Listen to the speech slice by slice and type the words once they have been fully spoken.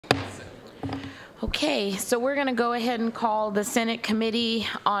Okay, so we're going to go ahead and call the Senate Committee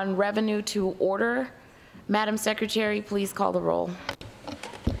on Revenue to order. Madam Secretary, please call the roll.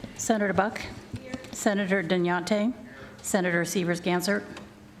 Senator Buck. Here. Senator Danyante. Senator Sievers-Gansert.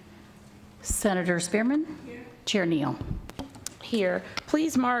 Senator Spearman. Here. Chair Neal. Here.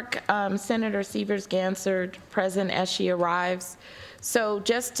 Please mark Senator Sievers-Gansert present as she arrives. So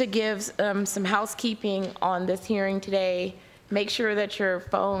just to give some housekeeping on this hearing today, make sure that your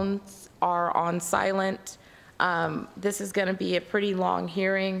phones are on silent. This is going to be a pretty long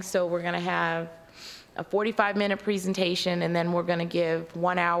hearing, so we're going to have a 45-minute presentation, and then we're going to give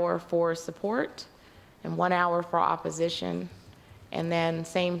 1 hour for support and 1 hour for opposition, and then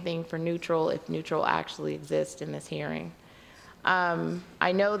same thing for neutral if neutral actually exists in this hearing.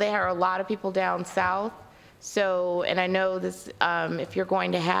 I know there are a lot of people down south, so, and I know this, if you're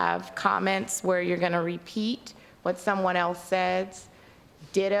going to have comments where you're going to repeat what someone else says,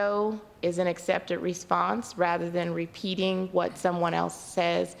 ditto is an accepted response rather than repeating what someone else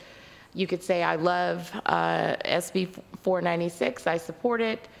says. You could say, I love SB 496, I support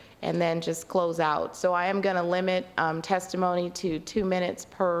it, and then just close out. So I am going to limit testimony to 2 minutes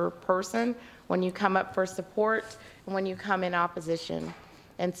per person when you come up for support and when you come in opposition.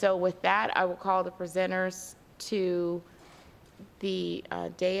 And so with that, I will call the presenters to the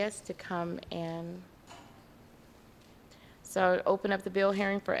dais to come and so open up the bill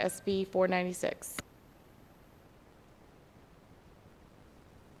hearing for SB 496.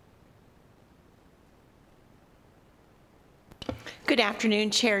 Good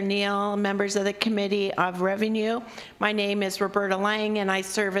afternoon, Chair Neal, members of the Committee of Revenue. My name is Roberta Lang, and I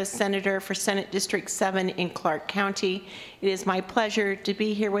serve as Senator for Senate District 7 in Clark County. It is my pleasure to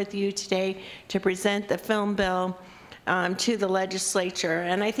be here with you today to present the film bill to the legislature.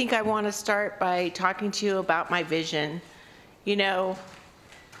 And I think I want to start by talking to you about my vision. You know,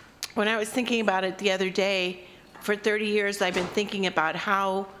 when I was thinking about it the other day, for 30 years I've been thinking about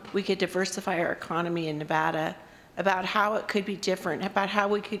how we could diversify our economy in Nevada, about how it could be different, about how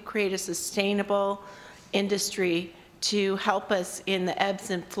we could create a sustainable industry to help us in the ebbs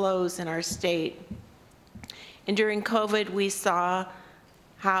and flows in our state. And during COVID, we saw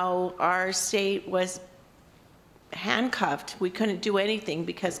how our state was handcuffed. We couldn't do anything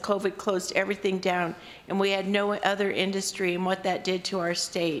because COVID closed everything down, and we had no other industry, and what that did to our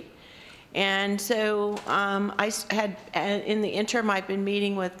state. And so in the interim, I've been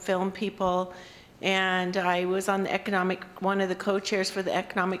meeting with film people, and I was on the one of the co-chairs for the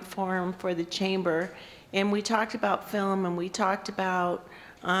economic forum for the chamber, and we talked about film, and we talked about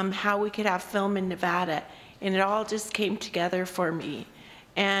how we could have film in Nevada, and it all just came together for me,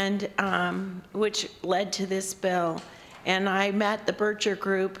 and which led to this bill. And I met the Bircher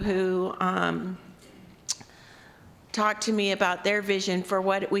Group, who talked to me about their vision for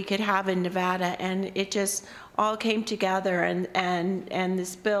what we could have in Nevada, and it just all came together, and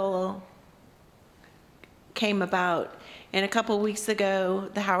this bill came about. And a couple of weeks ago,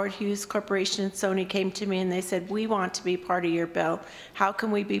 the Howard Hughes Corporation and Sony came to me and they said, we want to be part of your bill. How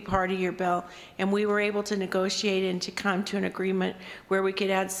can we be part of your bill? And we were able to negotiate and to come to an agreement where we could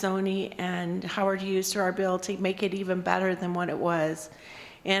add Sony and Howard Hughes to our bill to make it even better than what it was.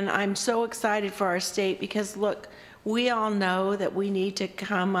 And I'm so excited for our state because, look, we all know that we need to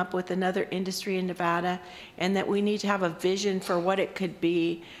come up with another industry in Nevada and that we need to have a vision for what it could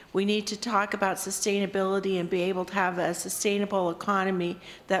be. We need to talk about sustainability and be able to have a sustainable economy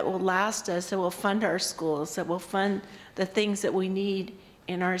that will last us, that will fund our schools, that will fund the things that we need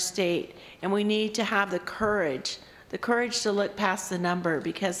in our state. And we need to have the courage to look past the number,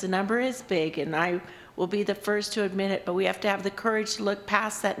 because the number is big, and I will be the first to admit it, but we have to have the courage to look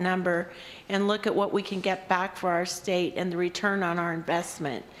past that number and look at what we can get back for our state and the return on our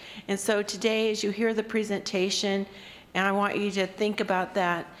investment. And so today, as you hear the presentation, and I want you to think about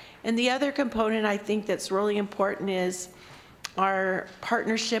that. And the other component I think that's really important is our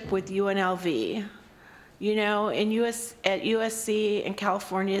partnership with UNLV. You know, at USC in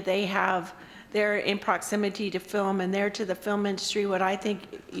California, they're in proximity to film, and they're to the film industry what I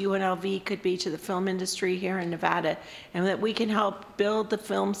think UNLV could be to the film industry here in Nevada, and that we can help build the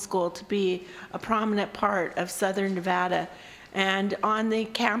film school to be a prominent part of Southern Nevada. And on the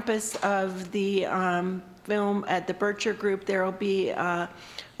campus of the film at the Bircher Group, there will be an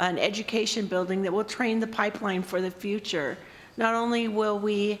education building that will train the pipeline for the future. Not only will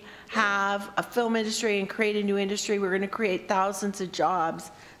we have a film industry and create a new industry, we're going to create thousands of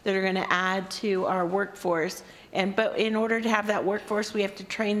jobs that are going to add to our workforce. But in order to have that workforce, we have to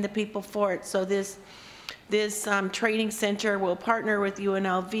train the people for it. So this training center will partner with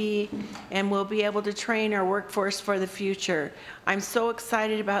UNLV, and we'll be able to train our workforce for the future. I'm so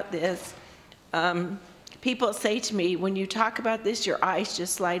excited about this. People say to me, when you talk about this, your eyes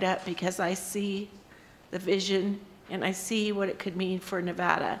just light up because I see the vision and I see what it could mean for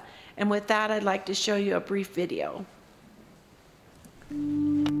Nevada. And with that, I'd like to show you a brief video.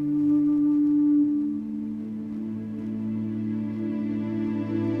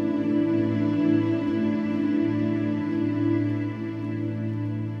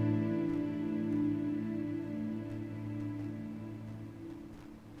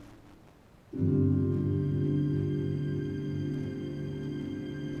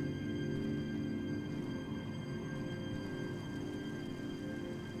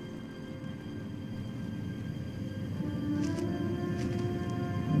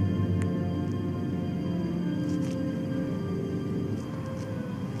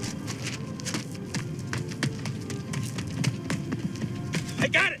 I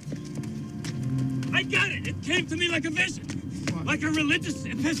got it! I got it! It came to me like a vision, like a religious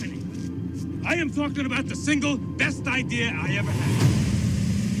epiphany. I am talking about the single best idea I ever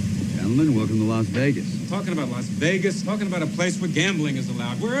had. Gentlemen, welcome to Las Vegas. Talking about Las Vegas, talking about a place where gambling is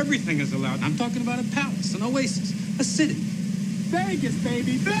allowed, where everything is allowed. I'm talking about a palace, an oasis, a city. Vegas,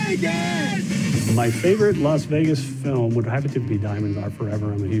 baby, Vegas! My favorite Las Vegas film would have to be Diamonds Are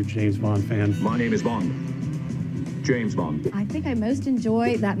Forever. I'm a huge James Bond fan. My name is Bond. James Bond. I think I most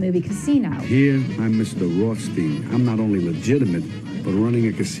enjoy that movie, Casino. Here, I'm Mr. Rothstein. I'm not only legitimate, but running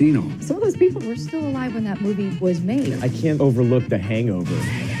a casino. Some of those people were still alive when that movie was made. I can't overlook The Hangover.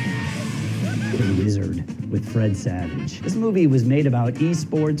 The Wizard with Fred Savage. This movie was made about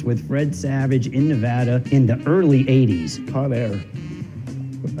esports with Fred Savage in Nevada in the early 80s. Con Air.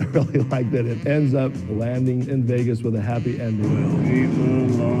 I really like that it ends up landing in Vegas with a happy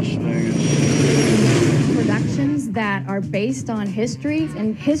ending. Las Vegas. Productions that are based on history,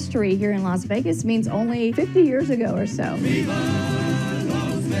 and history here in Las Vegas means only 50 years ago or so.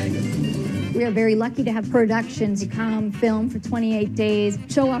 We are very lucky to have productions to come film for 28 days,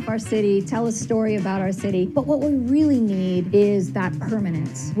 show off our city, tell a story about our city. But what we really need is that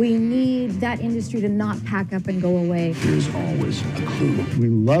permanence. We need that industry to not pack up and go away. There's always a clue. We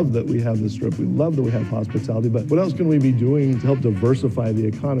love that we have the Strip. We love that we have hospitality. But what else can we be doing to help diversify the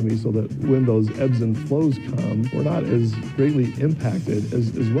economy so that when those ebbs and flows come, we're not as greatly impacted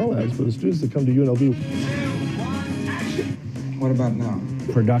as well as for the students that come to UNLV. What about now?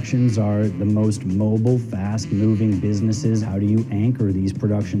 Productions are the most mobile, fast-moving businesses. How do you anchor these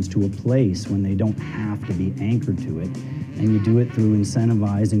productions to a place when they don't have to be anchored to it? And you do it through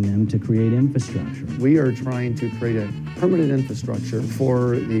incentivizing them to create infrastructure. We are trying to create a permanent infrastructure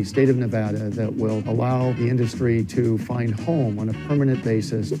for the state of Nevada that will allow the industry to find home on a permanent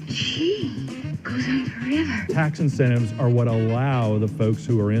basis. Goes on forever. Tax incentives are what allow the folks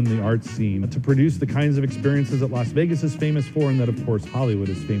who are in the arts scene to produce the kinds of experiences that Las Vegas is famous for and that, of course, Hollywood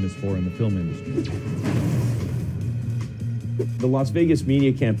is famous for in the film industry. The Las Vegas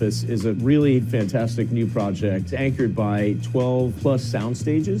Media Campus is a really fantastic new project anchored by 12 plus sound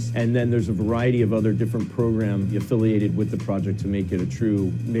stages, and then there's a variety of other different programs affiliated with the project to make it a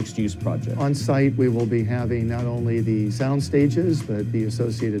true mixed-use project. On site, we will be having not only the sound stages, but the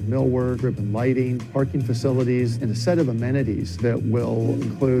associated millwork, ribbon lighting, parking facilities, and a set of amenities that will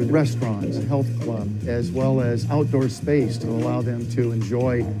include restaurants, a health club, as well as outdoor space to allow them to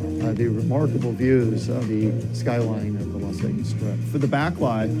enjoy the remarkable views of the skyline of the Las Vegas Strip. For the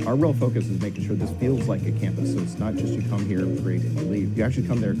backlot, our real focus is making sure this feels like a campus. So it's not just you come here and create and you leave. You actually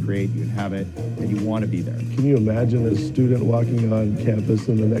come there, create, you inhabit, and you want to be there. Can you imagine a student walking on campus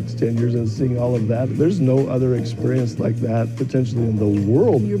in the next 10 years and seeing all of that? There's no other experience like that potentially in the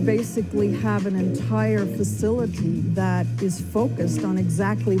world. You basically have an entire facility that is focused on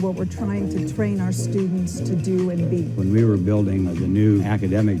exactly what we're trying to train our students to do and be. When we were building the new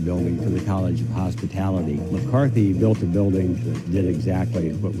academic building for the College of Hospitality, McCarthy built a building that did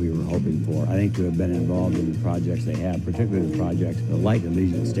exactly what we were hoping for. I think to have been involved in the projects they have, particularly the projects like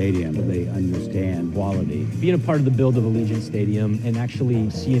Allegiant Stadium, they understand quality. Being a part of the build of Allegiant Stadium and actually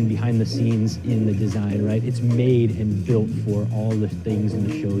seeing behind the scenes in the design, right? It's made and built for all the things and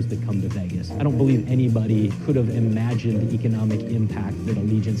the shows that come to Vegas. I don't believe anybody could have imagined the economic impact that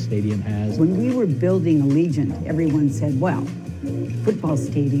Allegiant Stadium has. When we were building Allegiant, everyone said, well, football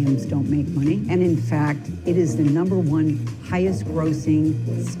stadiums don't make money. And in fact, it is the #1 highest grossing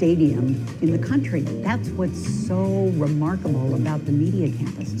stadium in the country. That's what's so remarkable about the media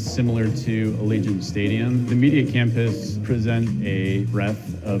campus. Similar to Allegiant Stadium, the media campus present a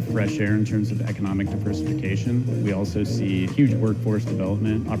breath of fresh air in terms of economic diversification. We also see huge workforce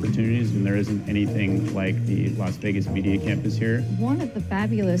development opportunities, and there isn't anything like the Las Vegas Media Campus here. One of the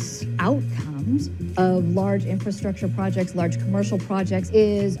fabulous outcomes outcomes of large infrastructure projects, large commercial projects,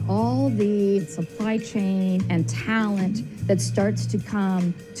 is all the supply chain and talent that starts to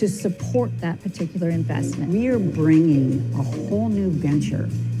come to support that particular investment. We are bringing a whole new venture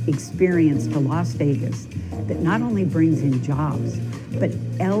experience to Las Vegas that not only brings in jobs, but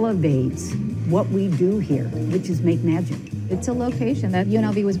elevates what we do here, which is make magic. It's a location that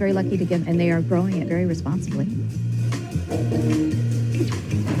UNLV was very lucky to get, and they are growing it very responsibly.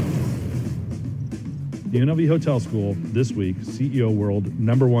 The UNLV Hotel School this week, CEO World,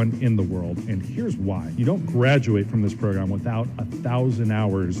 #1 in the world. And here's why. You don't graduate from this program without 1,000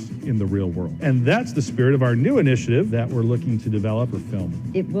 hours in the real world. And that's the spirit of our new initiative that we're looking to develop for film.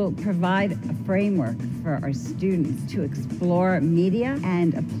 It will provide a framework for our students to explore media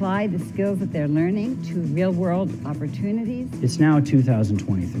and apply the skills that they're learning to real-world opportunities. It's now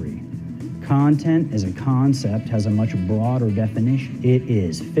 2023. Content as a concept has a much broader definition. It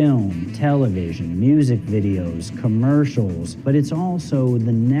is film, television, music videos, commercials, but it's also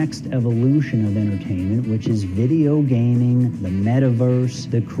the next evolution of entertainment, which is video gaming, the metaverse,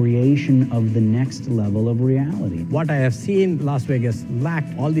 the creation of the next level of reality. What I have seen Las Vegas lack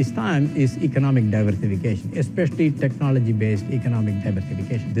all this time is economic diversification, especially technology-based economic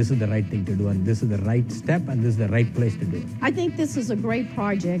diversification. This is the right thing to do, and this is the right step, and this is the right place to do it. I think this is a great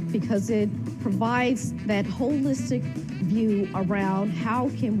project because it provides that holistic view around how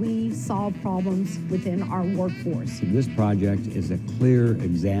can we solve problems within our workforce. This project is a clear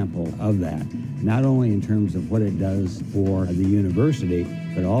example of that, not only in terms of what it does for the university,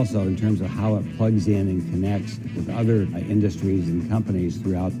 but also in terms of how it plugs in and connects with other industries and companies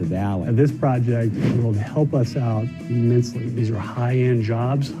throughout the valley. This project will help us out immensely. These are high-end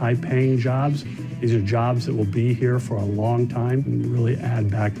jobs, high-paying jobs. These are jobs that will be here for a long time and really add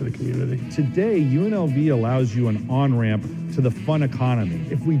back to the community. Today, UNLV allows you an on-ramp to the fun economy.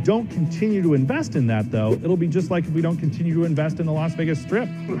 If we don't continue to invest in that, though, it'll be just like if we don't continue to invest in the Las Vegas Strip.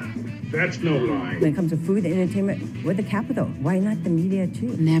 That's no lie. When it comes to food and entertainment, we're the capital. Why not the media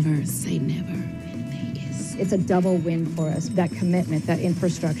too? Never say never. It's a double win for us, that commitment, that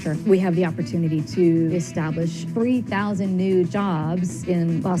infrastructure. We have the opportunity to establish 3,000 new jobs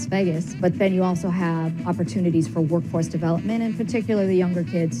in Las Vegas, but then you also have opportunities for workforce development, in particular the younger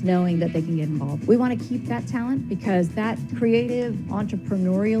kids, knowing that they can get involved. We want to keep that talent because that creative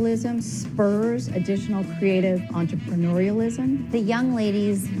entrepreneurialism spurs additional creative entrepreneurialism. The young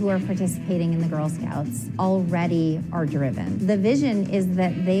ladies who are participating in the Girl Scouts already are driven. The vision is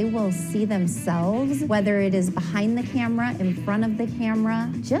that they will see themselves, whether it is behind the camera, in front of the camera,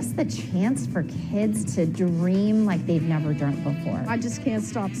 just the chance for kids to dream like they've never dreamt before. I just can't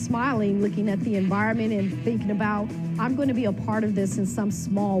stop smiling looking at the environment and thinking about I'm going to be a part of this in some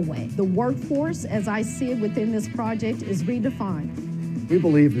small way. The workforce, as I see it within this project, is redefined. We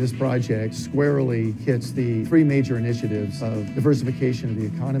believe this project squarely hits the three major initiatives of diversification of the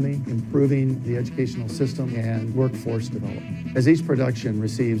economy, improving the educational system, and workforce development. As each production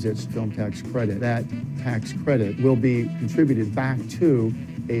receives its film tax credit, that tax credit will be contributed back to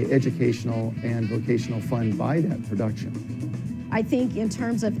an educational and vocational fund by that production. I think in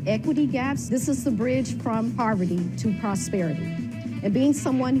terms of equity gaps, this is the bridge from poverty to prosperity. And being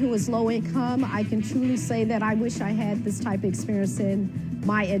someone who is low income, I can truly say that I wish I had this type of experience in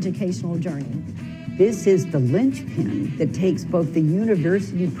my educational journey. This is the linchpin that takes both the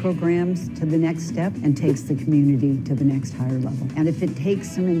university programs to the next step and takes the community to the next higher level. And if it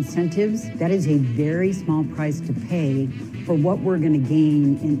takes some incentives, that is a very small price to pay for what we're going to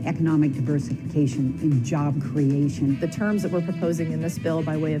gain in economic diversification, in job creation. The terms that we're proposing in this bill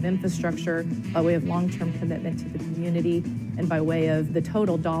by way of infrastructure, by way of long-term commitment to the community, and by way of the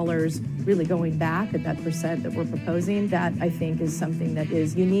total dollars really going back at that percent that we're proposing, that I think is something that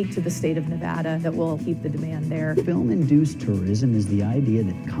is unique to the state of Nevada that will keep the demand there. Film-induced tourism is the idea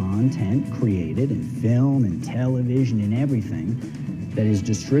that content created in film and television and everything that is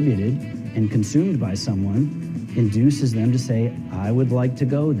distributed and consumed by someone induces them to say, I would like to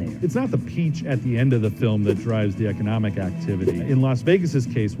go there. It's not the peach at the end of the film that drives the economic activity. In Las Vegas's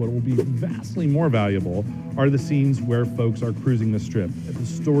case, what will be vastly more valuable are the scenes where folks are cruising the Strip, the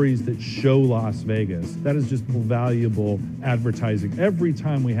stories that show Las Vegas. That is just valuable advertising. Every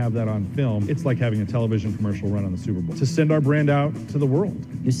time we have that on film, it's like having a television commercial run on the Super Bowl to send our brand out to the world.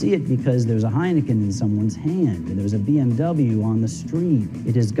 You see it because there's a Heineken in someone's hand, and there's a BMW on the street.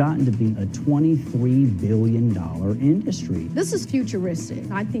 It has gotten to be a $23 billion industry. This is futuristic.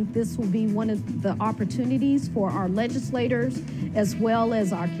 I think this will be one of the opportunities for our legislators as well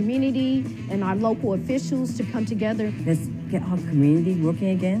as our community and our local officials to come together. This get our community working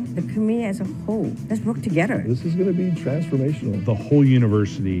again, the community as a whole. Let's work together. This is going to be transformational. The whole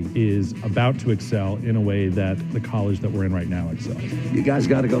university is about to excel in a way that the college that we're in right now excels. You guys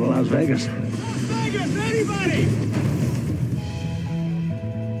got to go to Las Vegas. Vegas, anybody!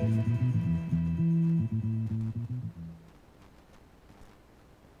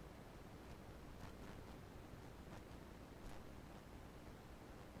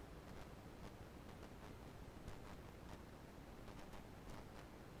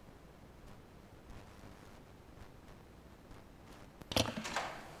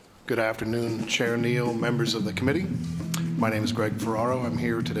 Good afternoon, Chair Neal, members of the committee. My name is Greg Ferraro. I'm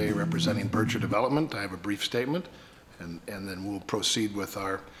here today representing Berkshire Development. I have a brief statement, and then we'll proceed with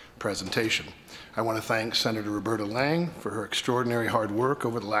our presentation. I want to thank Senator Roberta Lang for her extraordinary hard work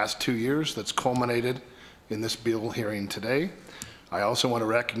over the last 2 years that's culminated in this bill hearing today. I also want to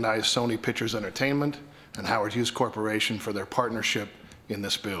recognize Sony Pictures Entertainment and Howard Hughes Corporation for their partnership in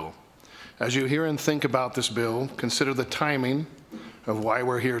this bill. As you hear and think about this bill, consider the timing of why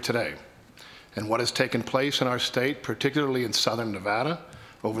we're here today and what has taken place in our state, particularly in southern Nevada,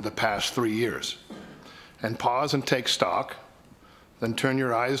 over the past 3 years. And pause and take stock, then turn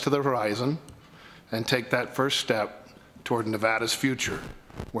your eyes to the horizon and take that first step toward Nevada's future,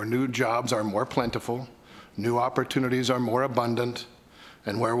 where new jobs are more plentiful, new opportunities are more abundant,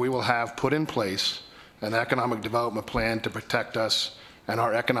 and where we will have put in place an economic development plan to protect us and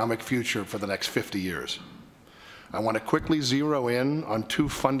our economic future for the next 50 years. I want to quickly zero in on 2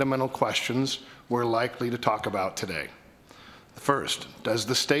 fundamental questions we're likely to talk about today. First, does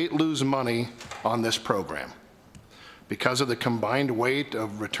the state lose money on this program? Because of the combined weight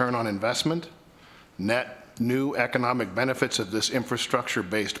of return on investment, net new economic benefits of this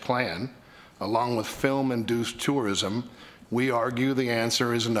infrastructure-based plan, along with film-induced tourism, we argue the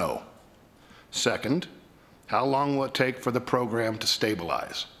answer is no. Second, how long will it take for the program to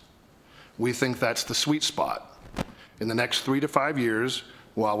stabilize? We think that's the sweet spot. In the next 3 to 5 years,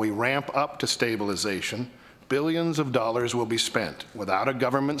 while we ramp up to stabilization, billions of dollars will be spent without a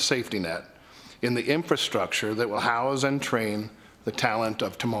government safety net in the infrastructure that will house and train the talent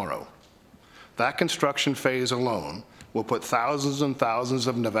of tomorrow. That construction phase alone will put thousands and thousands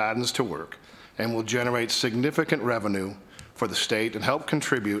of Nevadans to work and will generate significant revenue for the state and help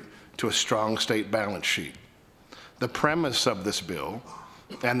contribute to a strong state balance sheet. The premise of this bill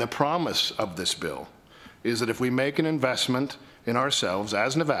and the promise of this bill is that if we make an investment in ourselves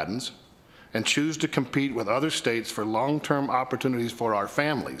as Nevadans and choose to compete with other states for long-term opportunities for our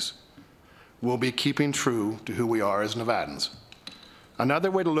families, we'll be keeping true to who we are as Nevadans.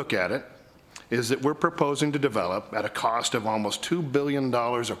 Another way to look at it is that we're proposing to develop, at a cost of almost $2 billion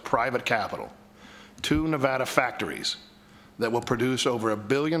of private capital, 2 Nevada factories that will produce over $1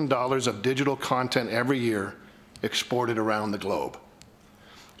 billion of digital content every year exported around the globe.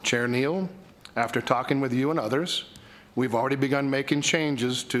 Chair Neal, after talking with you and others, we've already begun making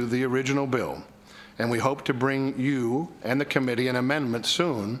changes to the original bill, and we hope to bring you and the committee an amendment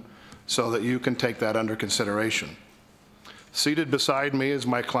soon so that you can take that under consideration. Seated beside me is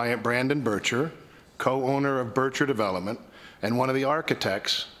my client Brandon Berkshire, co-owner of Berkshire Development and one of the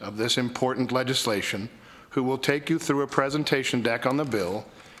architects of this important legislation, who will take you through a presentation deck on the bill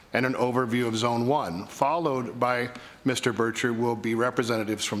and an overview of Zone 1, followed by Mr. Berkshire will be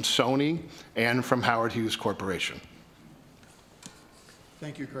representatives from Sony and from Howard Hughes Corporation.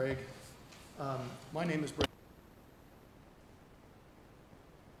 Thank you, Craig. My name is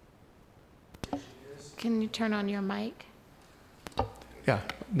Can you turn on your mic?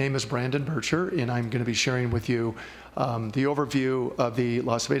 Name is Brandon Berkshire, and I'm going to be sharing with you the overview of the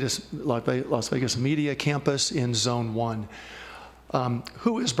Las Vegas Media Campus in Zone 1.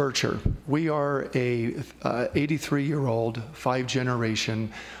 Who is Berkshire? We are a 83-year-old,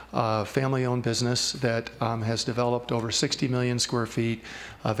 5-generation family-owned business that has developed over 60 million square feet,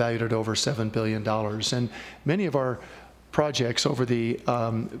 valued at over $7 billion. And many of our projects over the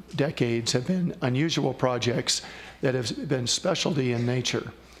decades have been unusual projects that have been specialty in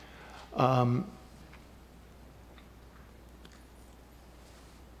nature.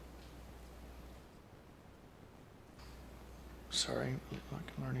 Sorry,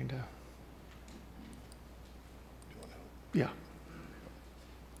 I'm learning to. Yeah.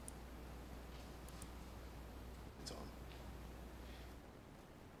 It's on.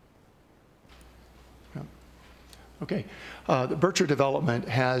 Okay. The Berkshire Development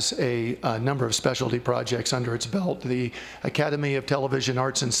has a number of specialty projects under its belt. The Academy of Television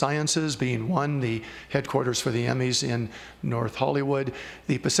Arts and Sciences being one, the headquarters for the Emmys in North Hollywood,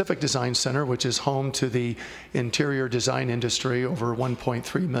 the Pacific Design Center, which is home to the interior design industry, over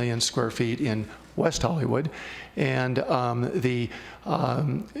 1.3 million square feet in West Hollywood, and the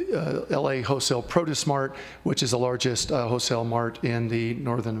LA Wholesale Produce Mart, which is the largest wholesale mart in the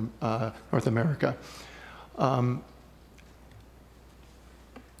North America.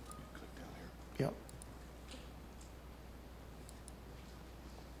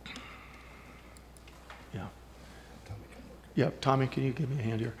 Yeah, Tommy, can you give me a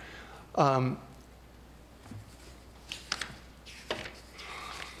hand here?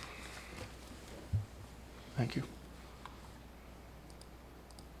 Thank you.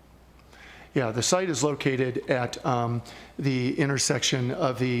 Yeah, the site is located at the intersection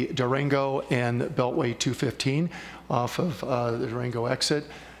of the Durango and Beltway 215 off of the Durango exit.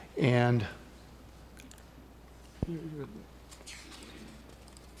 And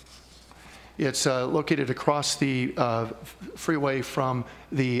it's located across the freeway from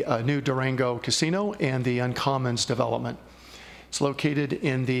the new Durango Casino and the Uncommons development. It's located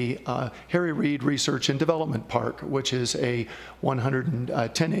in the Harry Reid Research and Development Park, which is a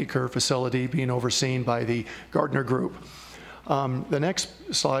 110-acre facility being overseen by the Gardner Group. The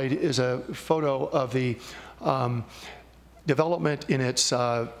next slide is a photo of the development in its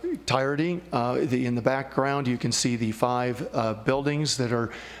entirety. In the background, you can see the 5 buildings that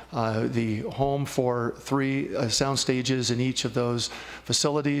are the home for 3 sound stages in each of those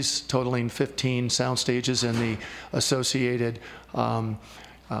facilities, totaling 15 sound stages and the associated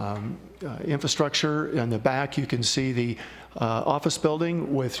infrastructure. In the back, you can see the office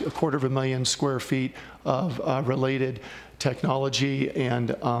building with 250,000 square feet of related technology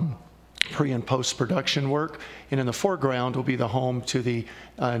and pre and post production work, and in the foreground will be the home to the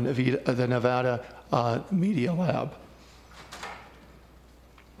Nevada Media Lab.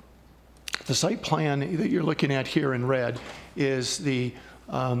 The site plan that you're looking at here in red is the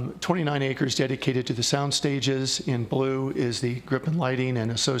 29 acres dedicated to the sound stages. In blue is the grip and lighting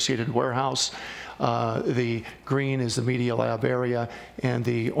and associated warehouse. The green is the Media Lab area, and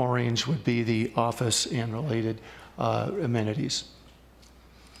the orange would be the office and related amenities.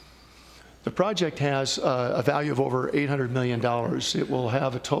 The project has a value of over $800 million. It will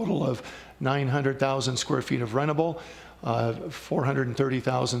have a total of 900,000 square feet of rentable,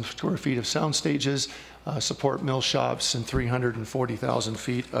 430,000 square feet of sound stages, support mill shops, and 340,000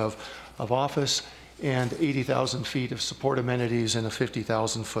 feet of office, and 80,000 feet of support amenities and a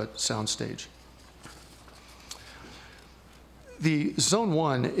 50,000-foot sound stage. The Zone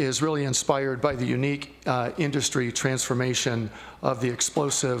 1 is really inspired by the unique industry transformation of the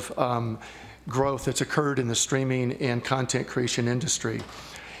explosive growth that's occurred in the streaming and content creation industry.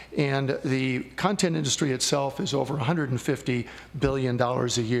 And the content industry itself is over $150 billion a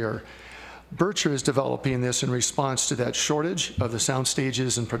year. Berkshire is developing this in response to that shortage of the sound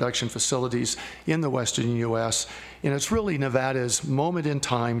stages and production facilities in the western U.S., and it's really Nevada's moment in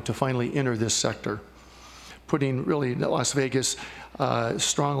time to finally enter this sector, putting really Las Vegas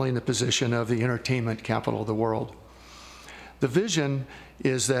strongly in the position of the entertainment capital of the world. The vision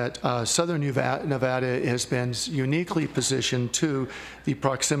is that Southern Nevada has been uniquely positioned to the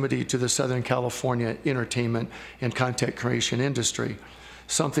proximity to the Southern California entertainment and content creation industry,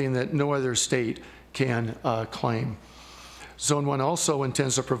 something that no other state can claim. Zone 1 also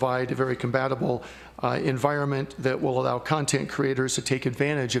intends to provide a very compatible environment that will allow content creators to take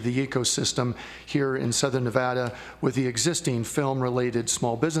advantage of the ecosystem here in Southern Nevada with the existing film-related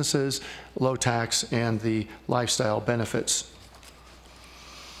small businesses, low tax, and the lifestyle benefits.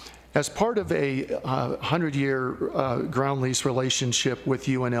 As part of a 100-year ground lease relationship with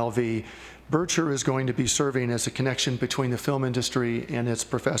UNLV, Berkshire is going to be serving as a connection between the film industry and its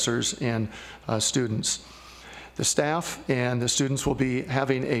professors and students. The staff and the students will be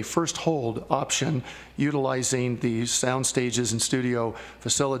having a first hold option utilizing the sound stages and studio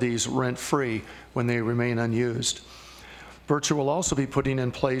facilities rent-free when they remain unused. Berkshire will also be putting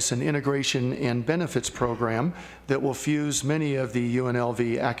in place an integration and benefits program that will fuse many of the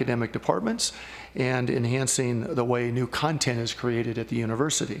UNLV academic departments and enhancing the way new content is created at the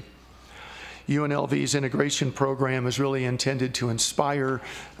university. UNLV's integration program is really intended to inspire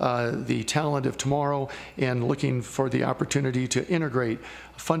the talent of tomorrow and looking for the opportunity to integrate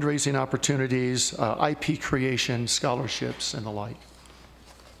fundraising opportunities, IP creation, scholarships, and the like.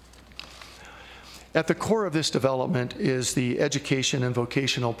 At the core of this development is the education and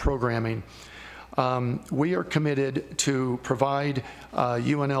vocational programming. We are committed to provide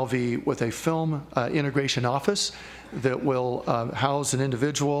UNLV with a film integration office that will house an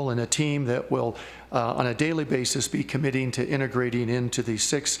individual and a team that will, on a daily basis, be committing to integrating into the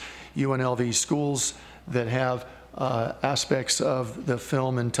 6 UNLV schools that have aspects of the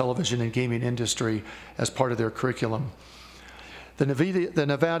film and television and gaming industry as part of their curriculum. The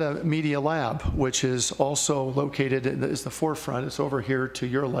Nevada Media Lab, which is also located, is the forefront, it's over here to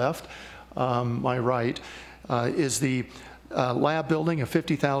your left, my right, is the lab building of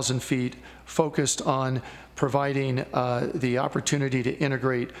 50,000 feet focused on providing the opportunity to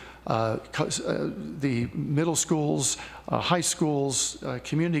integrate the middle schools, high schools,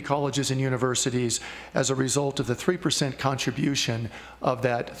 community colleges and universities as a result of the 3% contribution of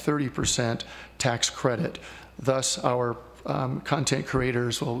that 30% tax credit. Thus, our content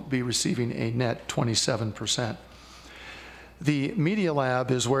creators will be receiving a net 27%. The Media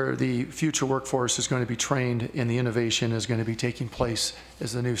Lab is where the future workforce is going to be trained and the innovation is going to be taking place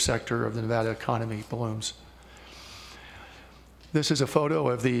as the new sector of the Nevada economy blooms. This is a photo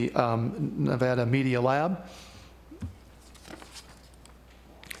of the Nevada Media Lab.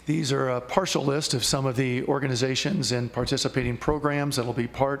 These are a partial list of some of the organizations and participating programs that will be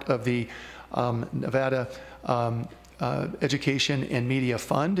part of the Nevada Education and Media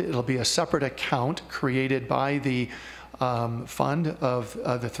Fund. It'll be a separate account created by the fund of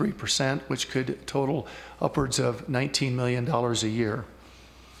the 3%, which could total upwards of $19 million a year.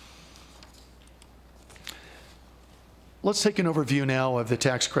 Let's take an overview now of the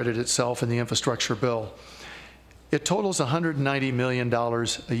tax credit itself and the infrastructure bill. It totals $190 million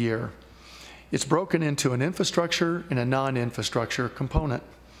a year. It's broken into an infrastructure and a non-infrastructure component.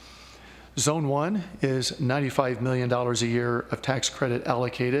 Zone 1 is $95 million a year of tax credit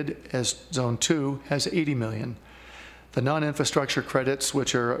allocated, as Zone 2 has $80 million. The non-infrastructure credits,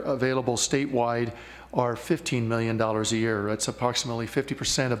 which are available statewide, are $15 million a year. That's approximately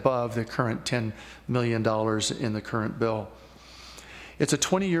 50% above the current $10 million in the current bill. It's a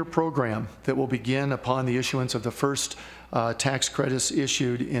 20-year program that will begin upon the issuance of the first tax credits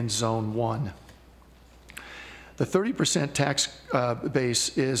issued in Zone 1. The 30% tax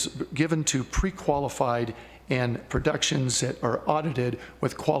base is given to pre-qualified and productions that are audited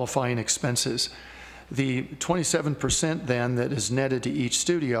with qualifying expenses. The 27% then that is netted to each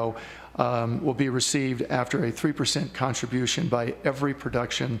studio will be received after a 3% contribution by every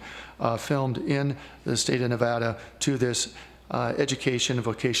production filmed in the state of Nevada to this Education and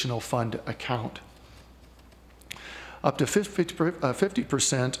Vocational Fund account. Up to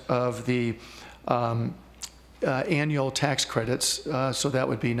 50% of the annual tax credits, so that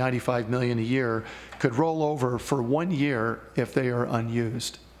would be $95 million a year, could roll over for 1 year if they are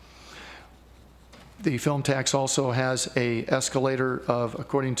unused. The film tax also has an escalator of,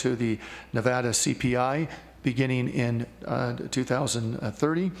 according to the Nevada CPI, beginning in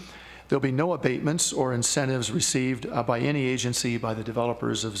 2030. There'll be no abatements or incentives received by any agency by the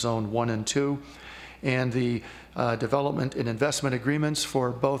developers of Zone 1 and 2. And the development and investment agreements for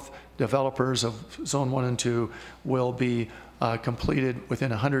both developers of Zone 1 and 2 will be completed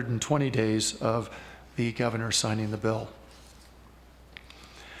within 120 days of the governor signing the bill.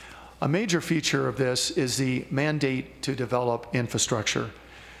 A major feature of this is the mandate to develop infrastructure.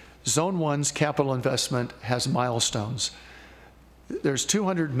 Zone 1's capital investment has milestones. There's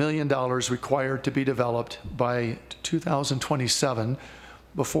 $200 million required to be developed by 2027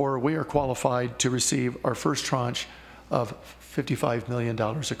 before we are qualified to receive our first tranche of $55 million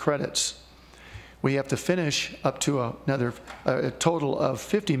of credits. We have to finish up to a total of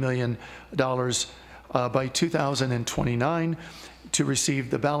 $50 million by 2029 to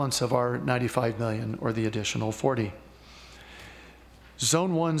receive the balance of our $95 million, or the additional 40.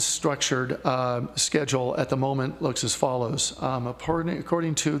 Zone 1's structured schedule at the moment looks as follows.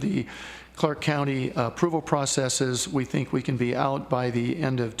 According to the Clark County approval processes, we think we can be out by the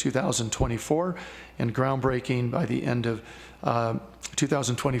end of 2024 and groundbreaking by the end of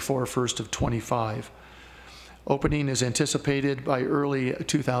 2024, first of 25. Opening is anticipated by early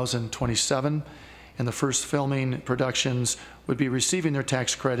 2027, and the first filming productions would be receiving their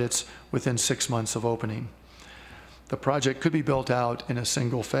tax credits within 6 months of opening. The project could be built out in a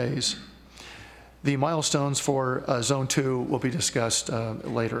single phase. The milestones for Zone 2 will be discussed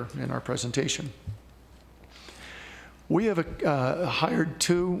later in our presentation. We have hired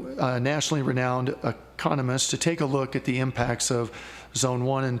 2 nationally renowned economists to take a look at the impacts of Zone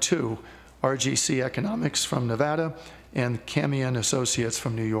 1 and 2, RGC Economics from Nevada and Camion Associates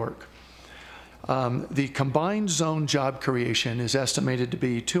from New York. The combined zone job creation is estimated to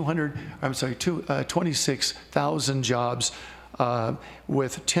be 26,000 jobs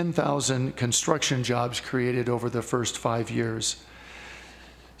with 10,000 construction jobs created over the first 5 years.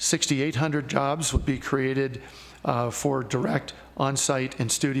 6,800 jobs would be created for direct on-site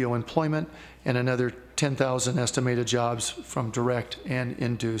and studio employment, and another 10,000 estimated jobs from direct and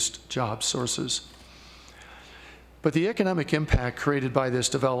induced job sources. But the economic impact created by this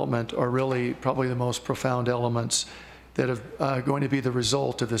development are really probably the most profound elements that are going to be the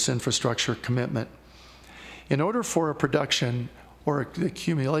result of this infrastructure commitment. In order for a production or the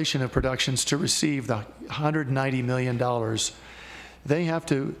accumulation of productions to receive the $190 million, they have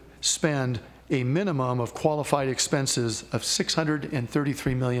to spend a minimum of qualified expenses of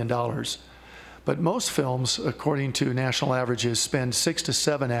 $633 million. But most films, according to national averages, spend 6 to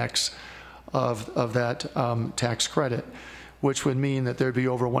 7x of that tax credit, which would mean that there'd be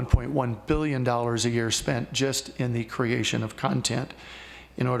over $1.1 billion a year spent just in the creation of content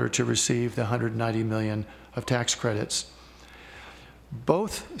in order to receive the $190 million of tax credits.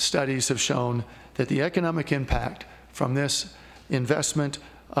 Both studies have shown that the economic impact from this investment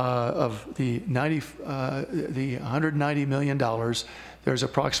of the $190 million, there's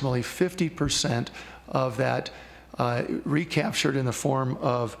approximately 50% of that recaptured in the form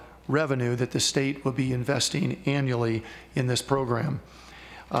of revenue that the state will be investing annually in this program.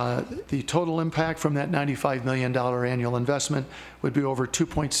 The total impact from that $95 million annual investment would be over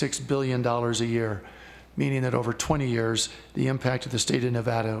 $2.6 billion a year, meaning that over 20 years, the impact of the state of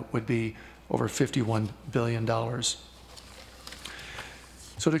Nevada would be over $51 billion.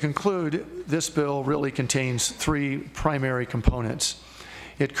 So to conclude, this bill really contains 3 primary components.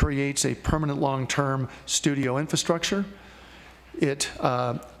 It creates a permanent long-term studio infrastructure. It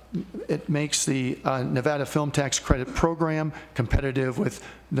makes the Nevada Film Tax Credit Program competitive with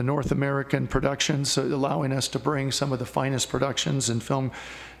the North American productions, so allowing us to bring some of the finest productions and film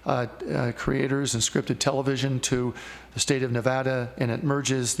creators and scripted television to the state of Nevada, and it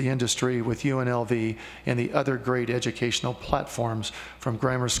merges the industry with UNLV and the other great educational platforms from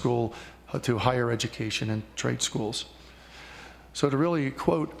grammar school to higher education and trade schools. So to really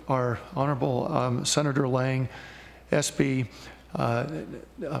quote our Honorable Senator Lang, SB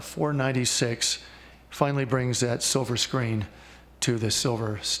 496 finally brings that silver screen to the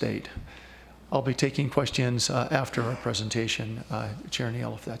silver state. I'll be taking questions after our presentation, Chair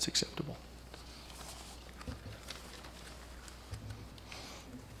Neal, if that's acceptable.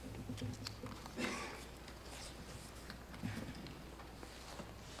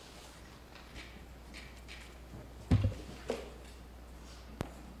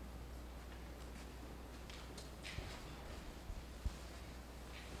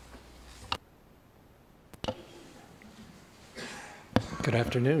 Good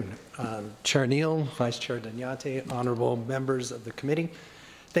afternoon. Chair Neal, Vice Chair Danyate, honorable members of the committee,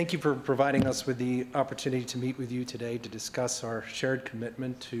 thank you for providing us with the opportunity to meet with you today to discuss our shared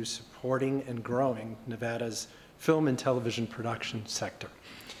commitment to supporting and growing Nevada's film and television production sector.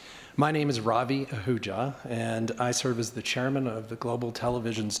 My name is Ravi Ahuja, and I serve as the chairman of the Global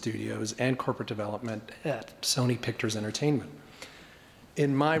Television Studios and Corporate Development at Sony Pictures Entertainment.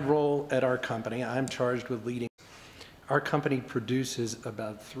 In my role at our company, I'm charged with leading. Our company produces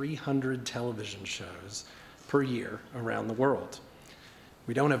about 300 television shows per year around the world.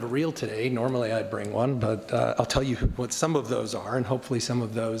 We don't have a reel today. Normally I'd bring one, but I'll tell you what some of those are, and hopefully some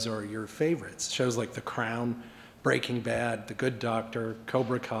of those are your favorites. Shows like The Crown, Breaking Bad, The Good Doctor,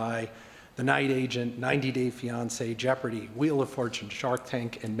 Cobra Kai, The Night Agent, 90 Day Fiancé, Jeopardy, Wheel of Fortune, Shark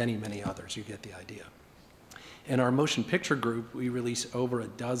Tank, and many, many others. You get the idea. In our motion picture group, we release over a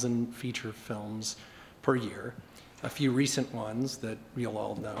dozen feature films per year. A few recent ones that you'll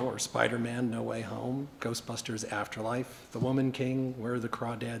all know are Spider-Man, No Way Home, Ghostbusters Afterlife, The Woman King, Where the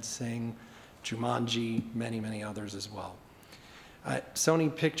Crawdads Sing, Jumanji, many, many others as well. At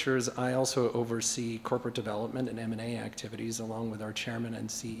Sony Pictures, I also oversee corporate development and M&A activities along with our chairman and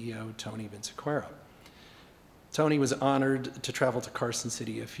CEO, Tony Vinciquerra. Tony was honored to travel to Carson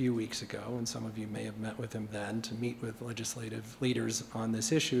City a few weeks ago, and some of you may have met with him then, to meet with legislative leaders on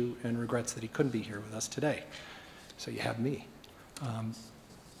this issue, and regrets that he couldn't be here with us today. So you have me.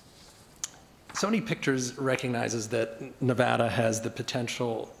 Sony Pictures recognizes that Nevada has the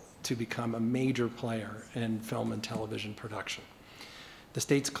potential to become a major player in film and television production. The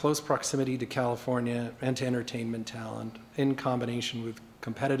state's close proximity to California and to entertainment talent, in combination with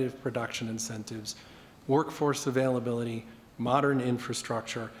competitive production incentives, workforce availability, modern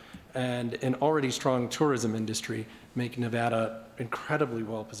infrastructure, and an already strong tourism industry, make Nevada incredibly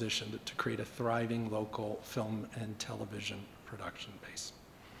well positioned to create a thriving local film and television production base.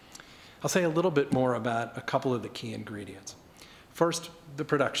 I'll say a little bit more about a couple of the key ingredients. First, the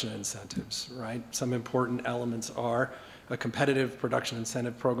production incentives, right? Some important elements are a competitive production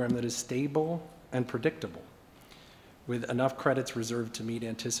incentive program that is stable and predictable, with enough credits reserved to meet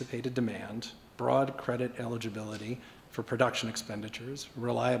anticipated demand, broad credit eligibility for production expenditures,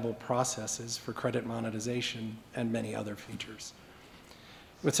 reliable processes for credit monetization, and many other features.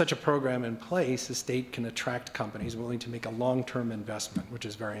 With such a program in place, the state can attract companies willing to make a long-term investment, which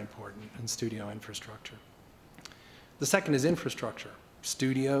is very important, in studio infrastructure. The second is infrastructure,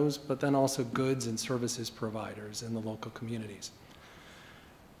 studios, but then also goods and services providers in the local communities.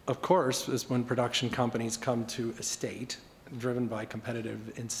 Of course, is when production companies come to a state, driven by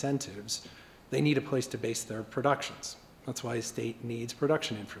competitive incentives, they need a place to base their productions. That's why a state needs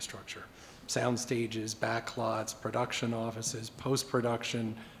production infrastructure. Sound stages, backlots, production offices,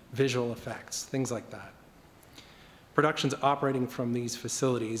 post-production, visual effects, things like that. Productions operating from these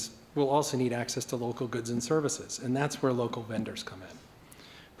facilities will also need access to local goods and services, and that's where local vendors come in.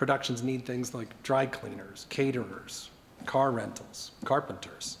 Productions need things like dry cleaners, caterers, car rentals,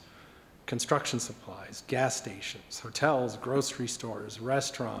 carpenters, construction supplies, gas stations, hotels, grocery stores,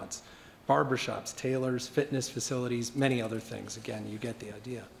 restaurants, barbershops, tailors, fitness facilities, many other things. Again, you get the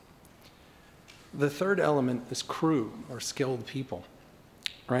idea. The third element is crew, or skilled people,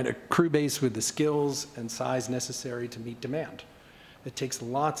 right? A crew base with the skills and size necessary to meet demand. It takes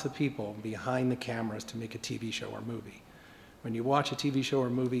lots of people behind the cameras to make a TV show or movie. When you watch a TV show or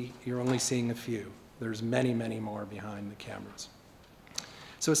movie, you're only seeing a few. There's many, many more behind the cameras.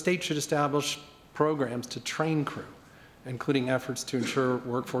 So a state should establish programs to train crew, including efforts to ensure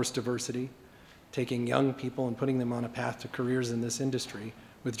workforce diversity, taking young people and putting them on a path to careers in this industry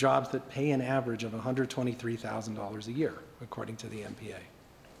with jobs that pay an average of $123,000 a year, according to the MPA.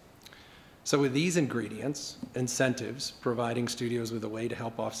 So with these ingredients, incentives, providing studios with a way to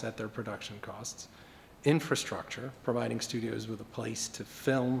help offset their production costs, infrastructure, providing studios with a place to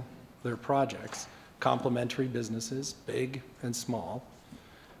film their projects, complementary businesses, big and small,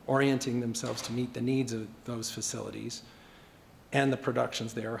 orienting themselves to meet the needs of those facilities and the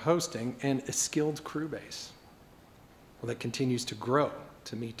productions they are hosting, and a skilled crew base that continues to grow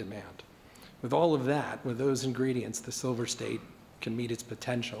to meet demand. With all of that, with those ingredients, the Silver State can meet its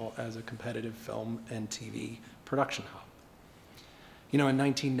potential as a competitive film and TV production hub. You know, in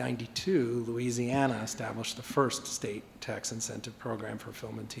 1992, Louisiana established the first state tax incentive program for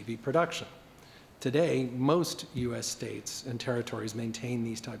film and TV production. Today, most US states and territories maintain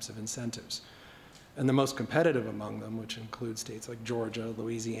these types of incentives. And the most competitive among them, which include states like Georgia,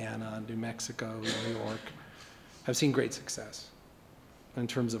 Louisiana, New Mexico, New York, have seen great success in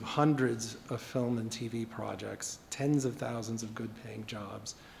terms of hundreds of film and TV projects, tens of thousands of good-paying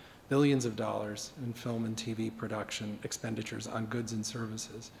jobs, billions of dollars in film and TV production expenditures on goods and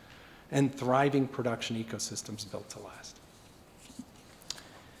services, and thriving production ecosystems built to last.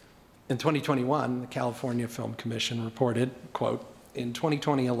 In 2021, the California Film Commission reported, quote, in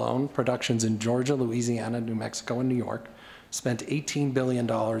 2020 alone, productions in Georgia, Louisiana, New Mexico, and New York spent $18 billion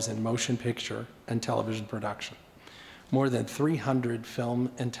in motion picture and television production. More than 300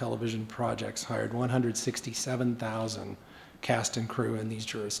 film and television projects hired 167,000 cast and crew in these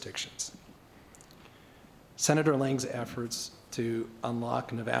jurisdictions. Senator Lang's efforts to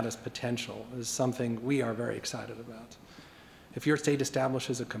unlock Nevada's potential is something we are very excited about. If your state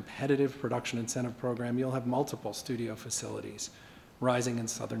establishes a competitive production incentive program, you'll have multiple studio facilities rising in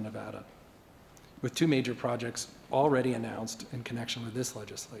southern Nevada, with 2 major projects already announced in connection with this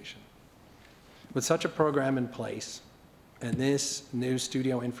legislation. With such a program in place and this new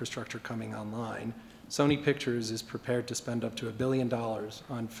studio infrastructure coming online, Sony Pictures is prepared to spend up to $1 billion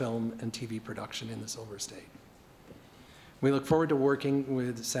on film and TV production in the Silver State. We look forward to working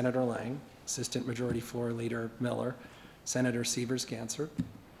with Senator Lang, Assistant Majority Floor Leader Miller, Senator Sievers-Gansert,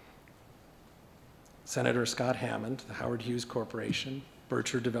 Senator Scott Hammond, the Howard Hughes Corporation,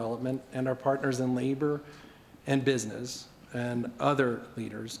 Berkshire Development, and our partners in labor and business and other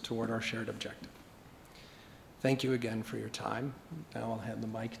leaders toward our shared objective. Thank you again for your time. Now I'll hand the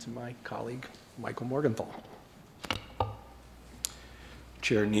mic to my colleague, Michael Morgenthau.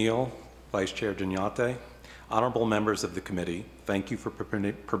 Chair Neal, Vice Chair Dunyate, honorable members of the committee, thank you for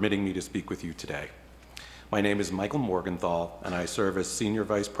permitting me to speak with you today. My name is Michael Morgenthau, and I serve as Senior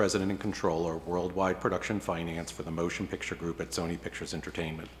Vice President and Controller, Worldwide Production Finance for the Motion Picture Group at Sony Pictures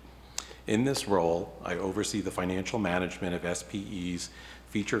Entertainment. In this role, I oversee the financial management of SPE's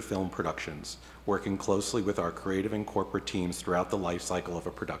feature film productions, working closely with our creative and corporate teams throughout the life cycle of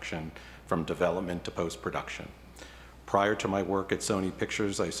a production, from development to post-production. Prior to my work at Sony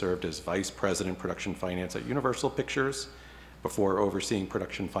Pictures, I served as Vice President Production Finance at Universal Pictures. Before overseeing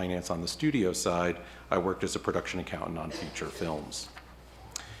production finance on the studio side, I worked as a production accountant on feature films.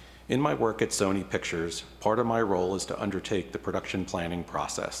 In my work at Sony Pictures, part of my role is to undertake the production planning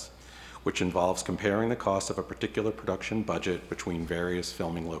process, which involves comparing the cost of a particular production budget between various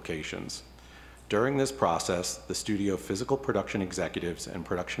filming locations. During this process, the studio physical production executives and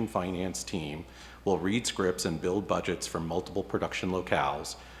production finance team will read scripts and build budgets for multiple production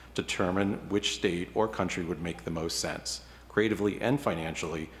locales to determine which state or country would make the most sense, creatively and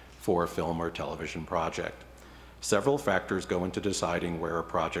financially, for a film or television project. Several factors go into deciding where a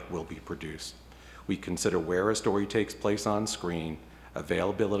project will be produced. We consider where a story takes place on screen,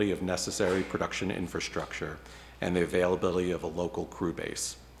 availability of necessary production infrastructure, and the availability of a local crew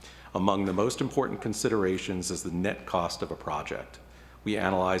base. Among the most important considerations is the net cost of a project. We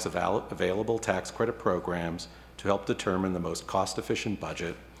analyze available tax credit programs to help determine the most cost-efficient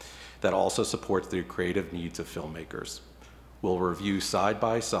budget that also supports the creative needs of filmmakers. We'll review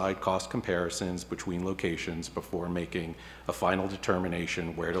side-by-side cost comparisons between locations before making a final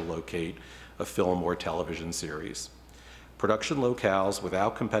determination where to locate a film or television series. Production locales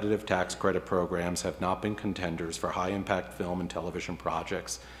without competitive tax credit programs have not been contenders for high-impact film and television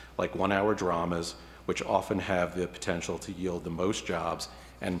projects like one-hour dramas, which often have the potential to yield the most jobs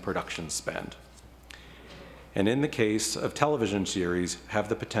and production spend. And in the case of television series, have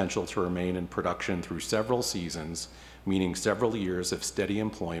the potential to remain in production through several seasons, meaning several years of steady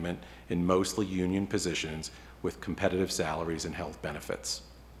employment in mostly union positions with competitive salaries and health benefits.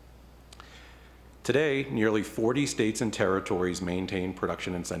 Today, nearly 40 states and territories maintain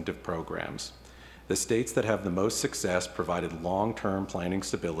production incentive programs. The states that have the most success provided long-term planning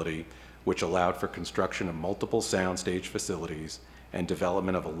stability, which allowed for construction of multiple soundstage facilities and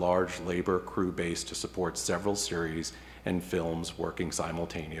development of a large labor crew base to support several series and films working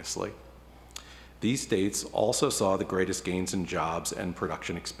simultaneously. These states also saw the greatest gains in jobs and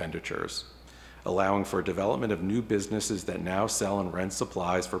production expenditures, allowing for development of new businesses that now sell and rent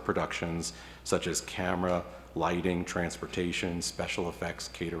supplies for productions such as camera, lighting, transportation, special effects,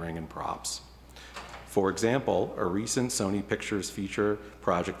 catering, and props. For example, a recent Sony Pictures feature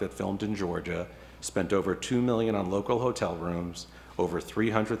project that filmed in Georgia spent over $2 million on local hotel rooms, over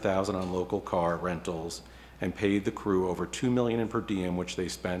 $300,000 on local car rentals, and paid the crew over $2 million in per diem, which they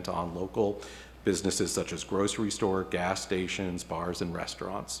spent on local businesses such as grocery store, gas stations, bars, and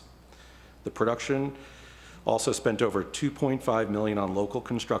restaurants. The production also spent over $2.5 million on local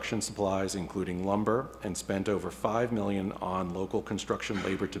construction supplies, including lumber, and spent over $5 million on local construction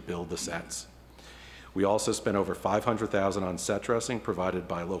labor to build the sets. We also spent over $500,000 on set dressing provided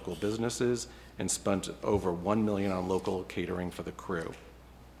by local businesses and spent over $1 million on local catering for the crew.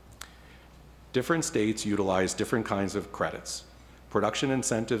 Different states utilize different kinds of credits. Production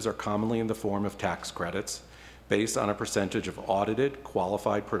incentives are commonly in the form of tax credits based on a percentage of audited,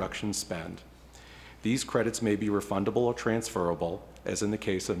 qualified production spend. These credits may be refundable or transferable, as in the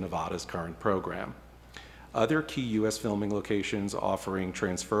case of Nevada's current program. Other key U.S. filming locations offering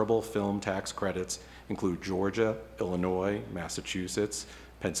transferable film tax credits include Georgia, Illinois, Massachusetts,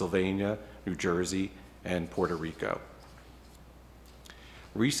 Pennsylvania, New Jersey, and Puerto Rico.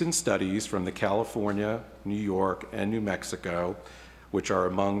 Recent studies from the California, New York, and New Mexico, which are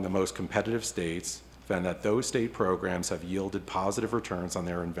among the most competitive states, found that those state programs have yielded positive returns on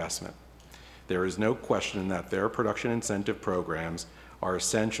their investment. There is no question that their production incentive programs are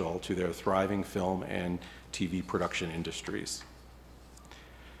essential to their thriving film and TV production industries.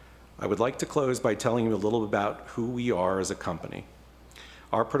 I would like to close by telling you a little about who we are as a company.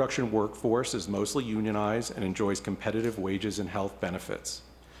 Our production workforce is mostly unionized and enjoys competitive wages and health benefits.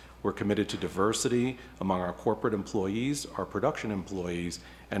 We're committed to diversity among our corporate employees, our production employees,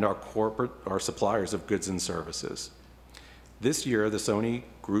 and our suppliers of goods and services. This year, the Sony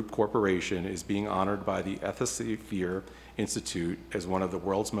Group Corporation is being honored by the Ethisphere Institute as one of the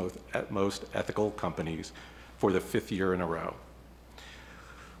world's most ethical companies for the 5th year in a row.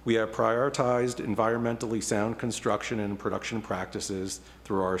 We have prioritized environmentally sound construction and production practices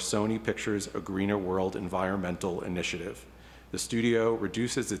through our Sony Pictures A Greener World environmental initiative. The studio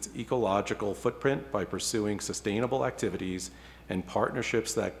reduces its ecological footprint by pursuing sustainable activities and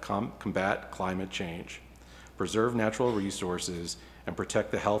partnerships that combat climate change, preserve natural resources, and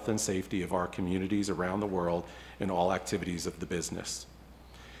protect the health and safety of our communities around the world in all activities of the business.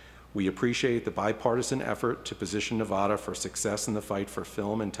 We appreciate the bipartisan effort to position Nevada for success in the fight for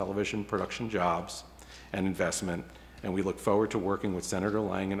film and television production jobs and investment, and we look forward to working with Senator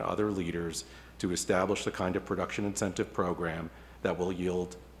Lang and other leaders to establish the kind of production incentive program that will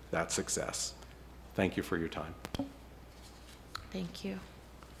yield that success. Thank you for your time. Thank you.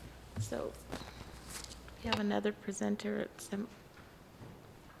 So we have another presenter at some.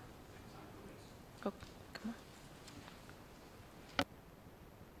 Oh, come on.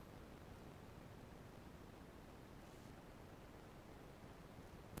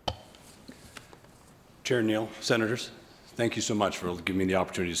 Chair Neal, Senators, thank you so much for giving me the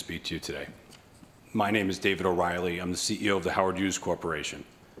opportunity to speak to you today. My name is David O'Reilly. I'm the CEO of the Howard Hughes Corporation,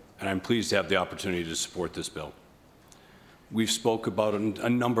 and I'm pleased to have the opportunity to support this bill. We've spoke about a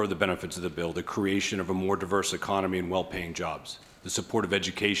number of the benefits of the bill: the creation of a more diverse economy and well-paying jobs, the support of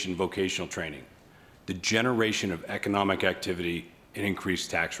education, vocational training, the generation of economic activity, and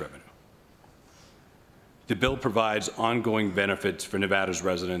increased tax revenue. The bill provides ongoing benefits for Nevada's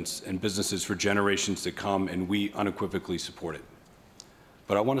residents and businesses for generations to come, and we unequivocally support it.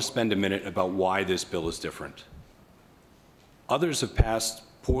 But I want to spend a minute about why this bill is different. Others have passed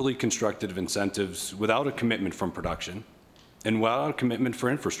poorly constructed incentives without a commitment from production and without a commitment for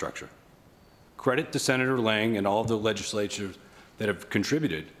infrastructure. Credit to Senator Lang and all of the legislatures that have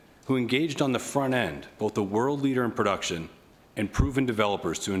contributed, who engaged on the front end, both the world leader in production and proven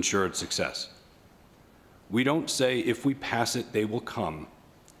developers to ensure its success. We don't say if we pass it, they will come.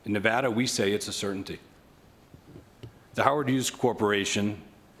 In Nevada, we say it's a certainty. The Howard Hughes Corporation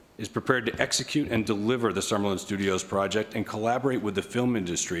is prepared to execute and deliver the Summerlin Studios project and collaborate with the film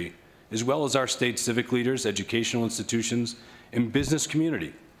industry, as well as our state civic leaders, educational institutions, and business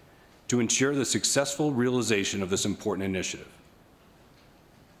community to ensure the successful realization of this important initiative.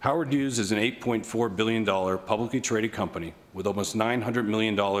 Howard Hughes is an $8.4 billion publicly traded company with almost $900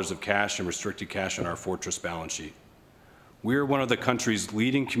 million of cash and restricted cash on our fortress balance sheet. We are one of the country's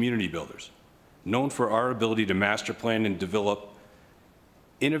leading community builders, known for our ability to master plan and develop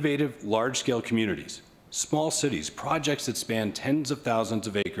innovative, large-scale communities, small cities, projects that span tens of thousands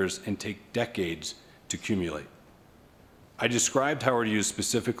of acres and take decades to accumulate. I described Howard Hughes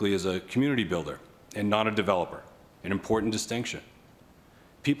specifically as a community builder and not a developer, an important distinction.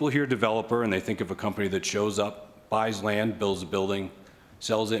 People hear developer and they think of a company that shows up, buys land, builds a building,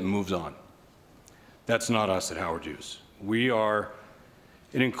 sells it, and moves on. That's not us at Howard Hughes. We are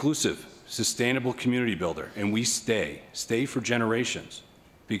an inclusive, sustainable community builder, and we stay for generations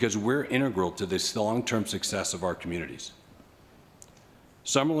because we're integral to this long-term success of our communities.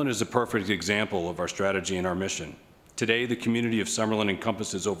 Summerlin is a perfect example of our strategy and our mission. Today, the community of Summerlin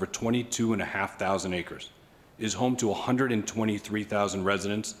encompasses over 22,500 acres, is home to 123,000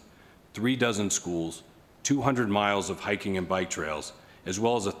 residents, 3 dozen schools, 200 miles of hiking and bike trails, as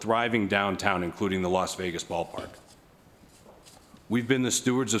well as a thriving downtown, including the Las Vegas ballpark. We've been the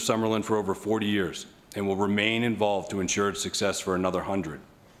stewards of Summerlin for over 40 years and will remain involved to ensure its success for another 100.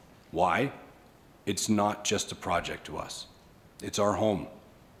 Why? It's not just a project to us. It's our home.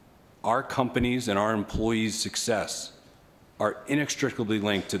 Our companies and our employees' success are inextricably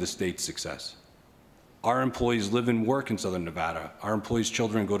linked to the state's success. Our employees live and work in Southern Nevada. Our employees'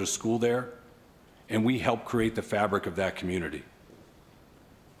 children go to school there, and we help create the fabric of that community.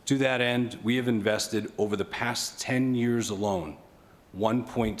 To that end, we have invested over the past 10 years alone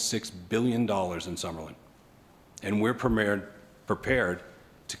 $1.6 billion in Summerlin, and we're prepared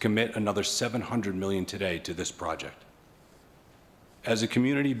to commit another $700 million today to this project. As a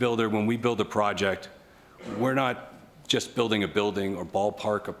community builder, when we build a project, we're not just building a building or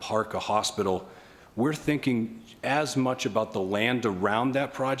ballpark, a park, a hospital. We're thinking as much about the land around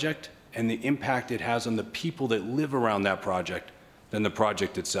that project and the impact it has on the people that live around that project than the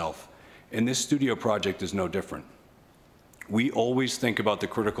project itself. And this studio project is no different. We always think about the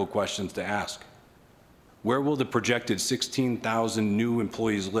critical questions to ask. Where will the projected 16,000 new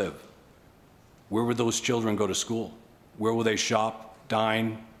employees live? Where will those children go to school? Where will they shop,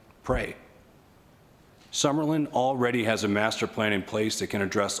 dine, pray? Summerlin already has a master plan in place that can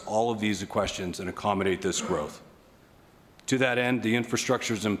address all of these questions and accommodate this growth. To that end, the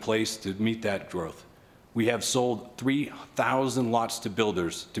infrastructure is in place to meet that growth. We have sold 3,000 lots to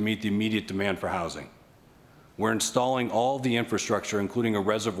builders to meet the immediate demand for housing. We're installing all the infrastructure, including a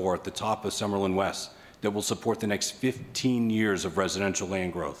reservoir at the top of Summerlin West, that will support the next 15 years of residential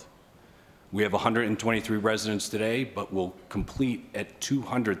land growth. We have 123 residents today, but will complete at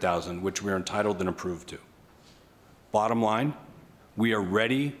 200,000, which we are entitled and approved to. Bottom line, we are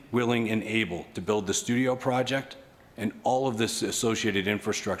ready, willing, and able to build the studio project and all of this associated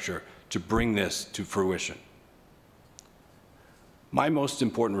infrastructure to bring this to fruition. My most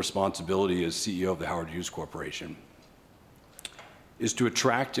important responsibility as CEO of the Howard Hughes Corporation is to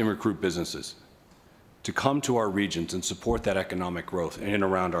attract and recruit businesses to come to our regions and support that economic growth in and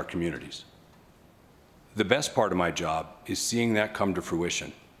around our communities. The best part of my job is seeing that come to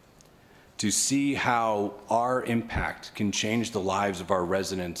fruition, to see how our impact can change the lives of our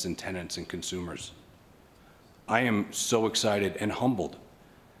residents and tenants and consumers. I am so excited and humbled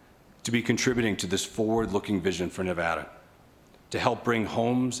to be contributing to this forward-looking vision for Nevada, to help bring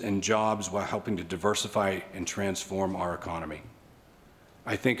homes and jobs while helping to diversify and transform our economy.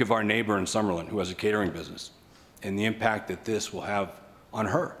 I think of our neighbor in Summerlin who has a catering business and the impact that this will have on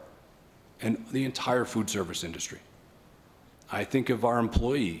her and the entire food service industry. I think of our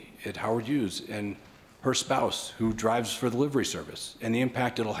employee at Howard Hughes and her spouse who drives for the delivery service and the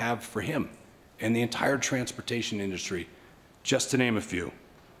impact it'll have for him and the entire transportation industry, just to name a few.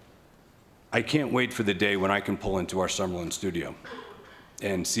 I can't wait for the day when I can pull into our Summerlin studio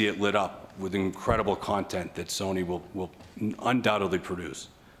and see it lit up with incredible content that Sony will undoubtedly produce.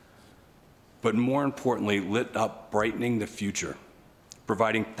 But more importantly, lit up brightening the future,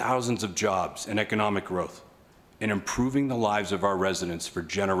 providing thousands of jobs and economic growth, and improving the lives of our residents for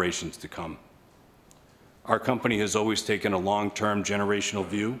generations to come. Our company has always taken a long-term generational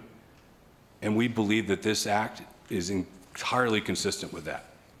view, and we believe that this act is entirely consistent with that.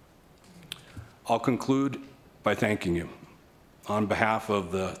 I'll conclude by thanking you. On behalf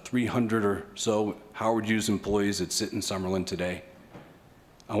of the 300 or so Howard Hughes employees that sit in Summerlin today,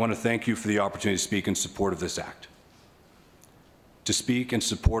 I want to thank you for the opportunity to speak in support of this act, to speak in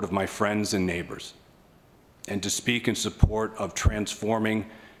support of my friends and neighbors, and to speak in support of transforming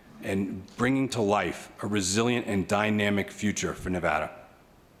and bringing to life a resilient and dynamic future for Nevada.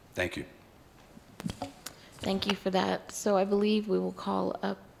 Thank you. Thank you for that. So I believe we will call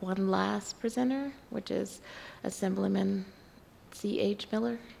up one last presenter, which is Assemblyman C.H.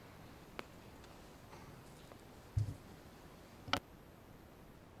 Miller.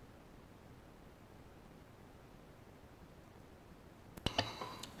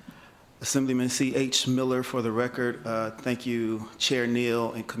 Assemblyman C.H. Miller, for the record. Thank you, Chair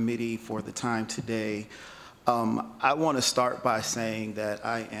Neal and committee, for the time today. I want to start by saying that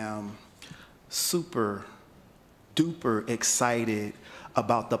I am super duper excited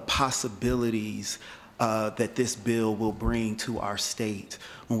about the possibilities that this bill will bring to our state.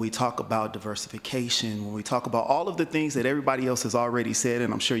 When we talk about diversification, when we talk about all of the things that everybody else has already said,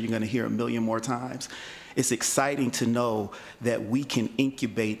 and I'm sure you're going to hear a million more times, it's exciting to know that we can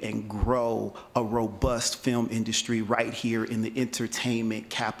incubate and grow a robust film industry right here in the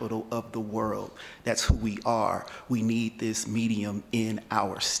entertainment capital of the world. That's who we are. We need this medium in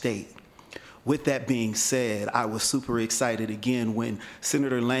our state. With that being said, I was super excited again when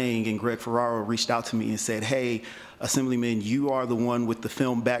Senator Lang and Greg Ferraro reached out to me and said, hey, Assemblyman, you are the one with the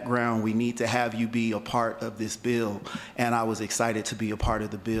film background. We need to have you be a part of this bill. And I was excited to be a part of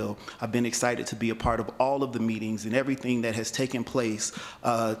the bill. I've been excited to be a part of all of the meetings and everything that has taken place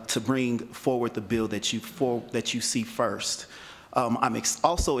to bring forward the bill that you see first. I'm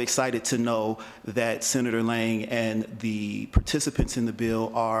also excited to know that Senator Lang and the participants in the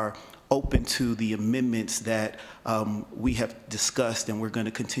bill are open to the amendments that we have discussed and we're going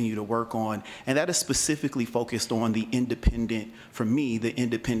to continue to work on. And that is specifically focused on the independent, for me, the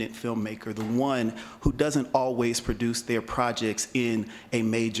independent filmmaker, the one who doesn't always produce their projects in a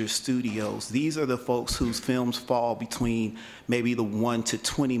major studios. These are the folks whose films fall between maybe the $1 to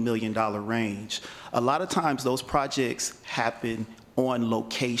 $20 million range. A lot of times those projects happen on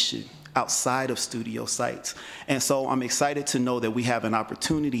location, outside of studio sites. And so I'm excited to know that we have an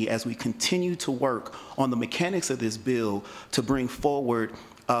opportunity as we continue to work on the mechanics of this bill to bring forward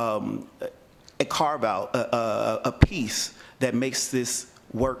a carve-out, a piece that makes this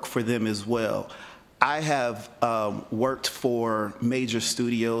work for them as well. I have worked for major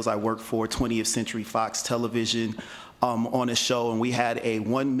studios. I worked for 20th Century Fox Television on a show, and we had a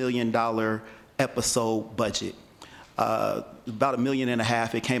 $1 million episode budget. About $1.5 million.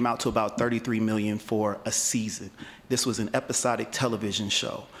 It came out to about $33 million for a season. This was an episodic television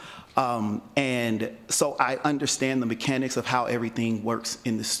show. And so I understand the mechanics of how everything works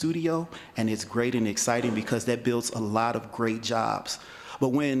in the studio, and it's great and exciting because that builds a lot of great jobs.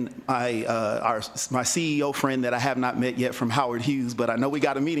 But when my CEO friend that I have not met yet from Howard Hughes, but I know we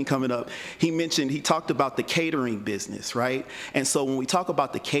got a meeting coming up, he talked about the catering business, right? And so when we talk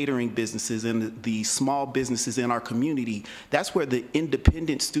about the catering businesses and the small businesses in our community, that's where the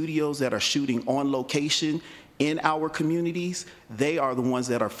independent studios that are shooting on location in our communities, they are the ones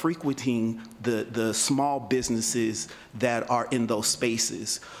that are frequenting the small businesses that are in those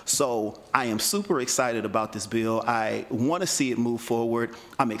spaces. So I am super excited about this bill. I want to see it move forward.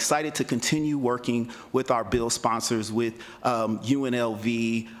 I'm excited to continue working with our bill sponsors, with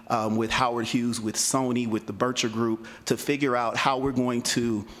UNLV, with Howard Hughes, with Sony, with the Bircher Group, to figure out how we're going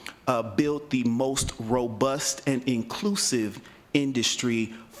to build the most robust and inclusive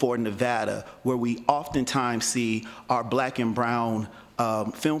industry for Nevada, where we oftentimes see our black and brown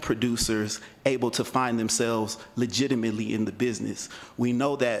film producers able to find themselves legitimately in the business. We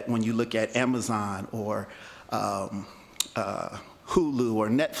know that when you look at Amazon or Hulu or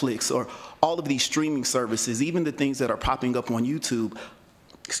Netflix or all of these streaming services, even the things that are popping up on YouTube,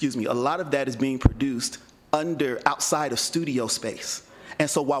 excuse me, a lot of that is being produced outside of studio space. And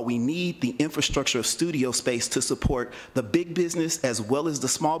so while we need the infrastructure of studio space to support the big business as well as the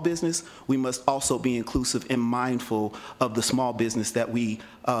small business, we must also be inclusive and mindful of the small business that we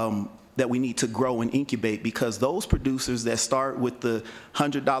need to grow and incubate, because those producers that start with the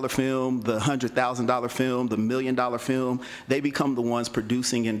 $100 film, the $100,000 film, the $1 million film, they become the ones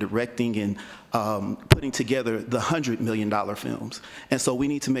producing and directing and putting together the $100 million films. And so we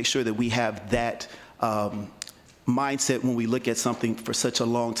need to make sure that we have that mindset when we look at something for such a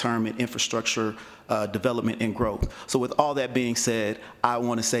long term in infrastructure development and growth. So with all that being said, I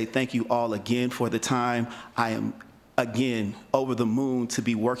want to say thank you all again for the time. I am again over the moon to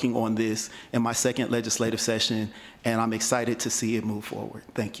be working on this in my second legislative session, and I'm excited to see it move forward.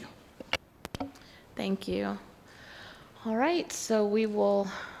 Thank you. Thank you. All right, so we will,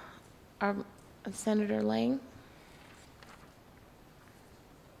 Senator Lang.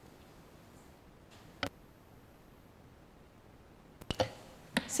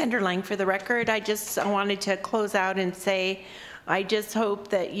 Senator Lang, for the record, I wanted to close out and say, I just hope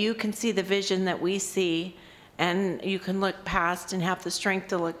that you can see the vision that we see, and you can look past and have the strength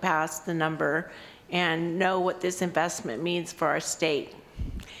to look past the number and know what this investment means for our state.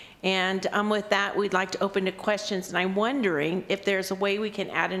 And with that, we'd like to open to questions, and I'm wondering if there's a way we can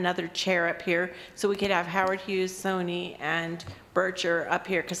add another chair up here so we could have Howard Hughes, Sony, and Bircher up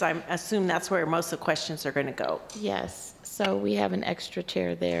here, because I assume that's where most of the questions are going to go. Yes. So we have an extra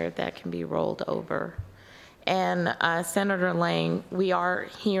chair there that can be rolled over. And Senator Lang, we are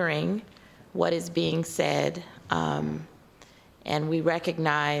hearing what is being said, and we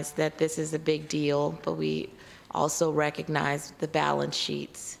recognize that this is a big deal, but we also recognize the balance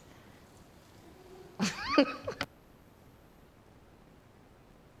sheets.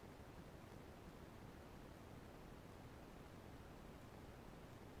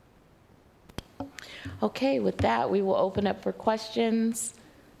 Okay, with that, we will open up for questions.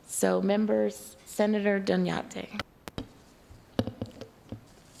 So members, Senator Dunyate.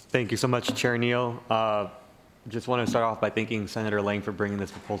 Thank you so much, Chair Neal. Just want to start off by thanking Senator Lang for bringing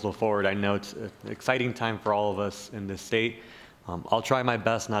this proposal forward. I know it's an exciting time for all of us in this state. I'll try my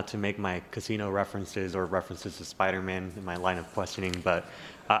best not to make my casino references or references to Spider-Man in my line of questioning, but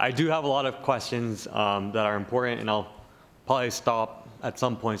I do have a lot of questions that are important, and I'll probably stop at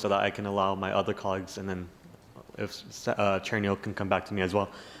some point so that I can allow my other colleagues, and then if Chair Neal can come back to me as well.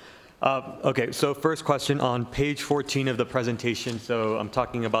 Okay, so first question on page 14 of the presentation. So I'm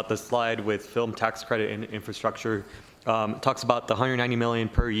talking about the slide with film tax credit and infrastructure. It talks about the $190 million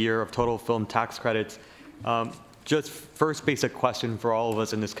per year of total film tax credits. Just first basic question for all of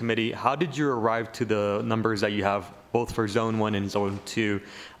us in this committee, how did you arrive to the numbers that you have both for Zone 1 and Zone 2?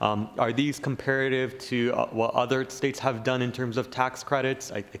 Are these comparative to what other states have done in terms of tax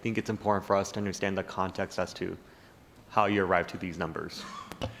credits? I think it's important for us to understand the context as to how you arrived to these numbers.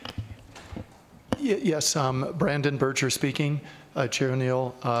 Yes, Brandon Bircher speaking. Chair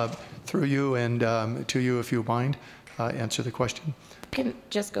Neal, through you and to you, if you mind, answer the question. You can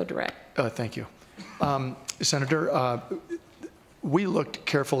just go direct. Thank you. Senator, we looked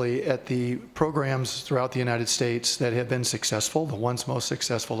carefully at the programs throughout the United States that have been successful. The ones most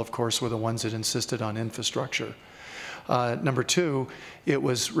successful, of course, were the ones that insisted on infrastructure. Number two, it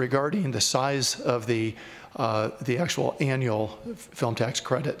was regarding the size of the actual annual film tax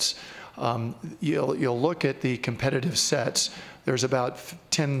credits. You'll look at the competitive sets. There's about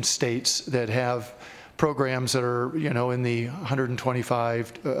 10 states that have programs that are, in the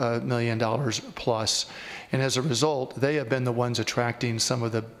 $125 million plus. And as a result, they have been the ones attracting some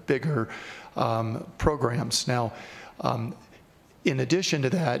of the bigger programs. Now, in addition to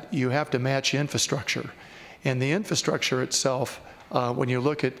that, you have to match infrastructure. And the infrastructure itself, when you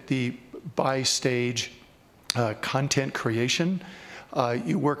look at the by-stage content creation,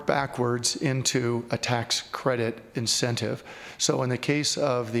 you work backwards into a tax credit incentive. So in the case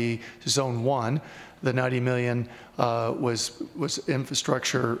of the Zone 1, the $90 million was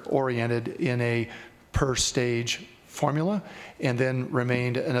infrastructure oriented in a per stage formula, and then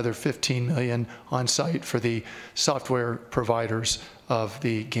remained another $15 million on site for the software providers of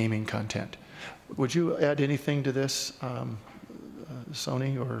the gaming content. Would you add anything to this,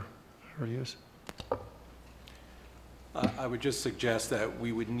 Sony or Hughes? I would just suggest that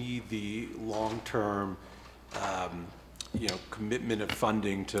we would need the long-term commitment of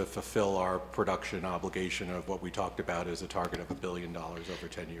funding to fulfill our production obligation of what we talked about as a target of $1 billion over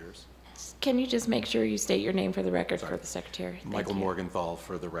 10 years. Can you just make sure you state your name for the record for the Secretary? Michael Morgenthau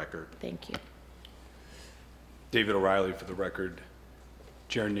for the record. Thank you. David O'Reilly for the record.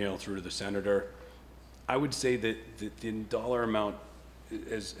 Chair Neal through to the Senator. I would say that the dollar amount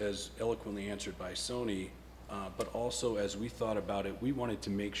as eloquently answered by Sony, but also as we thought about it, we wanted to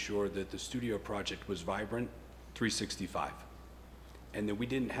make sure that the studio project was vibrant 365, and that we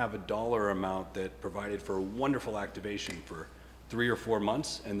didn't have a dollar amount that provided for a wonderful activation for 3 or 4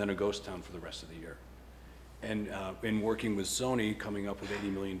 months and then a ghost town for the rest of the year. And in working with Sony, coming up with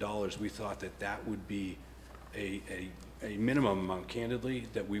 $80 million, we thought that that would be a minimum amount, candidly,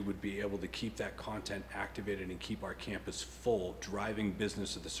 that we would be able to keep that content activated and keep our campus full, driving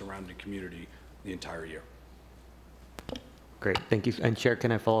business of the surrounding community the entire year. Great, thank you. And Chair,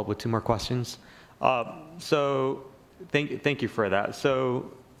 can I follow up with 2 more questions? So thank you for that.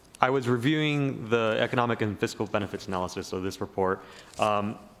 So I was reviewing the economic and fiscal benefits analysis of this report.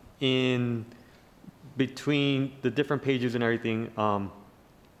 In between the different pages and everything,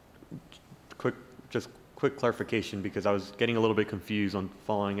 quick clarification, because I was getting a little bit confused on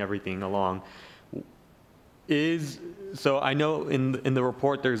following everything along. So I know in the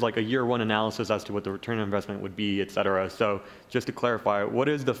report there's like a year 1 analysis as to what the return on investment would be, et cetera. So just to clarify, what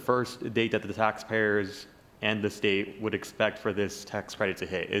is the first date that the taxpayers and the state would expect for this tax credit to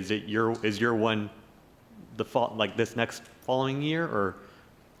hit? Is year 1 like this next following year, or?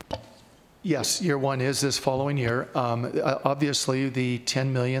 Yes, year 1 is this following year. Obviously, the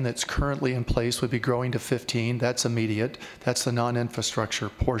 10 million that's currently in place would be growing to 15. That's immediate. That's the non-infrastructure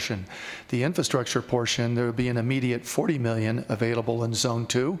portion. The infrastructure portion, there will be an immediate 40 million available in Zone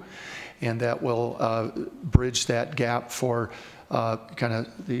 2, and that will bridge that gap for kind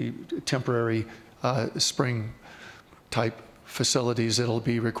of the temporary spring type facilities that'll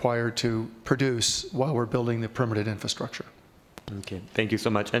be required to produce while we're building the permanent infrastructure. Okay, thank you so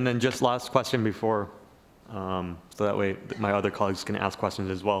much. And then just last question before, so that way my other colleagues can ask questions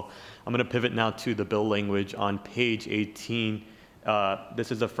as well. I'm going to pivot now to the bill language on page 18.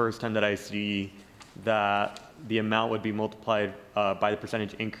 This is the first time that I see that the amount would be multiplied by the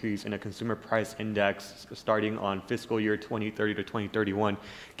percentage increase in a consumer price index starting on fiscal year 2030 to 2031.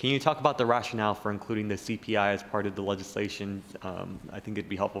 Can you talk about the rationale for including the CPI as part of the legislation? I think it'd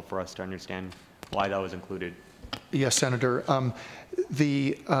be helpful for us to understand why that was included. Yes, Senator.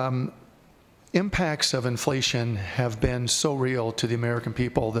 The impacts of inflation have been so real to the American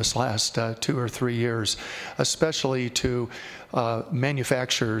people this last 2 or 3 years, especially to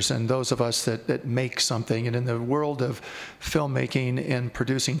manufacturers and those of us that make something. And in the world of filmmaking and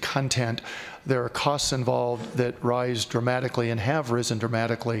producing content, there are costs involved that rise dramatically and have risen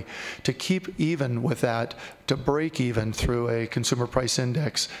dramatically. To keep even with that, to break even through a consumer price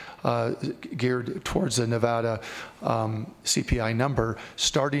index geared towards the Nevada CPI number,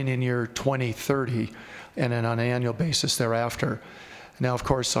 starting in year 2030 and then on an annual basis thereafter. Now, of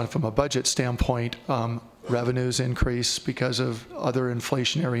course, from a budget standpoint, revenues increase because of other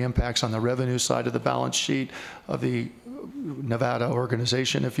inflationary impacts on the revenue side of the balance sheet of the Nevada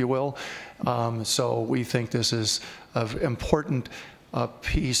organization, if you will. So we think this is an important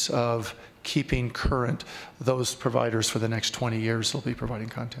piece of keeping current those providers for the next 20 years will be providing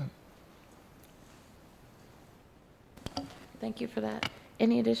content. Thank you for that.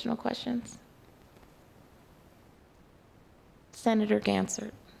 Any additional questions? Senator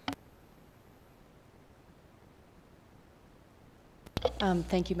Gansert.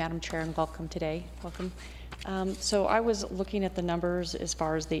 Thank you, Madam Chair, and welcome today. Welcome. So I was looking at the numbers as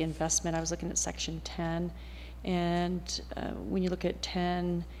far as the investment. I was looking at section 10, and when you look at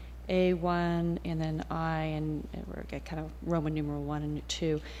 10, A1, and then I, and we're kind of Roman numeral 1 and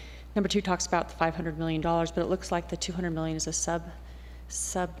 2. Number 2 talks about the $500 million, but it looks like the $200 million is a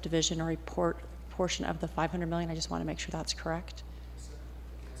subdivision or a portion of the $500 million. I just want to make sure that's correct.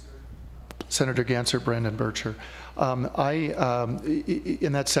 Senator Gansert, Brandon Bircher.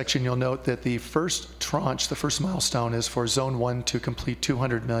 In that section, you'll note that the first tranche, the first milestone, is for Zone 1 to complete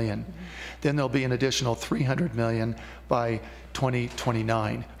 200 million. Mm-hmm. Then there'll be an additional 300 million by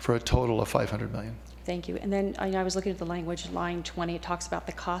 2029 for a total of 500 million. Thank you. And then I was looking at the language, line 20, it talks about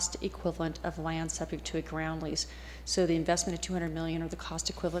the cost equivalent of land subject to a ground lease. So the investment of 200 million or the cost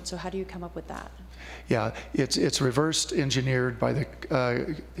equivalent. So how do you come up with that? Yeah, it's reversed engineered by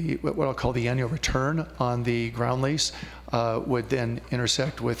what I'll call the annual return on the ground lease would then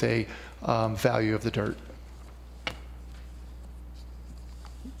intersect with a value of the dirt.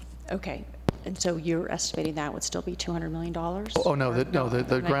 Okay. And so you're estimating that would still be $200 million? Oh, no,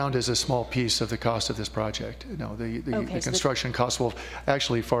 the ground is a small piece of the cost of this project. No, the construction cost will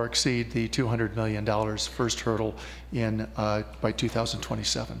actually far exceed the $200 million first hurdle in by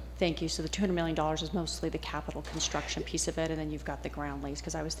 2027. Thank you. So the $200 million is mostly the capital construction piece of it, and then you've got the ground lease,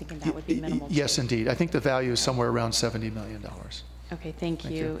 because I was thinking that would be minimal. Yes, indeed. I think the value is somewhere around $70 million. Okay, thank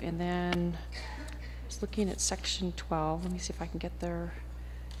you. And then was looking at section 12. Let me see if I can get there.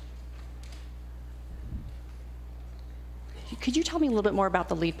 Could you tell me a little bit more about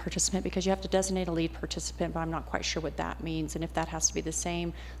the lead participant? Because you have to designate a lead participant, but I'm not quite sure what that means, and if that has to be the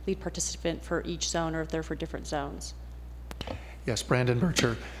same lead participant for each zone or if they're for different zones. Yes, Brandon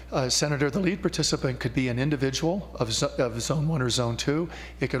Bircher. Senator, the lead participant could be an individual of Zone 1 or Zone 2.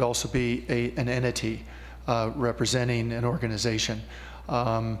 It could also be an entity representing an organization.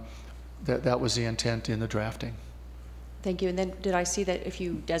 That was the intent in the drafting. Thank you. And then did I see that if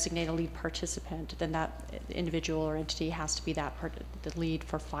you designate a lead participant, then that individual or entity has to be the lead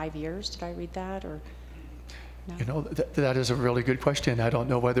for 5 years? Did I read that, or no? You know, that is a really good question. I don't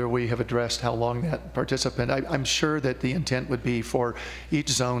know whether we have addressed how long that participant. I'm sure that the intent would be for each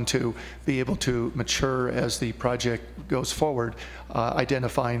zone to be able to mature as the project goes forward,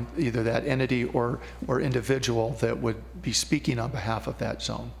 identifying either that entity or individual that would be speaking on behalf of that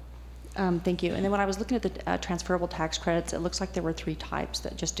zone. Thank you. And then when I was looking at the transferable tax credits, it looks like there were 3 types.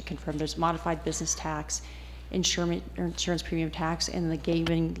 That, just to confirm, there's modified business tax, insurance premium tax, and the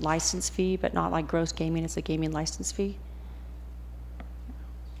gaming license fee, but not like gross gaming, it's a gaming license fee.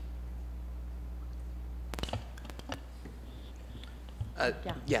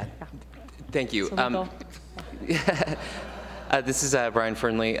 Yeah. Thank you. So this is Brian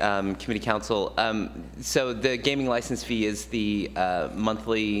Fernley, Committee Counsel. So the gaming license fee is the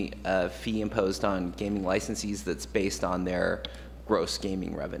monthly fee imposed on gaming licensees that's based on their gross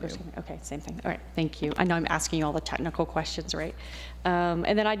gaming revenue. Okay, same thing. All right, thank you. I know I'm asking you all the technical questions, right?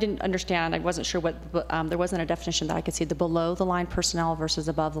 And then I didn't understand, I wasn't sure what, there wasn't a definition that I could see, the below the line personnel versus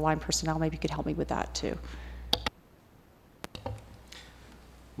above the line personnel. Maybe you could help me with that too.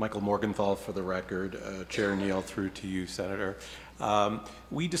 Michael Morgenthau for the record, Chair Neal through to you, Senator.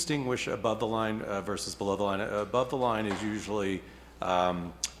 We distinguish above the line versus below the line. Above the line is usually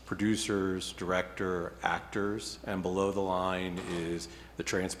producers, director, actors, and below the line is the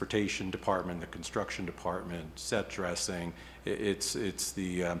transportation department, the construction department, set dressing. It's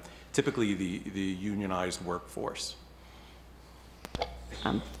the typically the unionized workforce.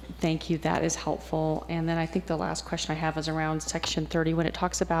 Thank you, that is helpful. And then I think the last question I have is around section 30, when it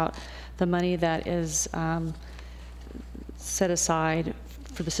talks about the money that is set aside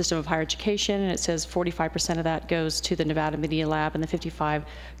for the system of higher education, and it says 45% of that goes to the Nevada Media Lab and the 55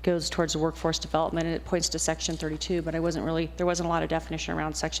 goes towards the workforce development, and it points to section 32, but there wasn't a lot of definition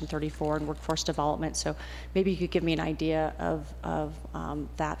around section 34 and workforce development, so maybe you could give me an idea of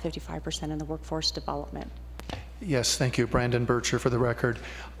that 55% in the workforce development. Yes, thank you, Brandon Bircher, for the record.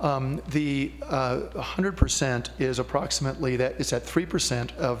 The 100% is approximately, that is at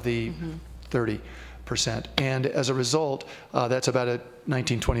 3% of the 30%. And as a result, that's about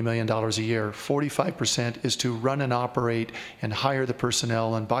 $19–20 million a year. 45% is to run and operate and hire the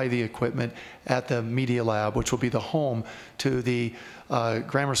personnel and buy the equipment at the Media Lab, which will be the home to the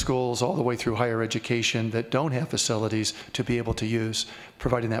grammar schools all the way through higher education that don't have facilities to be able to use,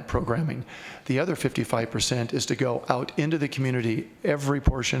 providing that programming. The other 55% is to go out into the community, every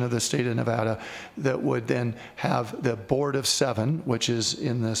portion of the state of Nevada, that would then have the Board of 7, which is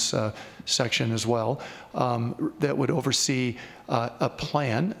in this section as well, that would oversee a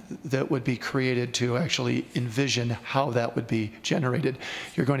plan that would be created to actually envision how that would be generated.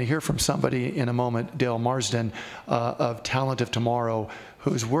 You're going to hear from somebody in a moment, Dale Marsden, of Talent of Tomorrow,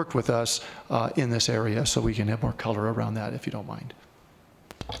 who's worked with us in this area, so we can have more color around that, if you don't mind.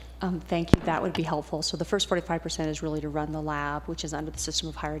 Thank you, that would be helpful. So the first 45% is really to run the lab, which is under the system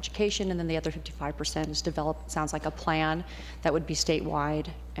of higher education, and then the other 55% is develop, sounds like a plan that would be statewide,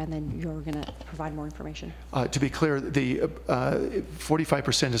 and then you're going to provide more information. To be clear, the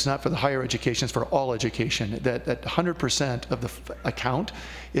 45% is not for the higher education, it's for all education. That 100% of the account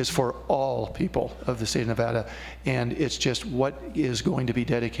is for all people of the state of Nevada, and it's just what is going to be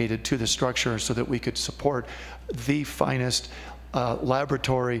dedicated to the structure so that we could support the finest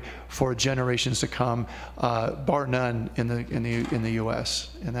laboratory for generations to come, bar none in the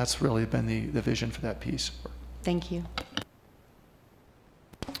U.S. And that's really been the vision for that piece. Thank you.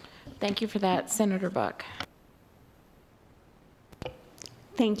 Thank you for that, Senator Buck.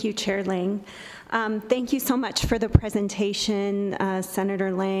 Thank you, Chair Lang. Thank you so much for the presentation,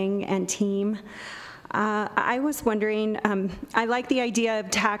 Senator Lang and team. I was wondering, I like the idea of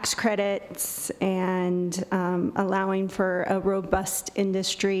tax credits and allowing for a robust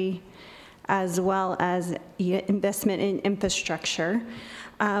industry as well as investment in infrastructure.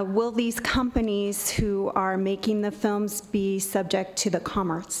 Will these companies who are making the films be subject to the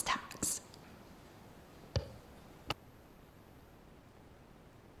commerce tax?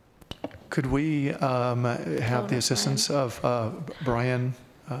 Could we have the assistance of Brian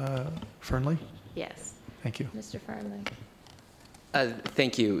Fernley? Yes. Thank you. Mr. Fernley.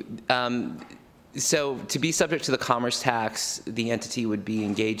 Thank you. So to be subject to the commerce tax, the entity would be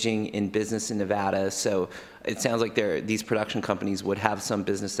engaging in business in Nevada. So it sounds like these production companies would have some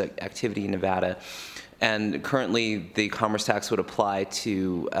business activity in Nevada. And currently, the commerce tax would apply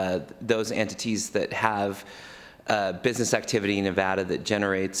to those entities that have business activity in Nevada that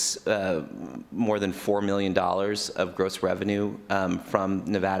generates more than $4 million of gross revenue from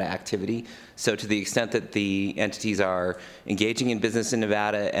Nevada activity. So to the extent that the entities are engaging in business in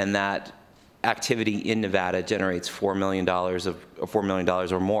Nevada and that activity in Nevada generates $4 million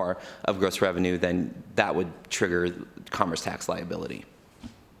or more of gross revenue, then that would trigger commerce tax liability.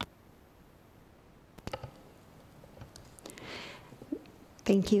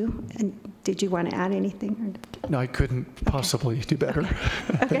 Thank you. And did you want to add anything? No, I couldn't possibly do better.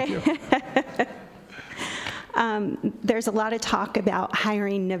 Thank you. There's a lot of talk about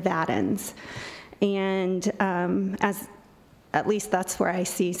hiring Nevadans, and at least that's where I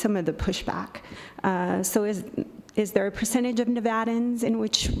see some of the pushback. So is there a percentage of Nevadans in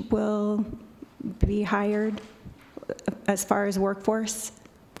which will be hired as far as workforce?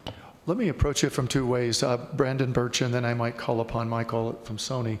 Let me approach it from two ways. Brandon Birch, and then I might call upon Michael from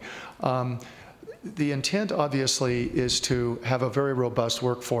Sony. The intent, obviously, is to have a very robust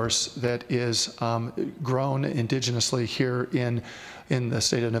workforce that is grown indigenously here in the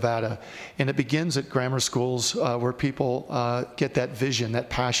state of Nevada. And it begins at grammar schools where people get that vision, that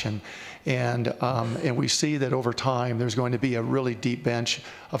passion. And we see that over time, there's going to be a really deep bench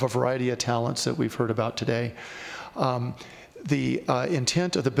of a variety of talents that we've heard about today. The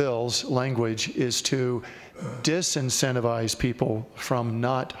intent of the bill's language is to disincentivize people from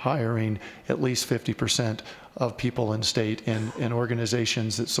not hiring at least 50% of people in state and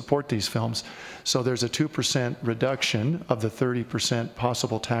organizations that support these films. So there's a 2% reduction of the 30%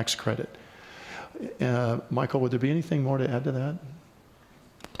 possible tax credit. Michael, would there be anything more to add to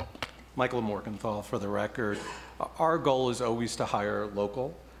that? Michael Morgenthau, for the record. Our goal is always to hire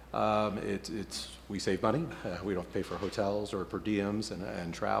local. We save money. We don't pay for hotels or per diems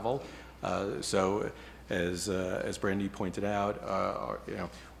and travel. So as Brandy pointed out,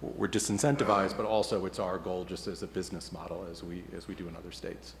 we're disincentivized, but also it's our goal just as a business model as we do in other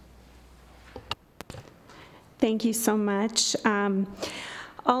states. Thank you so much.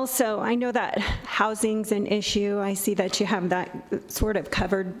 Also, I know that housing's an issue. I see that you have that sort of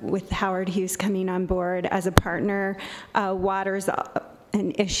covered with Howard Hughes coming on board as a partner. Water's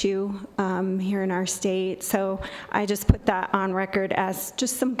an issue here in our state. So I just put that on record as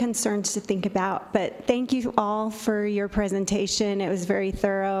just some concerns to think about. But thank you all for your presentation. It was very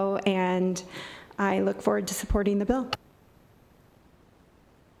thorough, and I look forward to supporting the bill.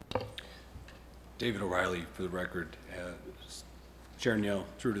 David O'Reilly, for the record. Chair Neal,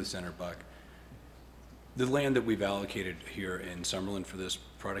 through to the center, Buck. The land that we've allocated here in Summerlin for this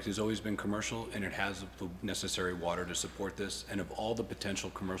product has always been commercial, and it has the necessary water to support this. And of all the potential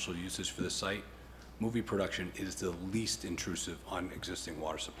commercial uses for the site, movie production is the least intrusive on existing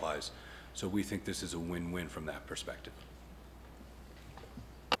water supplies. So we think this is a win-win from that perspective.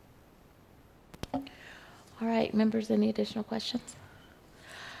 All right, members, any additional questions?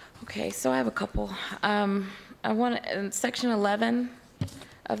 Okay, so I have a couple. I want in section 11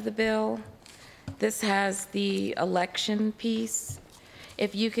 of the bill, this has the election piece.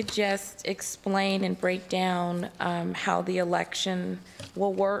 If you could just explain and break down how the election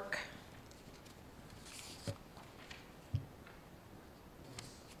will work.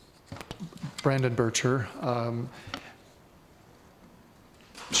 Brandon Bircher.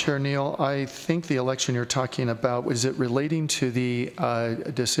 Chair Neal, I think the election you're talking about, is it relating to the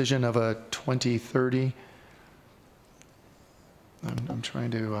decision of a 2030? I'm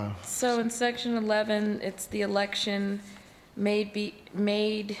trying to... So in section 11, it's the election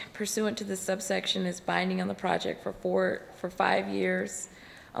made pursuant to the subsection is binding on the project for 5 years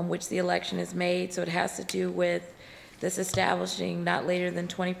on which the election is made. So it has to do with this establishing not later than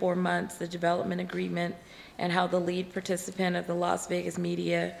 24 months the development agreement and how the lead participant of the Las Vegas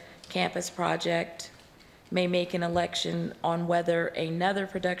Media Campus project may make an election on whether another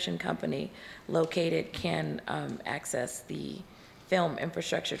production company located can access the film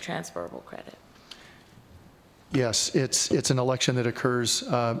infrastructure transferable credit. Yes, it's an election that occurs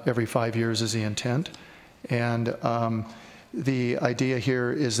every 5 years is the intent. And the idea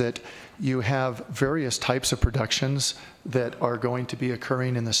here is that you have various types of productions that are going to be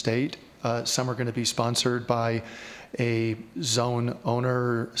occurring in the state. Some are going to be sponsored by a zone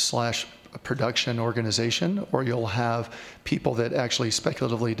owner / production organization, or you'll have people that actually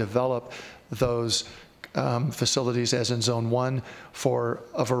speculatively develop those facilities as in Zone 1 for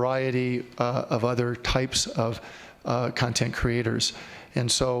a variety of other types of content creators. And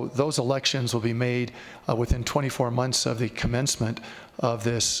so those elections will be made within 24 months of the commencement of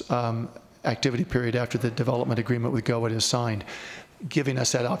this activity period after the development agreement with GOED is signed, giving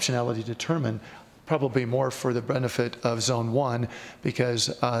us that optionality to determine, probably more for the benefit of Zone 1,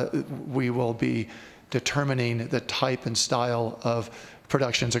 because we will be determining the type and style of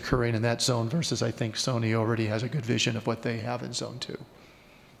productions occurring in that zone versus, I think Sony already has a good vision of what they have in Zone 2.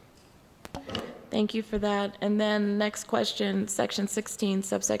 Thank you for that. And then next question, Section 16,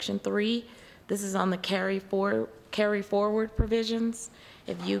 subsection 3. This is on the carry forward provisions.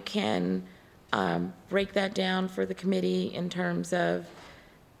 If you can break that down for the committee in terms of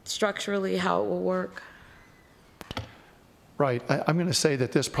structurally how it will work. Right. I'm going to say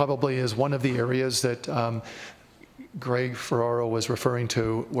that this probably is one of the areas that Greg Ferraro was referring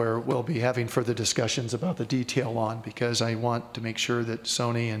to, where we'll be having further discussions about the detail on, because I want to make sure that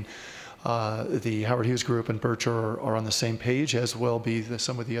Sony and the Howard Hughes Group and Berkshire are on the same page, as will be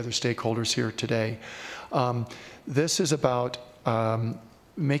some of the other stakeholders here today. This is about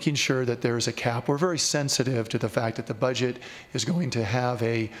making sure that there is a cap. We're very sensitive to the fact that the budget is going to have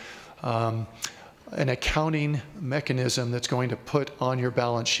an accounting mechanism that's going to put on your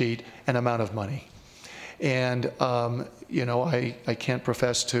balance sheet an amount of money. And you know, I can't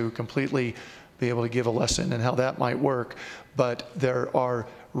profess to completely be able to give a lesson in how that might work, but there are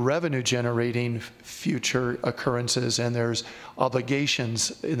revenue generating future occurrences, and there's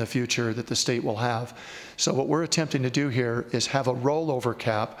obligations in the future that the state will have. So what we're attempting to do here is have a rollover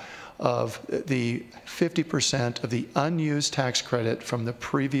cap of the 50% of the unused tax credit from the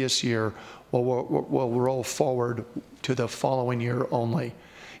previous year will roll forward to the following year only.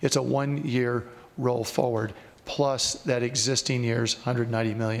 It's a 1-year roll forward plus that existing year's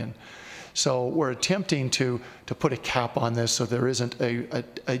 $190 million. So we're attempting to put a cap on this so there isn't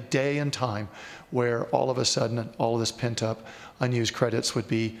a day in time where all of a sudden all of this pent up unused credits would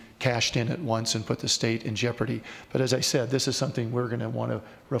be cashed in at once and put the state in jeopardy. But as I said, this is something we're going to want to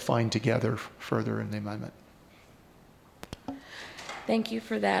refine together further in the amendment. Thank you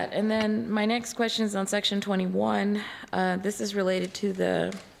for that. And then my next question is on Section 21. This is related to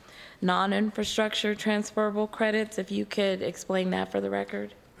the non-infrastructure transferable credits. If you could explain that for the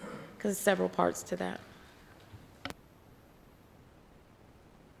record, because there's several parts to that.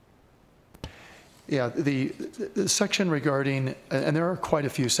 Yeah, the section regarding, and there are quite a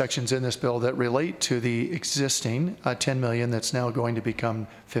few sections in this bill that relate to the existing 10 million that's now going to become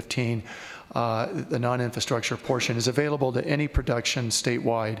 15. The non-infrastructure portion is available to any production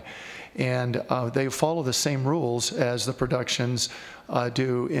statewide, and they follow the same rules as the productions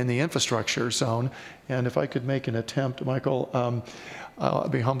do in the infrastructure zone. And if I could make an attempt, Michael,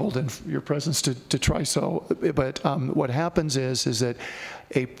 I'd be humbled in your presence to try so. But what happens is that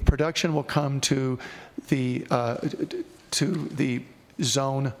a production will come to the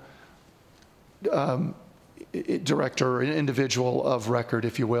zone director or individual of record,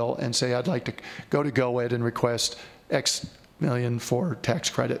 if you will, and say, I'd like to go to GOED and request X million for tax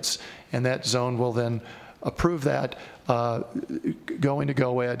credits. And that zone will then approve that, going to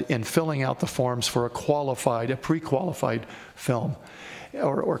GOED and filling out the forms for a pre-qualified film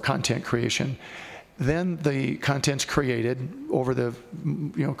or content creation. Then the content's created over the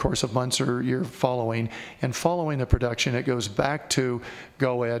course of months or year following, and following the production, it goes back to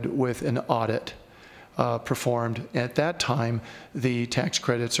GOED with an audit performed. At that time, the tax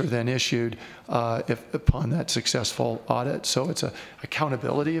credits are then issued upon that successful audit. So it's a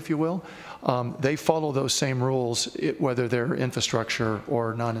accountability, if you will. They follow those same rules, whether they're infrastructure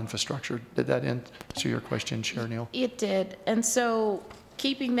or non-infrastructure. Did that answer your question, Chair Neal? It did. And so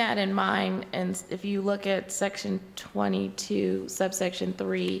keeping that in mind, and if you look at Section 22, subsection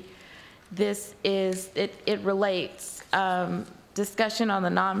 3, this is, it relates discussion on the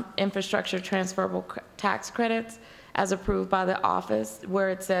non-infrastructure transferable tax credits as approved by the office, where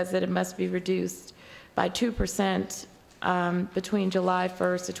it says that it must be reduced by 2% between July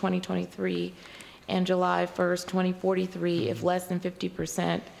 1st of 2023 and July 1st, 2043, if less than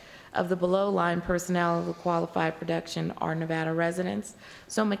 50% of the below-line personnel of the qualified production are Nevada residents.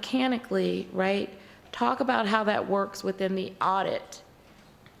 So mechanically, right, talk about how that works within the audit.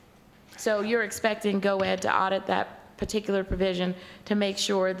 So you're expecting GOED to audit that particular provision to make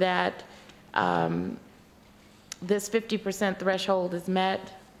sure that this 50% threshold is met?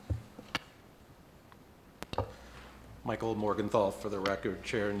 Michael Morgenthau, for the record,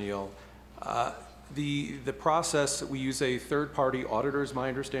 Chair Neal. The process, we use a third-party auditor, is my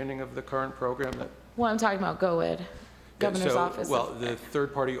understanding of the current program. Well, I'm talking about GOED, Governor's Office. Well, the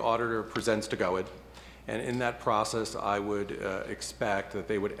third-party auditor presents to GOED, And in that process, I would expect that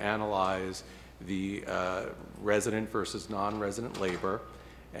they would analyze the resident versus non-resident labor.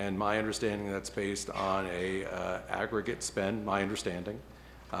 And my understanding, that's based on a aggregate spend, my understanding.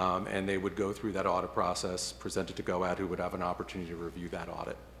 And they would go through that audit process, present it to GOAD, who would have an opportunity to review that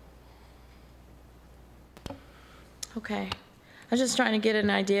audit. Okay. I was just trying to get an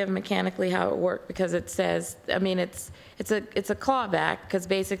idea of mechanically how it worked, because it says, I mean, it's a clawback, because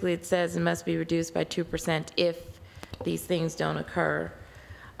basically it says it must be reduced by 2% if these things don't occur.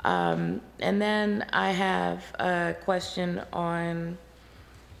 And then I have a question on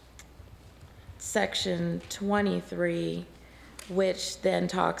section 23, which then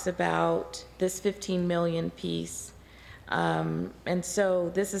talks about this 15 million piece. And so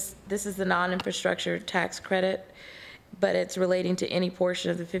this is the non-infrastructure tax credit, but it's relating to any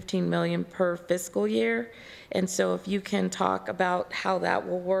portion of the 15 million per fiscal year. And so if you can talk about how that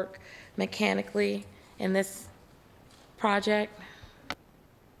will work mechanically in this project.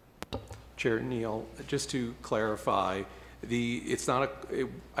 Chair Neal, just to clarify, it's not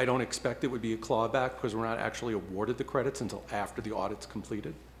I don't expect it would be a clawback, because we're not actually awarded the credits until after the audit's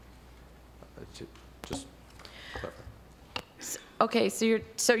completed. Just clarify. Okay,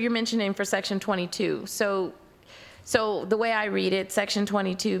 so you're mentioning for section 22. So the way I read it, section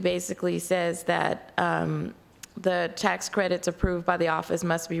 22 basically says that the tax credits approved by the office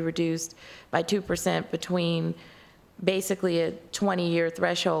must be reduced by 2% between basically a 20-year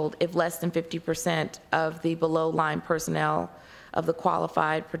threshold if less than 50% of the below-line personnel of the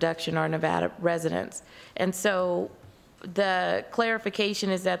qualified production are Nevada residents. And so the clarification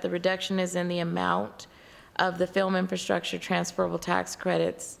is that the reduction is in the amount of the film infrastructure transferable tax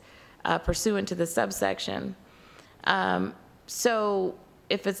credits pursuant to the subsection. So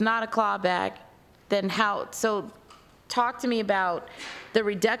if it's not a clawback, then how, so talk to me about the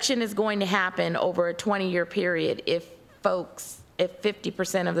reduction is going to happen over a 20-year period if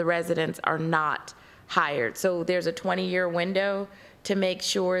 50% of the residents are not hired. So there's a 20-year window to make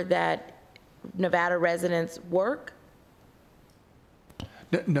sure that Nevada residents work?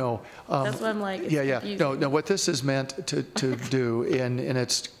 No. That's what I'm like. Yeah. No, what this is meant to do, and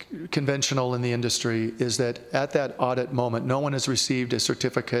it's conventional in the industry, is that at that audit moment, no one has received a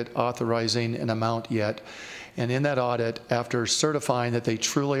certificate authorizing an amount yet. And in that audit, after certifying that they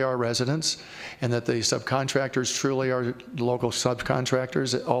truly are residents and that the subcontractors truly are local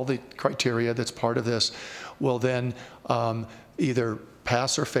subcontractors, all the criteria that's part of this will then either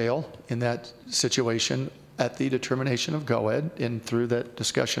pass or fail in that situation at the determination of GOAD and through that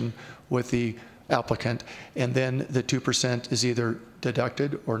discussion with the applicant. And then the 2% is either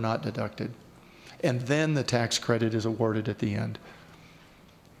deducted or not deducted. And then the tax credit is awarded at the end.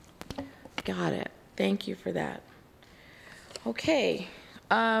 Got it. Thank you for that. Okay.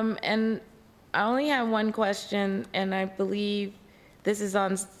 And I only have one question, and I believe this is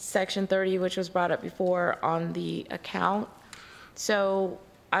on section 30, which was brought up before, on the account. So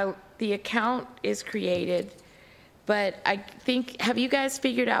the account is created, but I think, have you guys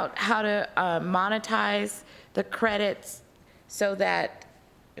figured out how to monetize the credits so that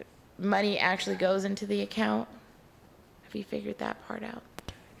money actually goes into the account? Have you figured that part out?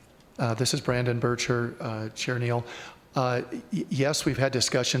 This is Brandon Bircher, Chair Neal. Yes, we've had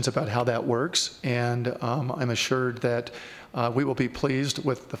discussions about how that works, and I'm assured that we will be pleased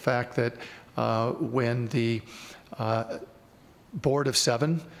with the fact that when the Board of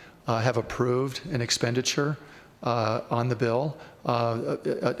 7 have approved an expenditure on the bill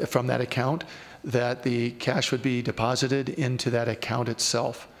from that account, that the cash would be deposited into that account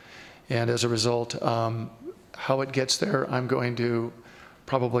itself. And as a result, how it gets there, I'm going to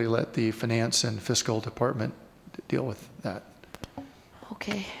probably let the finance and fiscal department deal with that.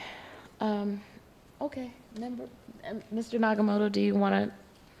 Okay. Okay. Mr. Nagamoto, do you want to?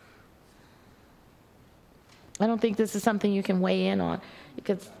 I don't think this is something you can weigh in on,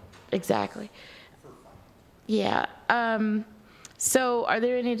 because exactly. Yeah. So are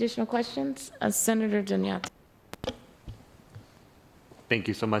there any additional questions? Senator Donyate. Thank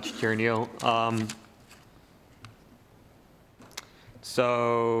you so much, Chair Neal.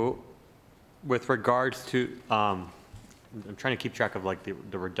 So with regards to, I'm trying to keep track of like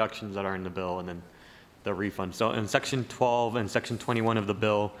the reductions that are in the bill and then the refund. So in section 12 and section 21 of the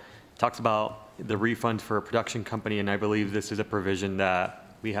bill, it talks about the refund for a production company, and I believe this is a provision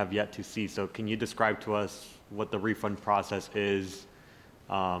that we have yet to see. So can you describe to us what the refund process is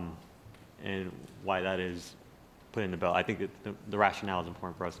and why that is put in the bill? I think that the rationale is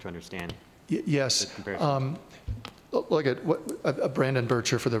important for us to understand. Yes. Look at what, Brandon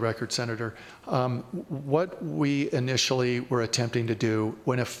Bircher for the record, Senator. What we initially were attempting to do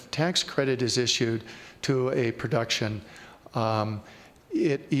when a tax credit is issued to a production,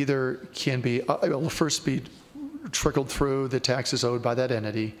 it either can be, it will first be trickled through the taxes owed by that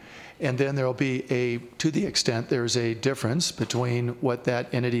entity, and then there will be to the extent there's a difference between what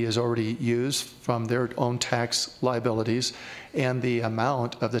that entity has already used from their own tax liabilities and the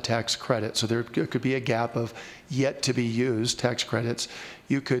amount of the tax credit. So there could be a gap of yet to be used tax credits.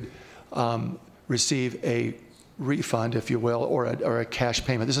 You could receive a refund, if you will, or a cash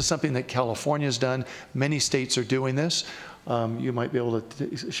payment. This is something that California has done. Many states are doing this. You might be able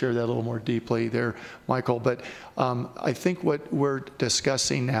to share that a little more deeply there, Michael. But I think what we're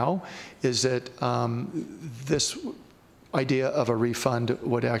discussing now is that this idea of a refund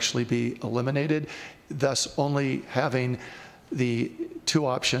would actually be eliminated, thus only having the two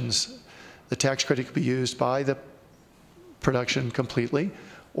options. The tax credit could be used by the production completely,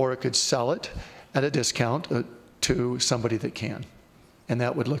 or it could sell it at a discount to somebody that can. And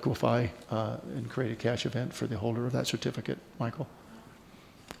that would liquefy and create a cash event for the holder of that certificate. Michael.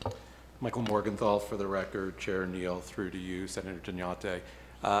 Michael Morgenthau for the record, Chair Neal, through to you, Senator Donyate.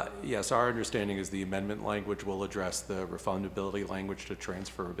 Yes, our understanding is the amendment language will address the refundability language to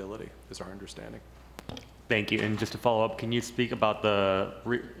transferability, is our understanding. Thank you. And just to follow up, can you speak about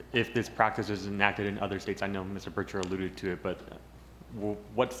if this practice is enacted in other states? I know Mr. Bircher alluded to it, but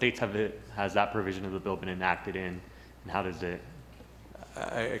what states has that provision of the bill been enacted in, and how does it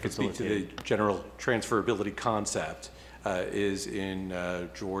I could speak to the general transferability concept is in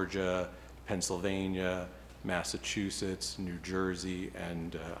Georgia, Pennsylvania, Massachusetts, New Jersey,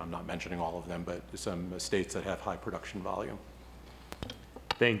 and I'm not mentioning all of them, but some states that have high production volume.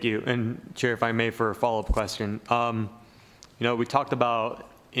 Thank you. And Chair, if I may, for a follow-up question, we talked about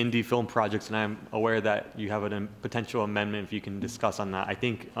indie film projects, and I'm aware that you have a potential amendment if you can discuss on that. I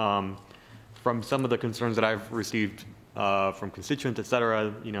think from some of the concerns that I've received from constituents, et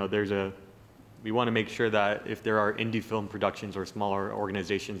cetera, we want to make sure that if there are indie film productions or smaller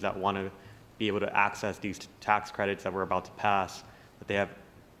organizations that want to be able to access these tax credits that we're about to pass, that they have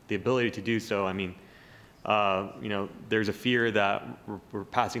the ability to do so. I mean, there's a fear that we're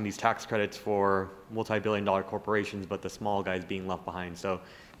passing these tax credits for multi-billion-dollar corporations, but the small guys being left behind. So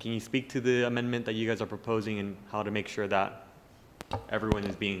can you speak to the amendment that you guys are proposing and how to make sure that everyone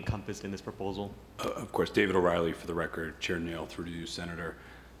is being encompassed in this proposal? Of course, David O'Reilly for the record, Chair Neal, through to you, Senator.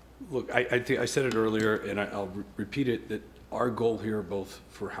 Look, I think I said it earlier, and I'll repeat it, that our goal here, both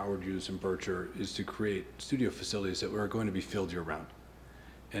for Howard Hughes and Bircher, is to create studio facilities that are going to be filled year-round.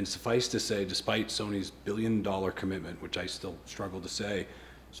 And suffice to say, despite Sony's billion-dollar commitment, which I still struggle to say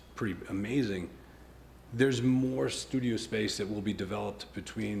is pretty amazing, there's more studio space that will be developed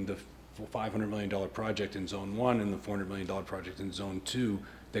between the $500 million project in Zone 1 and the $400 million project in Zone 2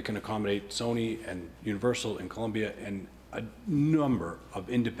 that can accommodate Sony and Universal and Columbia and a number of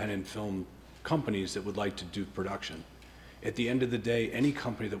independent film companies that would like to do production. At the end of the day, any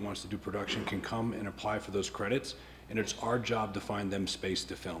company that wants to do production can come and apply for those credits, and it's our job to find them space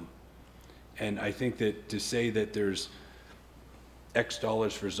to film. And I think that to say that there's X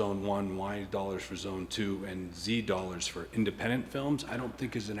dollars for Zone 1, Y dollars for Zone 2, and Z dollars for independent films, I don't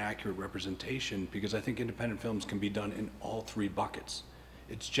think is an accurate representation, because I think independent films can be done in all three buckets.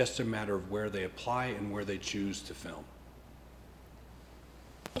 It's just a matter of where they apply and where they choose to film.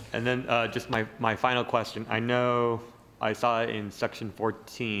 And then just my final question. I know I saw it in Section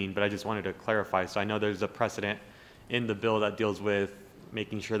 14, but I just wanted to clarify. So I know there's a precedent in the bill that deals with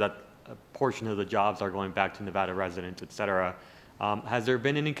making sure that a portion of the jobs are going back to Nevada residents, et cetera. Has there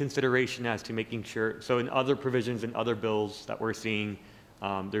been any consideration as to making sure, so in other provisions in other bills that we're seeing,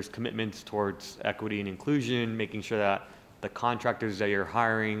 there's commitments towards equity and inclusion, making sure that the contractors that you're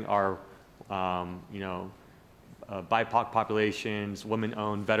hiring are, BIPOC populations,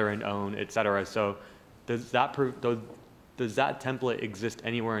 women-owned, veteran-owned, et cetera. So does that template exist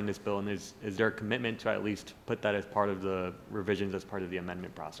anywhere in this bill, and is there a commitment to at least put that as part of the revisions, as part of the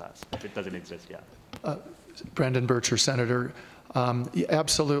amendment process, if it doesn't exist yet? Brandon Bircher, Senator.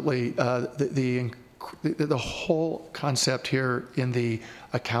 Absolutely. The whole concept here in the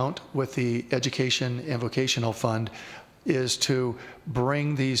account with the Education and Vocational Fund is to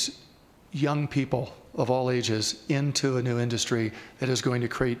bring these young people of all ages into a new industry that is going to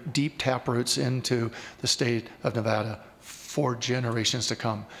create deep taproots into the state of Nevada for generations to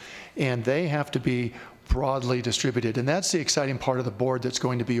come. And they have to be broadly distributed. And that's the exciting part of the board that's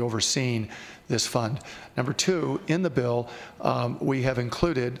going to be overseeing this fund. Number two, in the bill, we have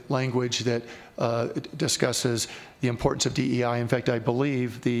included language that discusses the importance of DEI. In fact, I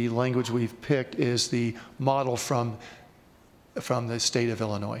believe the language we've picked is the model from the state of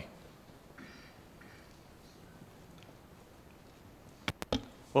Illinois.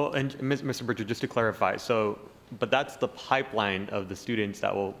 Well, and Mr. Bridger, just to clarify, but that's the pipeline of the students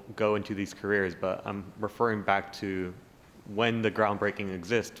that will go into these careers, but I'm referring back to when the groundbreaking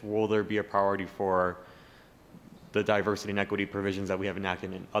exists, will there be a priority for the diversity and equity provisions that we have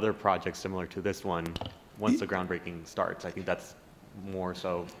enacted in other projects similar to this one once the groundbreaking starts? I think that's more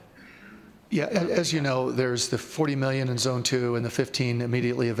so. Yeah, as you know, there's the 40 million in Zone 2 and the 15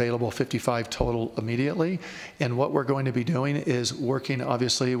 immediately available, 55 total immediately. And what we're going to be doing is working,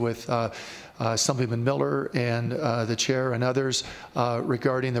 obviously, with Assemblyman Miller and the chair and others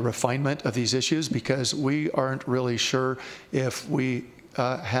regarding the refinement of these issues, because we aren't really sure if we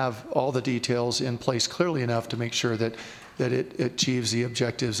have all the details in place clearly enough to make sure that it achieves the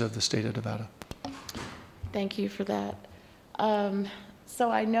objectives of the state of Nevada. Thank you for that.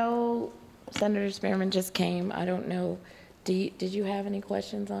 So I know Senator Spearman just came. I don't know, did you have any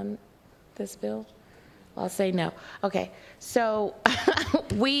questions on this bill? I'll say no. Okay, so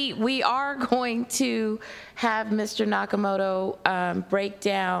we are going to have Mr. Nakamoto break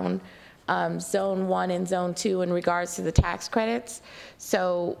down Zone 1 and Zone 2 in regards to the tax credits.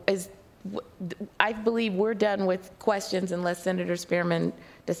 So I believe we're done with questions unless Senator Spearman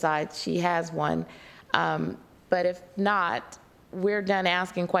decides she has one. But if not, we're done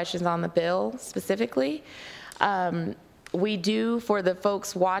asking questions on the bill specifically. We do, for the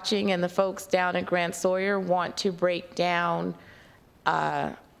folks watching and the folks down at Grant Sawyer, want to break down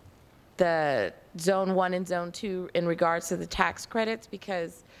the Zone 1 and Zone 2 in regards to the tax credits,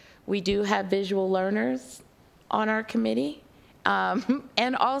 because we do have visual learners on our committee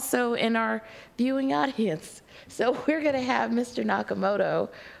and also in our viewing audience. So we're going to have Mr. Nakamoto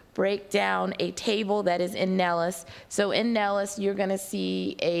break down a table that is in Nellis. So in Nellis, you're going to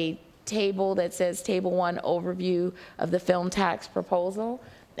see a table that says Table 1 Overview of the Film Tax Proposal.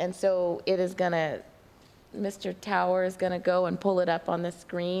 And so it is going to, Mr. Tower is going to go and pull it up on the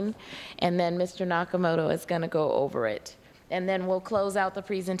screen, and then Mr. Nakamoto is going to go over it. And then we'll close out the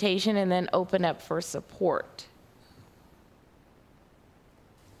presentation and then open up for support.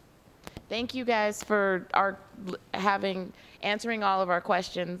 Thank you guys for answering all of our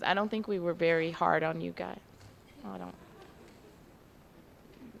questions. I don't think we were very hard on you guys. I don't.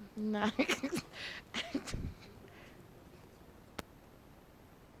 No.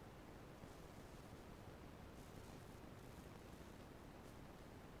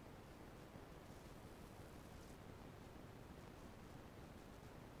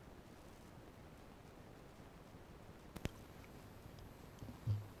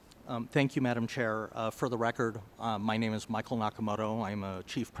 Thank you, Madam Chair. For the record, my name is Michael Nakamoto. I'm a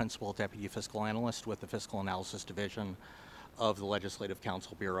Chief Principal Deputy Fiscal Analyst with the Fiscal Analysis Division of the Legislative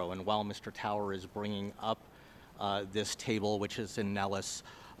Council Bureau. And while Mr. Tower is bringing up this table, which is in Nellis,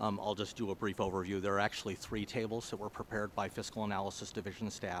 I'll just do a brief overview. There are actually 3 tables that were prepared by Fiscal Analysis Division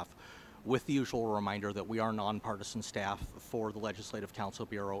staff, with the usual reminder that we are nonpartisan staff for the Legislative Council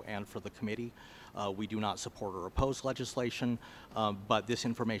Bureau and for the committee. We do not support or oppose legislation, but this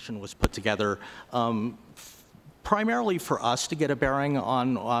information was put together primarily for us to get a bearing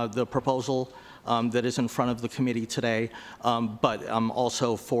on the proposal that is in front of the committee today, but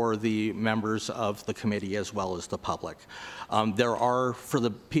also for the members of the committee as well as the public. There are, for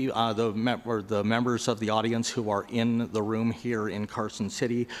the members of the audience who are in the room here in Carson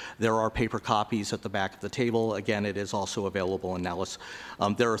City, there are paper copies at the back of the table. Again, it is also available in Nellis.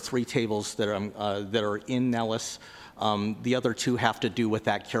 There are 3 tables that are in Nellis. The other 2 have to do with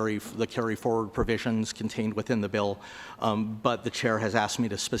the carry forward provisions contained within the bill, but the chair has asked me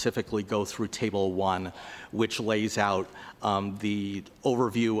to specifically go through Table 1, which lays out the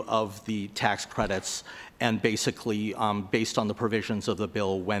overview of the tax credits and basically, based on the provisions of the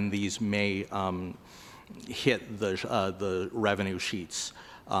bill, when these may hit the revenue sheets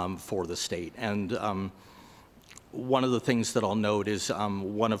for the state. And one of the things that I'll note is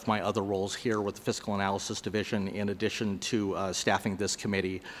one of my other roles here with the Fiscal Analysis Division, in addition to staffing this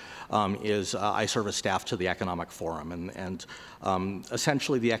committee, is I serve as staff to the Economic Forum. And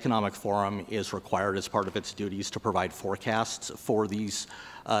essentially the Economic Forum is required as part of its duties to provide forecasts for these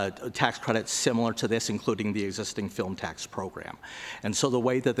tax credits similar to this, including the existing film tax program. And so the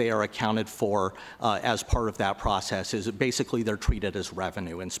way that they are accounted for as part of that process is basically they're treated as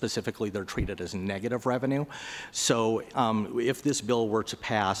revenue, and specifically they're treated as negative revenue. So if this bill were to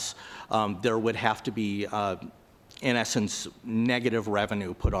pass, there would have to be in essence, negative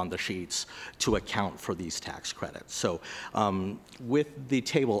revenue put on the sheets to account for these tax credits. So with the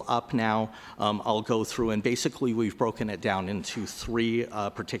table up now, I'll go through, and basically we've broken it down into three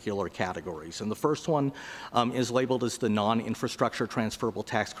particular categories. And the first one is labeled as the non-infrastructure transferable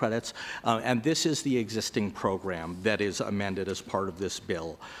tax credits, and this is the existing program that is amended as part of this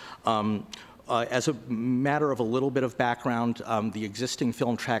bill. As a matter of a little bit of background, the existing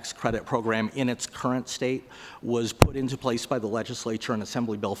film tax credit program in its current state was put into place by the legislature in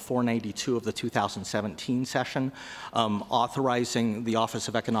Assembly Bill 492 of the 2017 session, authorizing the Office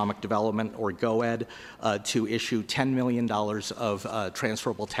of Economic Development, or GOED, to issue $10 million of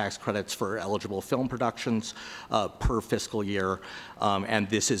transferable tax credits for eligible film productions per fiscal year, and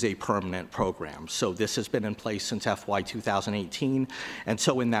this is a permanent program. So this has been in place since FY 2018, and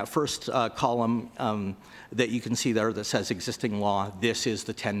so in that first column that you can see there that says existing law, this is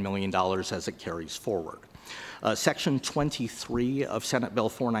the $10 million as it carries forward. Section 23 of Senate Bill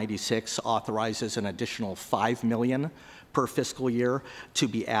 496 authorizes an additional $5 million per fiscal year to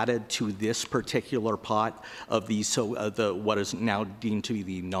be added to this particular pot of these, what is now deemed to be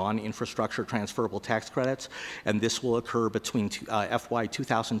the non-infrastructure transferable tax credits, and this will occur between FY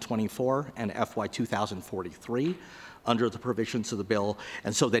 2024 and FY 2043. Under the provisions of the bill,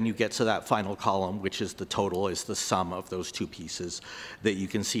 and so then you get to that final column, which is the total, is the sum of those two pieces, that you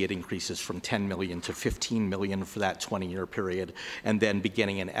can see it increases from 10 million to 15 million for that 20-year period, and then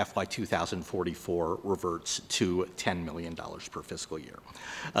beginning in FY 2044 reverts to $10 million per fiscal year.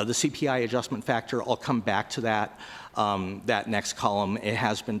 The CPI adjustment factor, I'll come back to that. That next column, it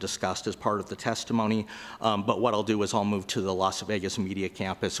has been discussed as part of the testimony, but what I'll do is I'll move to the Las Vegas Media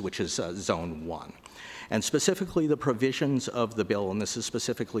Campus, which is Zone 1. And specifically the provisions of the bill, and this is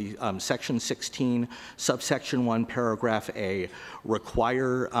specifically Section 16, subsection 1, paragraph A,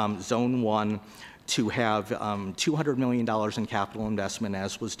 require Zone 1 to have $200 million in capital investment,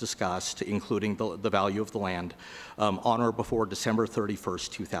 as was discussed, including the value of the land, on or before December 31st,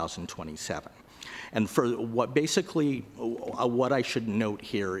 2027. And for what basically, what I should note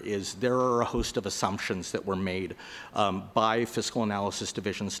here is there are a host of assumptions that were made by Fiscal Analysis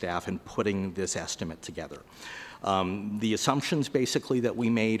Division staff in putting this estimate together. The assumptions basically that we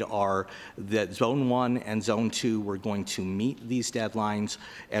made are that Zone 1 and Zone 2 were going to meet these deadlines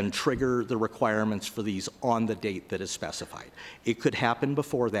and trigger the requirements for these on the date that is specified. It could happen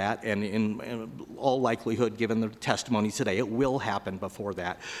before that, and in all likelihood, given the testimony today, it will happen before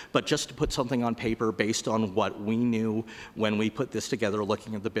that. But just to put something on paper based on what we knew when we put this together,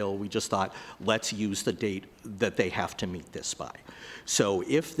 looking at the bill, we just thought, let's use the date that they have to meet this by. So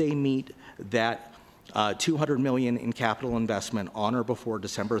if they meet that $200 million in capital investment on or before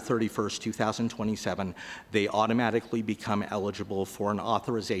December 31st, 2027, they automatically become eligible for an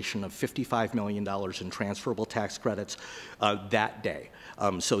authorization of $55 million in transferable tax credits that day.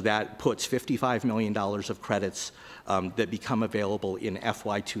 So that puts $55 million of credits that become available in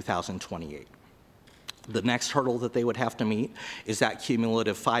FY 2028. The next hurdle that they would have to meet is that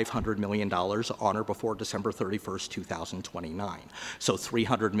cumulative $500 million on or before December 31st, 2029. So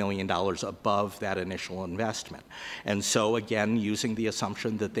 $300 million above that initial investment. And so again, using the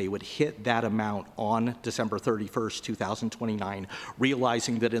assumption that they would hit that amount on December 31st, 2029,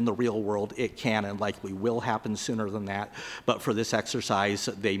 realizing that in the real world it can and likely will happen sooner than that, but for this exercise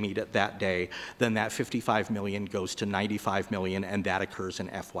they meet it that day, then that $55 million goes to $95 million, and that occurs in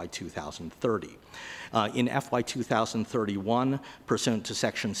FY 2030. In FY 2031, pursuant to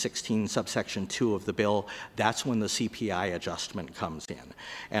Section 16, subsection 2 of the bill, that's when the CPI adjustment comes in.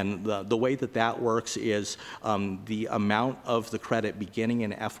 And the way that that works is the amount of the credit beginning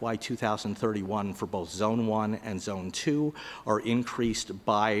in FY 2031 for both Zone 1 and Zone 2 are increased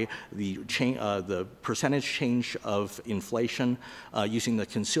by the percentage change of inflation using the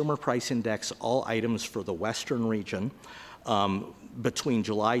Consumer Price Index, all items for the Western region, between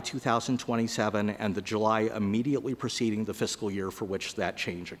July 2027 and the July immediately preceding the fiscal year for which that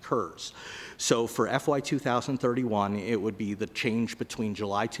change occurs. So for FY 2031, it would be the change between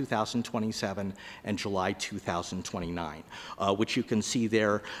July 2027 and July 2029, which you can see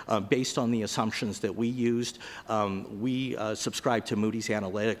there based on the assumptions that we used. We subscribe to Moody's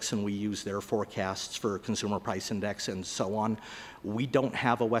Analytics, and we use their forecasts for Consumer Price Index and so on. We don't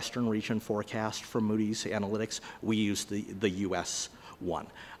have a Western region forecast for Moody's Analytics. We use the US one.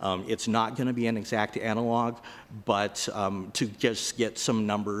 It's not going to be an exact analog, but to just get some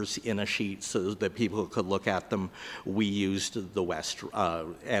numbers in a sheet so that people could look at them, we used the West,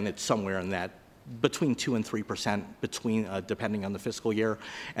 and it's somewhere in that between 2 and 3% between, depending on the fiscal year,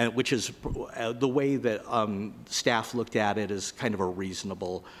 and which is the way that staff looked at it is kind of a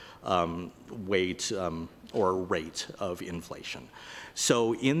reasonable weight or rate of inflation.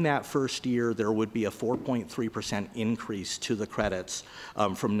 So in that first year, there would be a 4.3% increase to the credits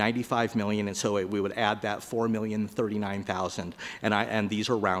from 95 million, and so we would add that 4,039,000, and these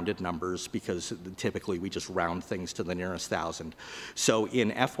are rounded numbers because typically we just round things to the nearest thousand. So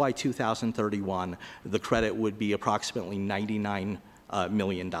in FY 2031, the credit would be approximately $99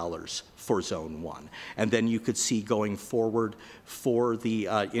 million for Zone 1. And then you could see going forward for the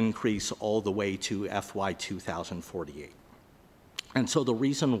increase all the way to FY 2048. And so the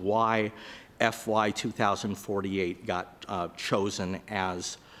reason why FY 2048 got chosen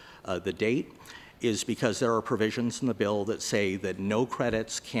as the date is because there are provisions in the bill that say that no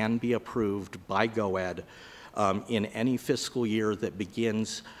credits can be approved by GOED in any fiscal year that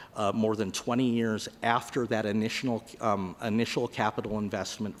begins more than 20 years after that initial capital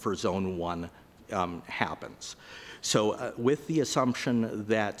investment for Zone 1 happens. So with the assumption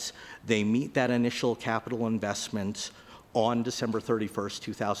that they meet that initial capital investment on December 31st,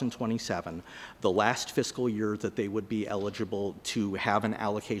 2027, the last fiscal year that they would be eligible to have an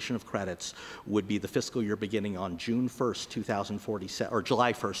allocation of credits would be the fiscal year beginning on June 1st, 2047, or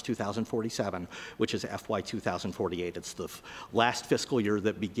July 1st, 2047, which is FY 2048. It's the last fiscal year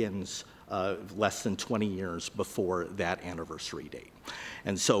that begins less than 20 years before that anniversary date.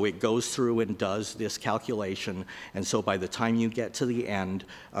 And so it goes through and does this calculation, and so by the time you get to the end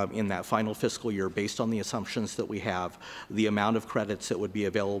in that final fiscal year, based on the assumptions that we have, the amount of credits that would be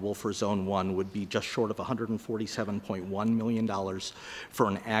available for Zone 1 would be just short of $147.1 million for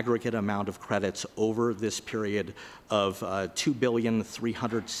an aggregate amount of credits over this period of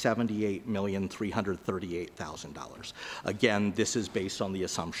 $2,378,338,000. Again, this is based on the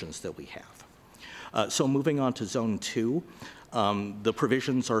assumptions that we have. So moving on to Zone 2, the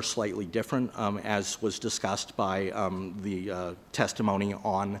provisions are slightly different, as was discussed by the testimony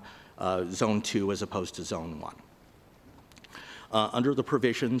on Zone 2 as opposed to Zone 1. Under the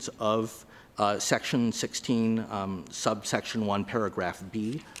provisions of Section 16, subsection 1, paragraph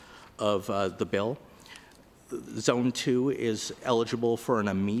B of the bill, Zone 2 is eligible for an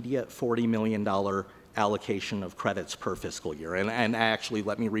immediate $40 million allocation of credits per fiscal year. And actually,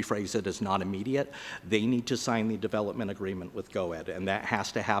 let me rephrase it as not immediate. They need to sign the development agreement with GOED, and that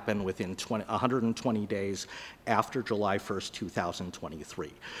has to happen within 120 days after July 1st,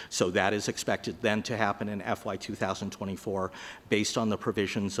 2023. So that is expected then to happen in FY 2024. Based on the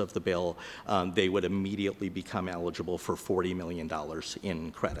provisions of the bill, they would immediately become eligible for $40 million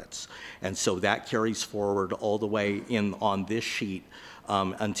in credits. And so that carries forward all the way in on this sheet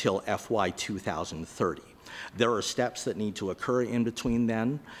until FY 2030. There are steps that need to occur in between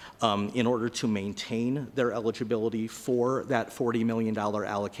then in order to maintain their eligibility for that $40 million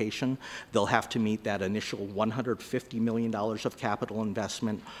allocation. They'll have to meet that initial $150 million of capital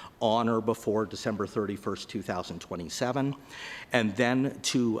investment on or before December 31st, 2027. And then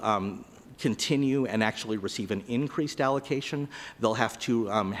to continue and actually receive an increased allocation, they'll have to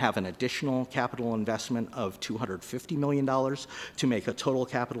have an additional capital investment of $250 million to make a total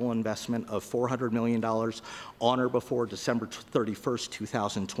capital investment of $400 million on or before December 31st,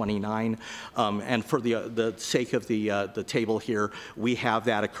 2029. And for the sake of the table here, we have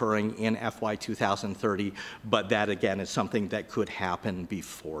that occurring in FY 2030, but that again is something that could happen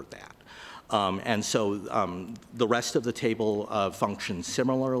before that. And so the rest of the table functions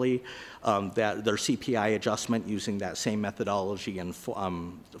similarly. That their CPI adjustment using that same methodology and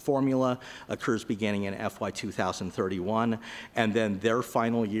formula occurs beginning in FY 2031. And then their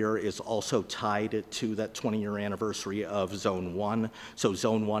final year is also tied to that 20-year anniversary of Zone 1. So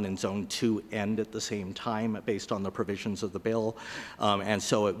Zone 1 and Zone 2 end at the same time based on the provisions of the bill. And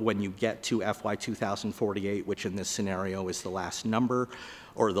so when you get to FY 2048, which in this scenario is the last number,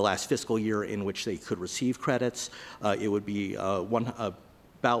 or the last fiscal year in which they could receive credits, it would be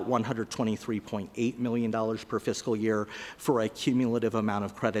about $123.8 million per fiscal year for a cumulative amount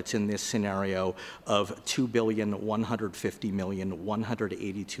of credits in this scenario of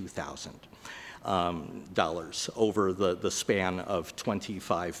 $2,150,182,000 over the span of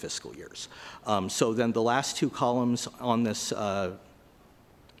 25 fiscal years. So then the last two columns on this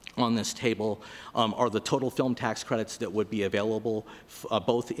on this table are the total film tax credits that would be available,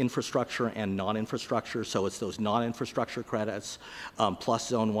 both infrastructure and non-infrastructure. So it's those non-infrastructure credits plus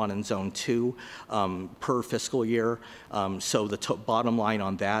Zone 1 and Zone 2 per fiscal year. So the bottom line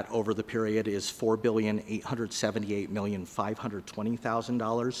on that over the period is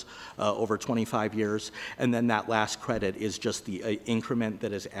 $4,878,520,000 over 25 years. And then that last credit is just the increment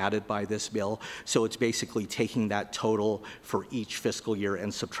that is added by this bill. So it's basically taking that total for each fiscal year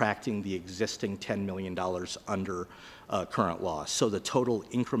and subtracting the existing $10 million under current law. So the total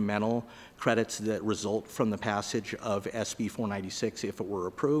incremental credits that result from the passage of SB 496, if it were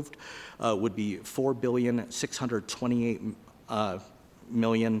approved, would be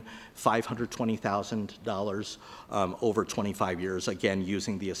 $4,628,520,000 over 25 years, again,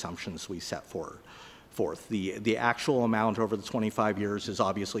 using the assumptions we set forth. The actual amount over the 25 years is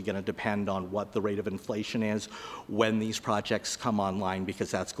obviously going to depend on what the rate of inflation is when these projects come online,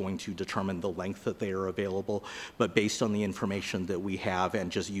 because that's going to determine the length that they are available. But based on the information that we have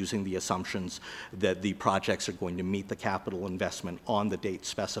and just using the assumptions that the projects are going to meet the capital investment on the date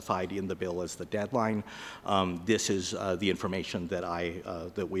specified in the bill as the deadline, this is the information that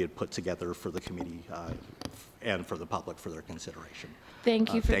that we had put together for the committee and for the public for their consideration.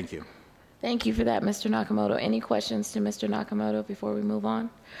 Thank you. Thank you. Thank you for that, Mr. Nakamoto. Any questions to Mr. Nakamoto before we move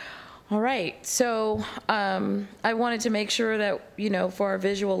on? All right, so I wanted to make sure that, for our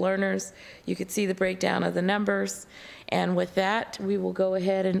visual learners, you could see the breakdown of the numbers. And with that, we will go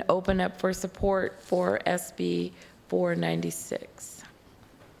ahead and open up for support for SB 496.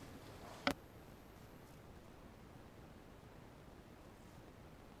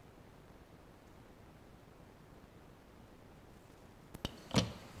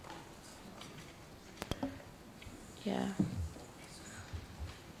 Yeah.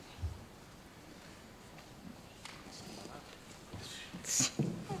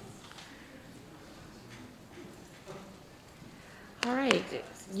 All right.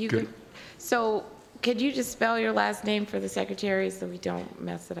 So could you just spell your last name for the secretary so we don't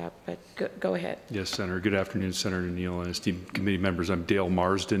mess it up? But go ahead. Yes, Senator. Good afternoon, Senator Neal and esteemed committee members. I'm Dale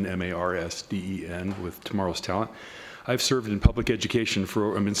Marsden, M-A-R-S-D-E-N, with Tomorrow's Talent. I've served in public education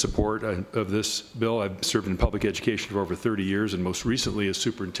I'm in support of this bill. I've served in public education for over 30 years, and most recently as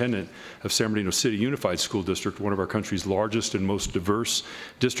superintendent of San Bernardino City Unified School District, one of our country's largest and most diverse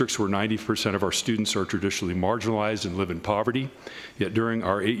districts, where 90% of our students are traditionally marginalized and live in poverty. Yet during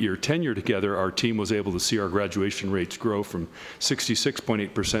our 8-year tenure together, our team was able to see our graduation rates grow from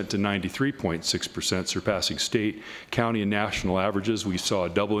 66.8% to 93.6%, surpassing state, county, and national averages. We saw a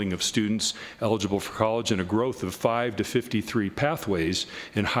doubling of students eligible for college and a growth of 5 to 53 pathways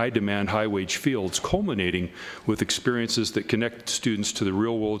in high-demand, high-wage fields, culminating with experiences that connect students to the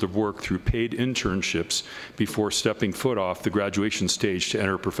real world of work through paid internships before stepping foot off the graduation stage to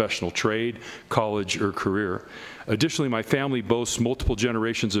enter a professional trade, college, or career. Additionally, my family boasts multiple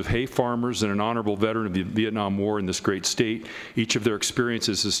generations of hay farmers and an honorable veteran of the Vietnam War in this great state. Each of their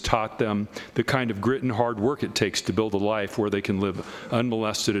experiences has taught them the kind of grit and hard work it takes to build a life where they can live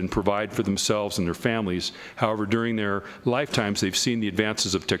unmolested and provide for themselves and their families. However, during their lifetimes, they've seen the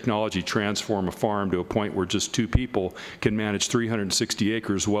advances of technology transform a farm to a point where just 2 people can manage 360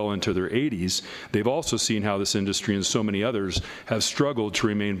 acres well into their 80s. They've also seen how this industry and so many others have struggled to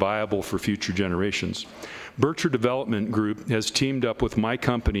remain viable for future generations. Berkshire Development Group has teamed up with my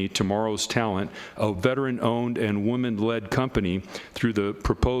company, Tomorrow's Talent, a veteran-owned and women-led company, through the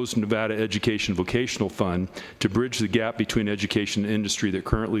proposed Nevada Education Vocational Fund to bridge the gap between education and industry that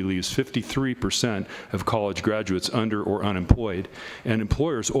currently leaves 53% of college graduates under or unemployed, and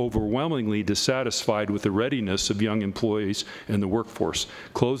employers overwhelmingly dissatisfied with the readiness of young employees in the workforce.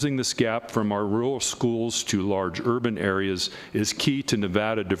 Closing this gap from our rural schools to large urban areas is key to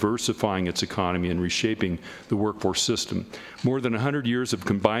Nevada diversifying its economy and reshaping the workforce system. More than 100 years of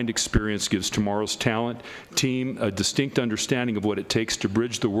combined experience gives Tomorrow's Talent team a distinct understanding of what it takes to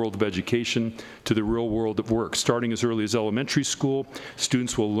bridge the world of education to the real world of work. Starting as early as elementary school,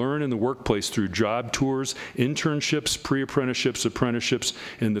 students will learn in the workplace through job tours, internships, pre-apprenticeships, apprenticeships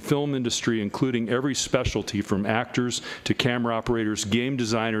in the film industry, including every specialty from actors to camera operators, game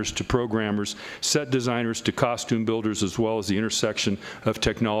designers to programmers, set designers to costume builders, as well as the intersection of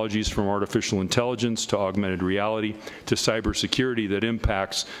technologies from artificial intelligence to augmented reality to cybersecurity that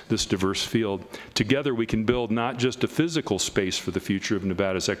impacts this diverse field. Together, we can build not just a physical space for the future of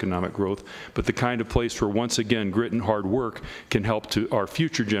Nevada's economic growth, but the kind of place where, once again, grit and hard work can help to our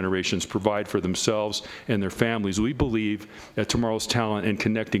future generations provide for themselves and their families. We believe at Tomorrow's Talent in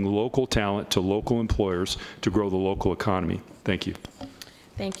connecting local talent to local employers to grow the local economy. Thank you.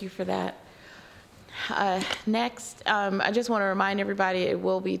 Thank you for that. Next, I just want to remind everybody it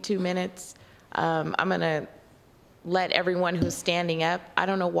will be 2 minutes. I'm going to let everyone who's standing up, I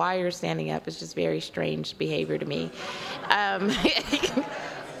don't know why you're standing up, it's just very strange behavior to me. I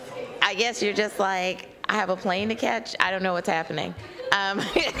guess you're just like, I have a plane to catch, I don't know what's happening.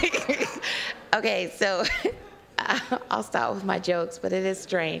 Okay, so I'll stop with my jokes, but it is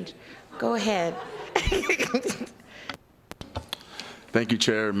strange. Go ahead. Thank you,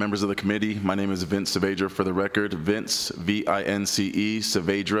 Chair, members of the committee. My name is Vince Saavedra, for the record. Vince, V-I-N-C-E,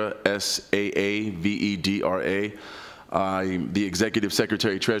 Saavedra, S-A-A-V-E-D-R-A. I'm the Executive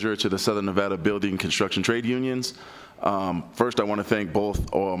Secretary Treasurer to the Southern Nevada Building Construction Trade Unions. First, I want to thank both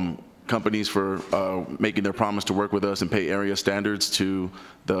companies for making their promise to work with us and pay area standards to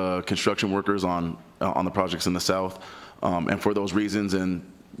the construction workers on the projects in the South. And for those reasons, and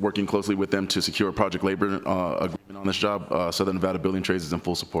working closely with them to secure a project labor agreement on this job, Southern Nevada Building Trades is in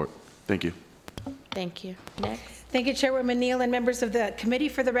full support. Thank you. Thank you. Next. Thank you, Chairwoman Neal and members of the committee.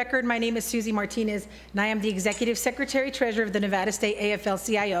 For the record, my name is Susie Martinez, and I am the Executive Secretary Treasurer of the Nevada State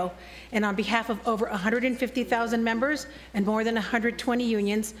AFL-CIO. And on behalf of over 150,000 members and more than 120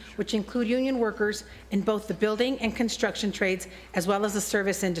 unions, which include union workers in both the building and construction trades, as well as the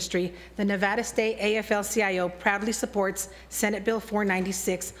service industry, the Nevada State AFL-CIO proudly supports Senate Bill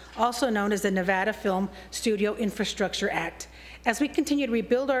 496, also known as the Nevada Film Studio Infrastructure Act. As we continue to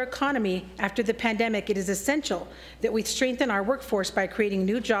rebuild our economy after the pandemic, it is essential that we strengthen our workforce by creating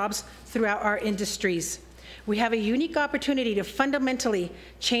new jobs throughout our industries. We have a unique opportunity to fundamentally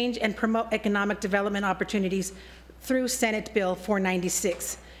change and promote economic development opportunities through Senate Bill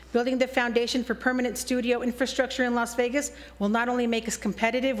 496. Building the foundation for permanent studio infrastructure in Las Vegas will not only make us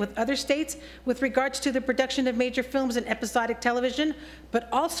competitive with other states with regards to the production of major films and episodic television, but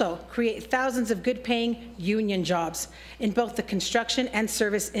also create thousands of good-paying union jobs in both the construction and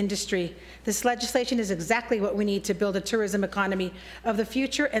service industry. This legislation is exactly what we need to build a tourism economy of the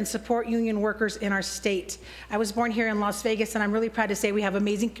future and support union workers in our state. I was born here in Las Vegas, and I'm really proud to say we have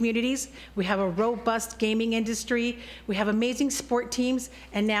amazing communities, we have a robust gaming industry, we have amazing sport teams,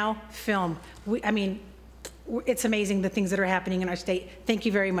 and now film. I mean, it's amazing the things that are happening in our state. Thank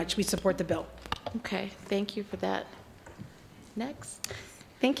you very much. We support the bill. Okay, thank you for that. Next.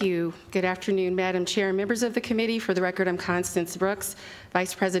 Thank you. Good afternoon, Madam Chair and members of the committee. For the record, I'm Constance Brooks,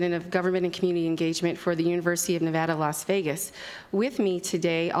 Vice President of Government and Community Engagement for the University of Nevada, Las Vegas. With me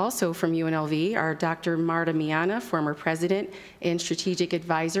today, also from UNLV, are Dr. Marta Miana, former President and Strategic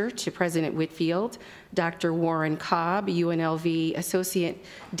Advisor to President Whitfield, Dr. Warren Cobb, UNLV Associate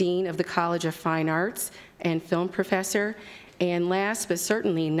Dean of the College of Fine Arts and Film Professor, and last but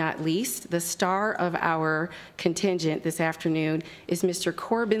certainly not least, the star of our contingent this afternoon is Mr.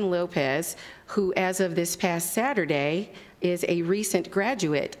 Corbin Lopez, who as of this past Saturday is a recent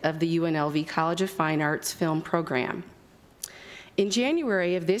graduate of the UNLV College of Fine Arts Film Program. In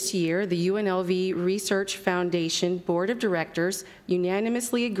January of this year, the UNLV Research Foundation Board of Directors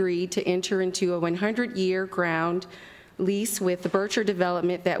unanimously agreed to enter into a 100-year ground lease with the Bircher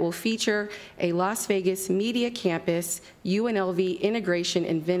Development that will feature a Las Vegas Media Campus UNLV Integration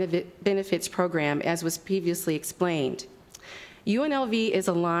and Benefits Program, as was previously explained. UNLV is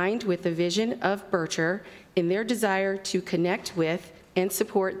aligned with the vision of Bircher in their desire to connect with and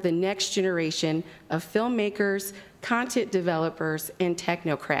support the next generation of filmmakers, content developers, and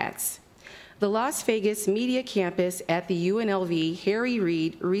technocrats. The Las Vegas Media Campus at the UNLV Harry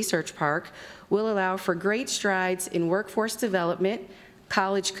Reid Research Park will allow for great strides in workforce development,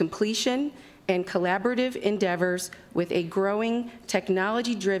 college completion, and collaborative endeavors with a growing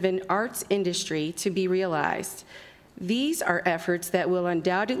technology-driven arts industry to be realized. These are efforts that will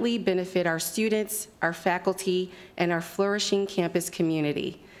undoubtedly benefit our students, our faculty, and our flourishing campus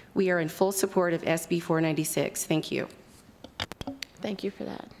community. We are in full support of SB 496. Thank you. Thank you for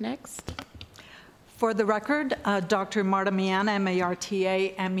that. Next. For the record, Dr. Marta Miana,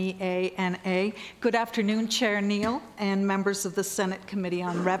 M-A-R-T-A, M-E-A-N-A. Good afternoon, Chair Neal and members of the Senate Committee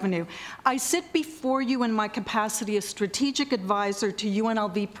on Revenue. I sit before you in my capacity as Strategic Advisor to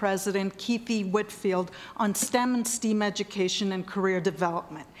UNLV President Keith E. Whitfield on STEM and STEAM education and career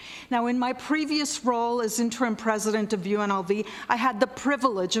development. Now, in my previous role as Interim President of UNLV, I had the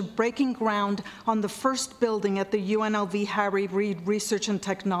privilege of breaking ground on the first building at the UNLV Harry Reid Research and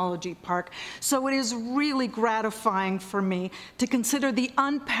Technology Park. So it is really gratifying for me to consider the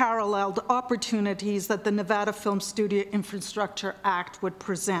unparalleled opportunities that the Nevada Film Studio Infrastructure Act would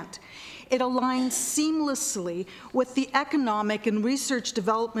present. It aligns seamlessly with the economic and research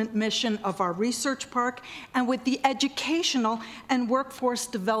development mission of our research park and with the educational and workforce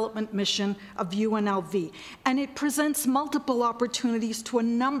development mission of UNLV. And it presents multiple opportunities to a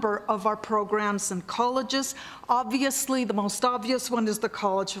number of our programs and colleges. Obviously, the most obvious one is the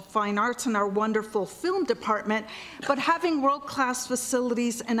College of Fine Arts and our wonderful film department, but having world-class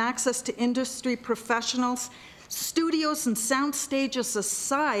facilities and access to industry professionals, studios and sound stages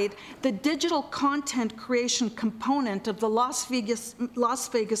aside, the digital content creation component of the Las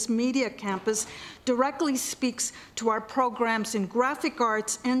Vegas Media Campus directly speaks to our programs in graphic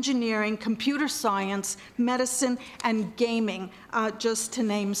arts, engineering, computer science, medicine, and gaming, just to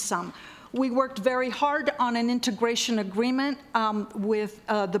name some. We worked very hard on an integration agreement with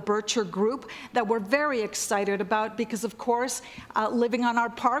the Bircher Group that we're very excited about because, of course, living on our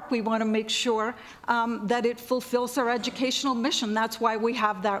park, we want to make sure that it fulfills our educational mission. That's why we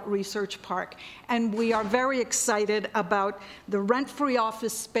have that research park. And we are very excited about the rent-free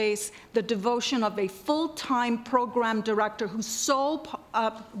office space, the devotion of a full-time program director whose sole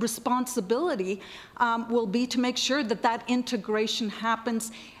responsibility will be to make sure that that integration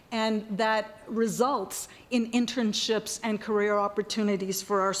happens and that results in internships and career opportunities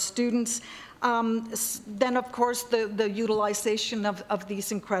for our students. Then, of course, the utilization of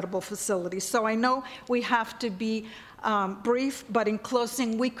these incredible facilities. So I know we have to be brief, but in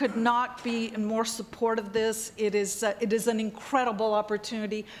closing, we could not be in more support of this. It is an incredible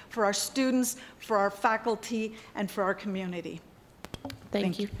opportunity for our students, for our faculty, and for our community.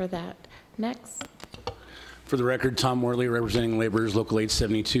 Thank you for that. Next. For the record, Tom Worley, representing Laborers Local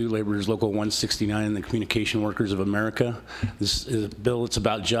 872, Laborers Local 169, and the Communication Workers of America. This is a bill that's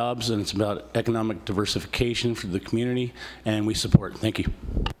about jobs and it's about economic diversification for the community, and we support. Thank you.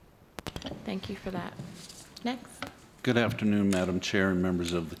 Thank you for that. Next. Good afternoon, Madam Chair and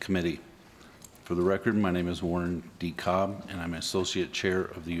members of the committee. For the record, my name is Warren D. Cobb, and I'm Associate Chair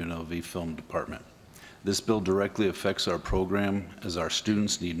of the UNLV Film Department. This bill directly affects our program as our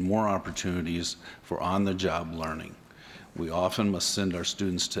students need more opportunities for on-the-job learning. We often must send our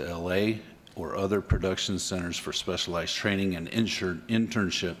students to LA or other production centers for specialized training and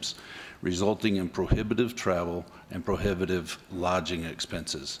internships, resulting in prohibitive travel and prohibitive lodging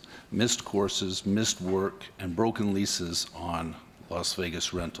expenses, missed courses, missed work, and broken leases on Las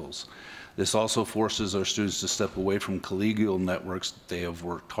Vegas rentals. This also forces our students to step away from collegial networks they have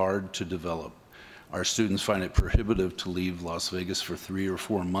worked hard to develop. Our students find it prohibitive to leave Las Vegas for 3 or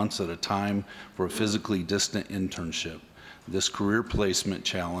 4 months at a time for a physically distant internship. This career placement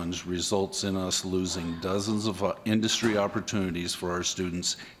challenge results in us losing dozens of industry opportunities for our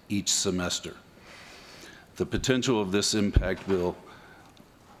students each semester. The potential of this impact bill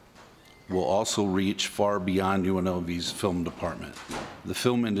will also reach far beyond UNLV's film department. The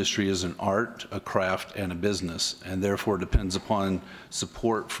film industry is an art, a craft, and a business, and therefore depends upon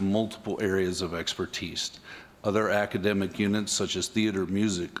support from multiple areas of expertise. Other academic units such as theater,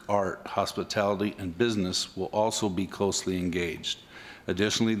 music, art, hospitality, and business will also be closely engaged.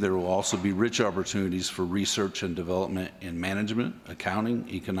 Additionally, there will also be rich opportunities for research and development in management, accounting,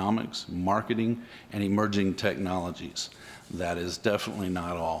 economics, marketing, and emerging technologies. That is definitely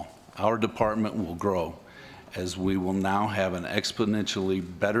not all. Our department will grow as we will now have an exponentially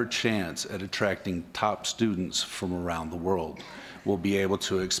better chance at attracting top students from around the world. We'll be able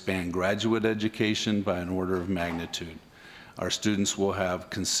to expand graduate education by an order of magnitude. Our students will have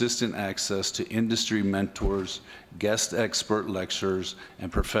consistent access to industry mentors, guest expert lecturers, and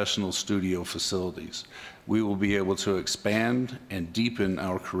professional studio facilities. We will be able to expand and deepen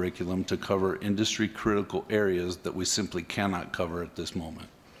our curriculum to cover industry critical areas that we simply cannot cover at this moment.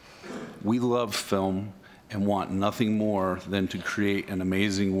 We love film and want nothing more than to create an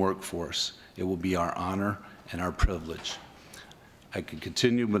amazing workforce. It will be our honor and our privilege. I could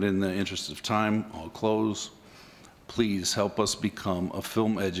continue, but in the interest of time, I'll close. Please help us become a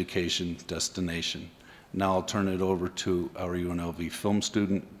film education destination. Now I'll turn it over to our UNLV film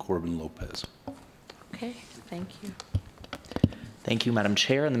student, Corbin Lopez. Okay, thank you. Thank you, Madam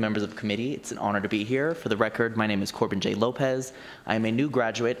Chair and the members of the committee. It's an honor to be here. For the record, my name is Corbin J. Lopez. I am a new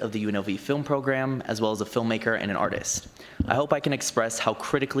graduate of the UNLV Film Program, as well as a filmmaker and an artist. I hope I can express how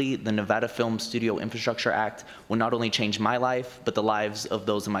critically the Nevada Film Studio Infrastructure Act will not only change my life, but the lives of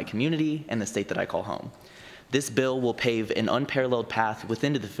those in my community and the state that I call home. This bill will pave an unparalleled path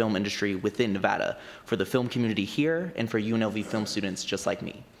within the film industry within Nevada for the film community here and for UNLV film students just like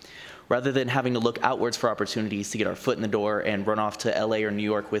me. Rather than having to look outwards for opportunities to get our foot in the door and run off to LA or New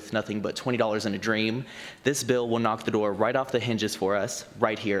York with nothing but $20 in a dream, this bill will knock the door right off the hinges for us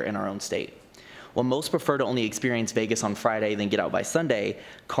right here in our own state. While most prefer to only experience Vegas on Friday then get out by Sunday,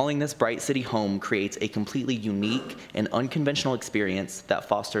 calling this bright city home creates a completely unique and unconventional experience that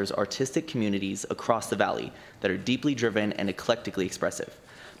fosters artistic communities across the valley that are deeply driven and eclectically expressive.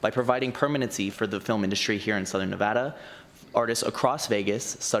 By providing permanency for the film industry here in Southern Nevada, artists across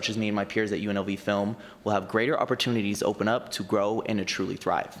Vegas, such as me and my peers at UNLV Film, will have greater opportunities open up to grow and to truly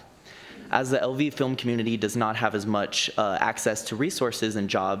thrive. As the LV film community does not have as much access to resources and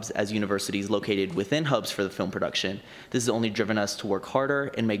jobs as universities located within hubs for the film production, this has only driven us to work harder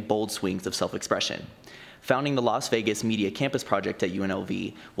and make bold swings of self-expression. Founding the Las Vegas Media Campus Project at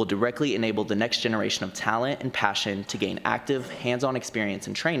UNLV will directly enable the next generation of talent and passion to gain active, hands-on experience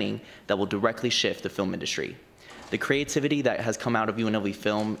and training that will directly shift the film industry. The creativity that has come out of UNLV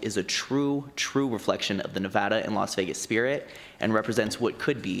Film is a true reflection of the Nevada and Las Vegas spirit and represents what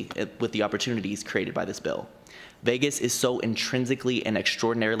could be with the opportunities created by this bill. Vegas is so intrinsically and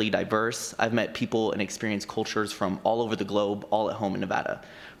extraordinarily diverse. I've met people and experienced cultures from all over the globe, all at home in Nevada.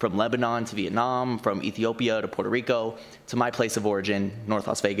 From Lebanon to Vietnam, from Ethiopia to Puerto Rico, to my place of origin, North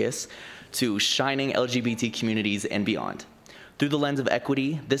Las Vegas, to shining LGBT communities and beyond. Through the lens of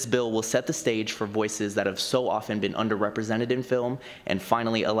equity, this bill will set the stage for voices that have so often been underrepresented in film and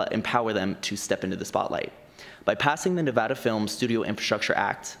finally empower them to step into the spotlight. By passing the Nevada Film Studio Infrastructure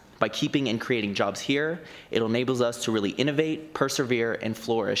Act, by keeping and creating jobs here, it enables us to really innovate, persevere, and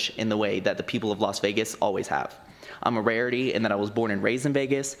flourish in the way that the people of Las Vegas always have. I'm a rarity in that I was born and raised in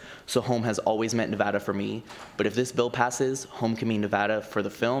Vegas, so home has always meant Nevada for me. But if this bill passes, home can mean Nevada for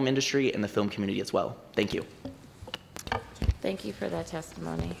the film industry and the film community as well. Thank you. Thank you for that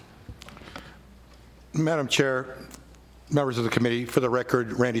testimony. Madam Chair, members of the committee, for the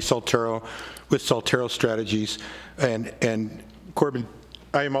record, Randy Saltero with Saltero Strategies. And Corbin,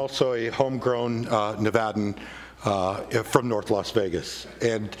 I am also a homegrown Nevadan from North Las Vegas.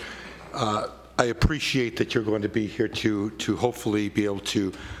 And I appreciate that you're going to be here to hopefully be able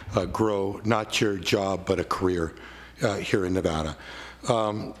to grow not your job, but a career here in Nevada.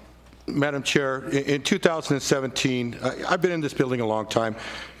 Madam Chair, in 2017, I've been in this building a long time.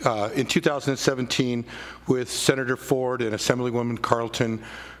 In 2017, with Senator Ford and Assemblywoman Carlton,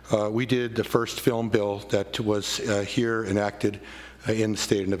 we did the first film bill that was here enacted in the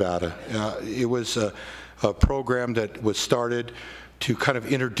state of Nevada. It was a program that was started to kind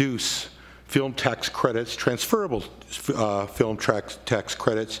of introduce film tax credits, transferable film tax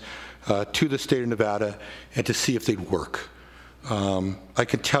credits to the state of Nevada and to see if they'd work. I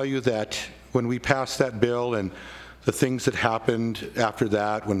can tell you that when we passed that bill and the things that happened after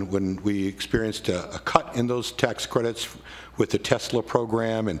that, when we experienced a cut in those tax credits with the Tesla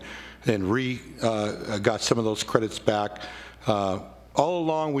program and got some of those credits back, all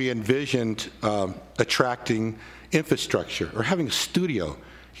along we envisioned attracting infrastructure or having a studio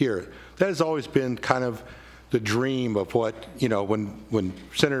here. That has always been kind of the dream of what, you know, when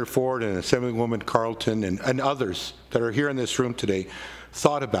Senator Ford and Assemblywoman Carlton and others that are here in this room today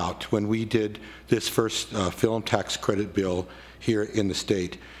thought about when we did this first film tax credit bill here in the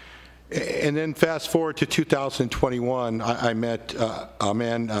state. And then fast forward to 2021, I met a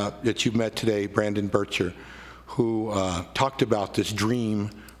man that you met today, Brandon Bircher, who talked about this dream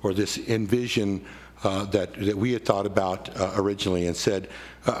or this envision that we had thought about originally and said,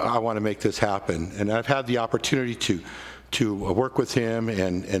 I want to make this happen. And I've had the opportunity to work with him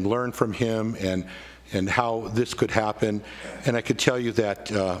and learn from him and how this could happen. And I could tell you that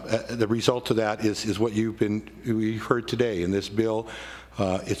the result of that is what we heard today in this bill.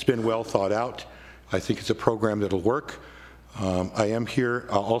 It's been well thought out. I think it's a program that'll work. I am here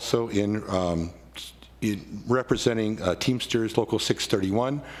also in representing Teamsters Local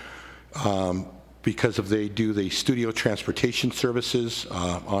 631. Because they do the studio transportation services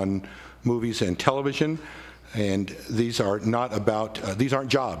on movies and television, and these are not about, these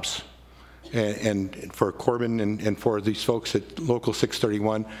aren't jobs. And for Corbin and for these folks at Local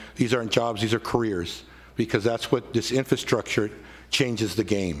 631, these aren't jobs, these are careers, because that's what this infrastructure changes the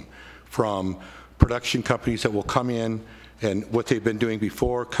game from production companies that will come in and what they've been doing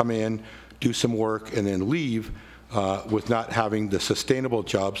before, come in, do some work, and then leave with not having the sustainable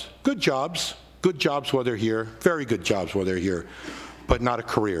jobs, good jobs while they're here, very good jobs while they're here, but not a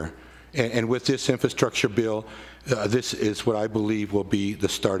career. And with this infrastructure bill, this is what I believe will be the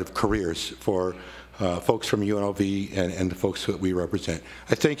start of careers for folks from UNLV and the folks that we represent.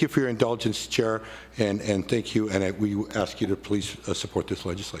 I thank you for your indulgence, Chair, and thank you, and we ask you to please support this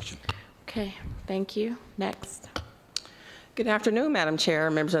legislation. Okay, thank you. Next. Good afternoon, Madam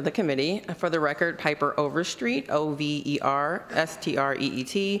Chair, members of the committee. For the record, Piper Overstreet, O-V-E-R-S-T-R-E-E-T.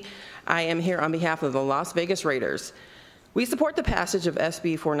 I am here on behalf of the Las Vegas Raiders. We support the passage of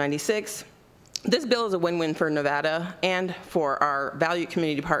SB 496. This bill is a win-win for Nevada and for our valued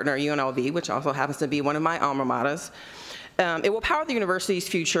community partner, UNLV, which also happens to be one of my alma maters. It will power the university's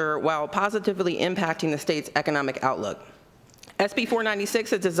future while positively impacting the state's economic outlook. SB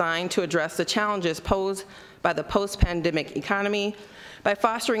 496 is designed to address the challenges posed by the post-pandemic economy by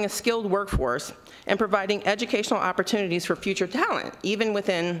fostering a skilled workforce and providing educational opportunities for future talent, even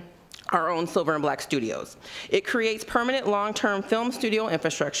within our own Silver and Black studios. It creates permanent long-term film studio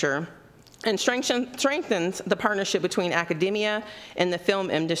infrastructure and strengthens the partnership between academia and the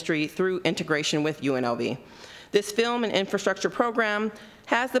film industry through integration with UNLV. This film and infrastructure program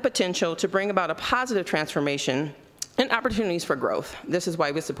has the potential to bring about a positive transformation and opportunities for growth. This is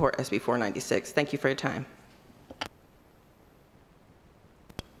why we support SB 496. Thank you for your time.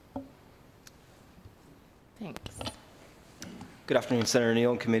 Thanks. Good afternoon, Senator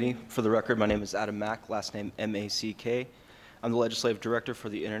Neal and committee. For the record, my name is Adam Mack, last name M-A-C-K. I'm the Legislative Director for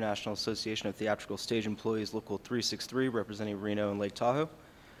the International Association of Theatrical Stage Employees, Local 363, representing Reno and Lake Tahoe.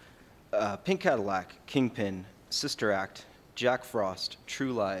 Pink Cadillac, Kingpin, Sister Act, Jack Frost,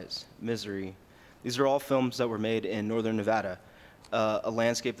 True Lies, Misery. These are all films that were made in northern Nevada, a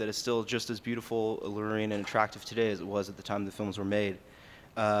landscape that is still just as beautiful, alluring, and attractive today as it was at the time the films were made.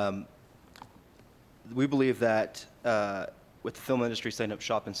 We believe that with the film industry setting up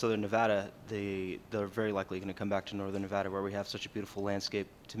shop in southern Nevada, they're very likely going to come back to northern Nevada, where we have such a beautiful landscape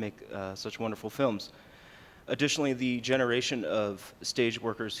to make such wonderful films. Additionally, the generation of stage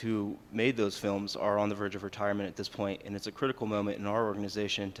workers who made those films are on the verge of retirement at this point, and it's a critical moment in our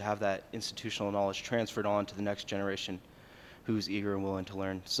organization to have that institutional knowledge transferred on to the next generation who's eager and willing to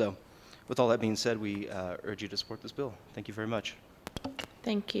learn. So with all that being said, we urge you to support this bill. Thank you very much.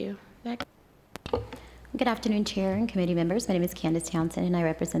 Thank you. Next. Good afternoon, Chair and committee members. My name is Candace Townsend, and I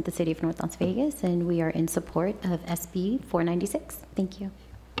represent the City of North Las Vegas, and we are in support of SB 496. Thank you.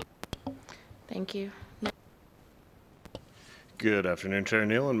 Thank you. Good afternoon, Chair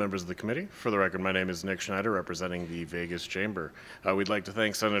Neal and members of the committee. For the record, my name is Nick Schneider, representing the Vegas Chamber. We'd like to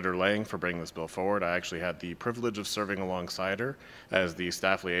thank Senator Lang for bringing this bill forward. I actually had the privilege of serving alongside her as the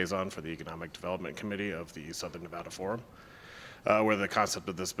staff liaison for the Economic Development Committee of the Southern Nevada Forum, where the concept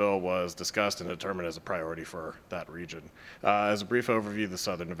of this bill was discussed and determined as a priority for that region. As a brief overview, the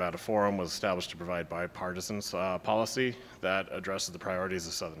Southern Nevada Forum was established to provide bipartisan policy that addresses the priorities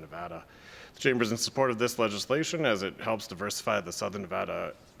of Southern Nevada. The Chamber is in support of this legislation as it helps diversify the Southern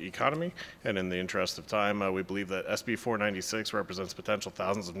Nevada economy, and in the interest of time, we believe that SB 496 represents potential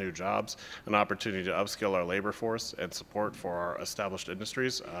thousands of new jobs, an opportunity to upskill our labor force, and support for our established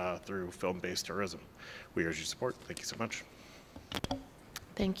industries through film-based tourism. We urge your support. Thank you so much.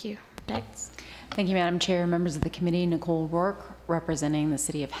 Thank you. Next. Thank you, Madam Chair, members of the committee. Nicole Rourke, representing the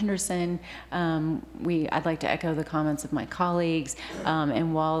City of Henderson. I'd like to echo the comments of my colleagues.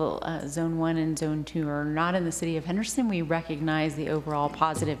 And while Zone 1 and Zone 2 are not in the City of Henderson, we recognize the overall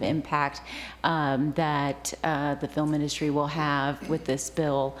positive impact that the film industry will have with this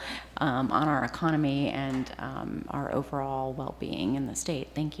bill on our economy and our overall well-being in the state.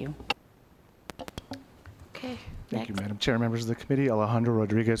 Thank you. Okay. Thank you, Madam Chair, members of the committee. Alejandro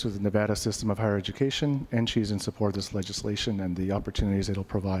Rodriguez with the Nevada System of Higher Education, and she's in support of this legislation and the opportunities it'll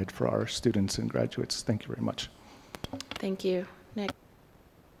provide for our students and graduates. Thank you very much. Thank you. Next.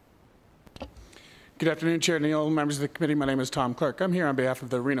 Good afternoon, Chair Neal, members of the committee. My name is Tom Clark. I'm here on behalf of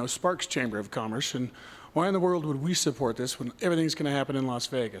the Reno Sparks Chamber of Commerce. And why in the world would we support this when everything's going to happen in Las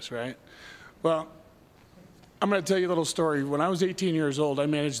Vegas, right? Well, I'm going to tell you a little story. When I was 18 years old, I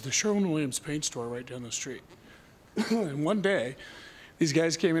managed the Sherwin-Williams paint store right down the street. And one day, these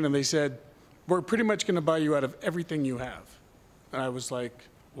guys came in and they said, we're pretty much going to buy you out of everything you have. And I was like,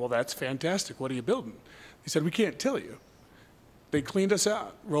 well, that's fantastic. What are you building? They said, we can't tell you. They cleaned us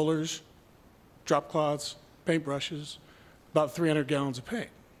out. Rollers, drop cloths, paint brushes, about 300 gallons of paint.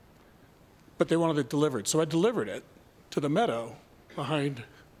 But they wanted it delivered. So I delivered it to the meadow behind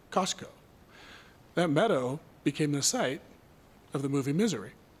Costco. That meadow became the site of the movie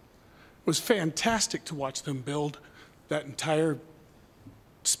Misery. It was fantastic to watch them build that entire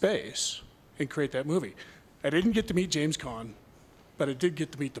space and create that movie. I didn't get to meet James Caan, but I did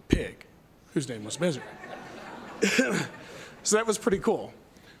get to meet the pig, whose name was Misery. So that was pretty cool.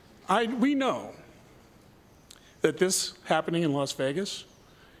 We know that this happening in Las Vegas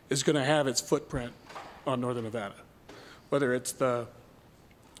is going to have its footprint on northern Nevada, whether it's the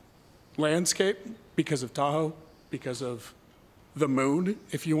landscape because of Tahoe, because of the moon.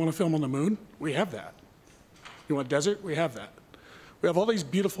 If you want to film on the moon, we have that. You want desert? We have that. We have all these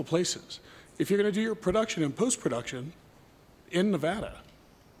beautiful places. If you're going to do your production and post-production in Nevada,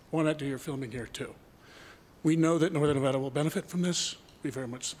 why not do your filming here too? We know that northern Nevada will benefit from this. We very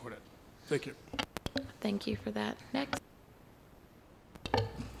much support it. Thank you. Thank you for that. Next.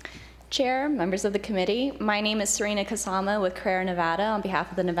 Chair, members of the committee, my name is Serena Kasama with Carrera Nevada on behalf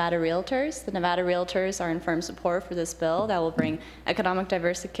of the Nevada Realtors. The Nevada Realtors are in firm support for this bill that will bring economic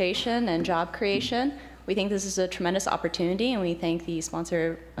diversification and job creation. We think this is a tremendous opportunity, and we thank the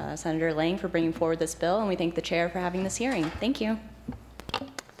sponsor, Senator Lang, for bringing forward this bill, and we thank the chair for having this hearing. Thank you.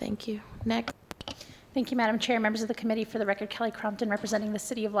 Thank you. Next. Thank you, Madam Chair, members of the committee. For the record, Kelly Crompton representing the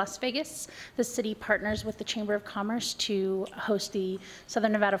City of Las Vegas. The city partners with the Chamber of Commerce to host the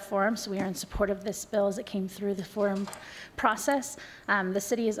Southern Nevada Forum, so we are in support of this bill as it came through the forum process. The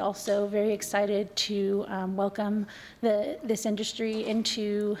city is also very excited to welcome this industry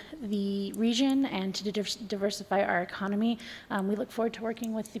into the region and to diversify our economy. We look forward to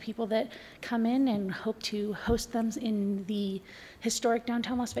working with the people that come in and hope to host them in the historic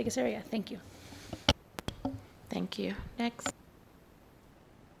downtown Las Vegas area. Thank you. Thank you. Next.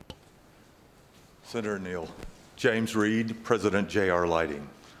 Senator Neal. James Reed, President JR Lighting.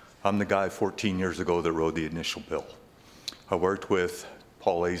 I'm the guy 14 years ago that wrote the initial bill. I worked with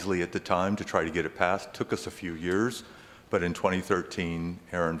Paul Aisley at the time to try to get it passed. It took us a few years, but in 2013,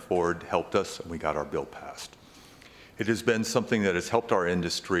 Aaron Ford helped us and we got our bill passed. It has been something that has helped our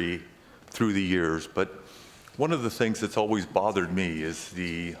industry through the years, but one of the things that's always bothered me is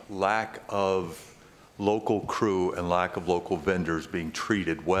the lack of local crew and lack of local vendors being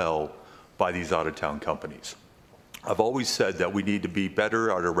treated well by these out-of-town companies. I've always said that we need to be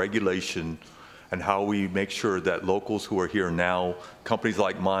better at our regulation and how we make sure that locals who are here now, companies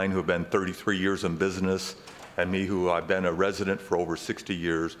like mine who have been 33 years in business, and me who I've been a resident for over 60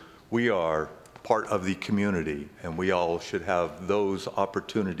 years, we are part of the community and we all should have those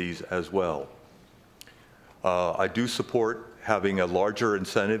opportunities as well. I do support having a larger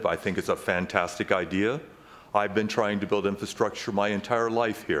incentive. I think it's a fantastic idea. I've been trying to build infrastructure my entire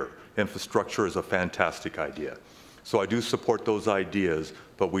life here. Infrastructure is a fantastic idea. So I do support those ideas,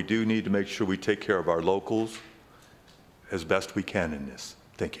 but we do need to make sure we take care of our locals as best we can in this.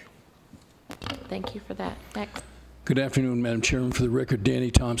 Thank you. Thank you for that. Next. Good afternoon, Madam Chairman. For the record,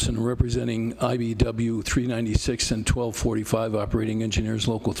 Danny Thompson, representing IBW 396 and 1245, Operating Engineers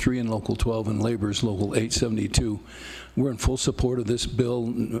Local 3 and Local 12, and Laborers Local 872. We're in full support of this bill.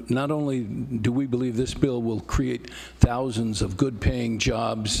 Not only do we believe this bill will create thousands of good-paying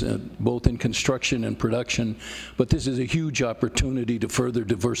jobs, both in construction and production, but this is a huge opportunity to further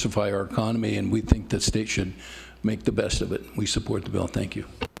diversify our economy, and we think the state should make the best of it. We support the bill. Thank you.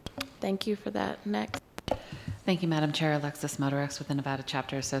 Thank you for that. Next. Thank you, Madam Chair. Alexis Motorex with the Nevada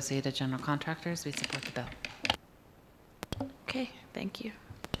Chapter Associated General Contractors. We support the bill. Okay, thank you.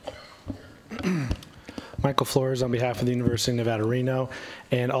 Michael Flores on behalf of the University of Nevada, Reno.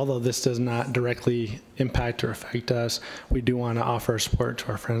 And although this does not directly impact or affect us, we do want to offer our support to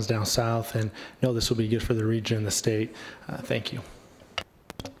our friends down south and know this will be good for the region and the state. Thank you.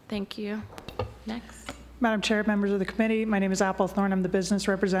 Thank you. Next. Madam Chair, members of the committee, my name is Apple Thorne. I'm the business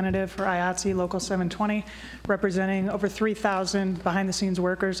representative for IATSE Local 720, representing over 3,000 behind-the-scenes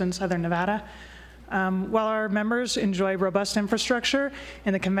workers in Southern Nevada. While our members enjoy robust infrastructure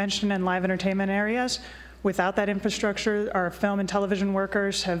in the convention and live entertainment areas, without that infrastructure, our film and television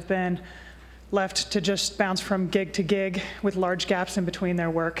workers have been left to just bounce from gig to gig with large gaps in between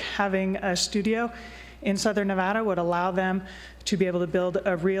their work. Having a studio in Southern Nevada would allow them to be able to build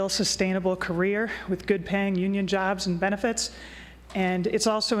a real sustainable career with good paying union jobs and benefits. And it's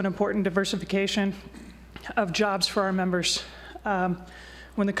also an important diversification of jobs for our members.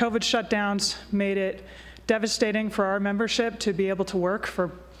 When the COVID shutdowns made it devastating for our membership to be able to work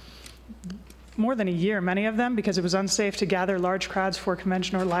for more than a year, many of them, because it was unsafe to gather large crowds for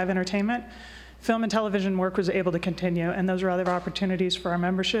convention or live entertainment, film and television work was able to continue, and those are other opportunities for our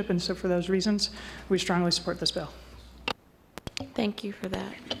membership, and so for those reasons, we strongly support this bill. Thank you for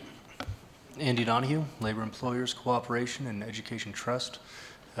that. Andy Donahue, Labor Employers Cooperation and Education Trust.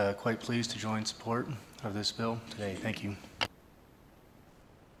 Quite pleased to join support of this bill today. Thank you.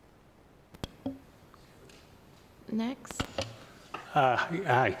 Next.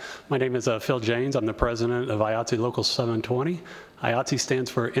 Hi, my name is Phil James. I'm the president of IATSE Local 720. IATSE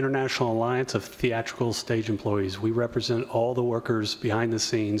stands for International Alliance of Theatrical Stage Employees. We represent all the workers behind the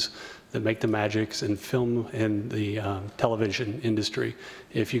scenes that make the magics in film and the television industry.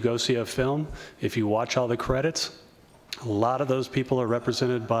 If you go see a film, if you watch all the credits, a lot of those people are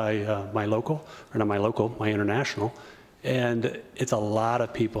represented by my local, or not my local, my international, and it's a lot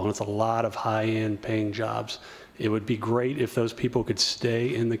of people and it's a lot of high-end paying jobs. It would be great if those people could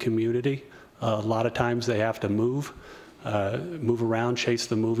stay in the community. A lot of times they have to move around, chase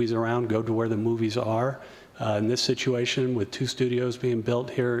the movies around, go to where the movies are. In this situation, with 2 studios being built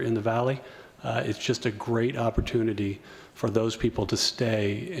here in the Valley, it's just a great opportunity for those people to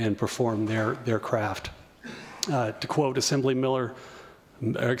stay and perform their craft. To quote Assemblyman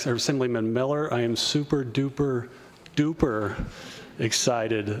Miller, I am super duper duper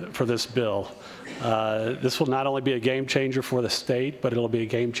excited for this bill. This will not only be a game changer for the state, but it'll be a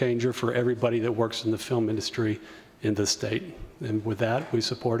game changer for everybody that works in the film industry in the state. And with that, we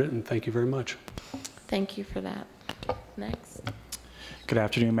support it, and thank you very much. Thank you for that. Next. Good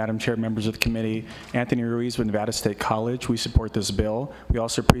afternoon, Madam Chair, members of the committee. Anthony Ruiz with Nevada State College. We support this bill. We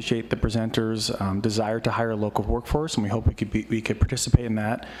also appreciate the presenter's desire to hire a local workforce, and we hope we could participate in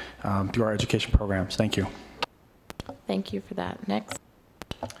that through our education programs. Thank you. Thank you for that. Next.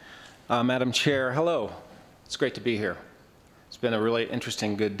 Madam Chair, hello. It's great to be here. It's been a really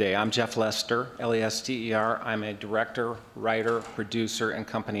interesting, good day. I'm Jeff Lester, L-E-S-T-E-R. I'm a director, writer, producer, and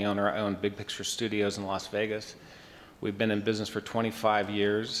company owner. I own Big Picture Studios in Las Vegas. We've been in business for 25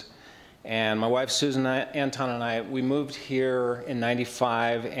 years. And my wife, Susan Anton, and I, we moved here in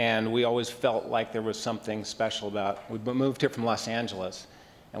 '95, and we always felt like there was something special about, we moved here from Los Angeles,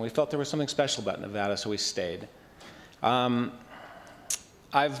 and we felt there was something special about Nevada, so we stayed.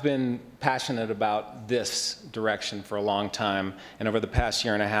 I've been passionate about this direction for a long time, and over the past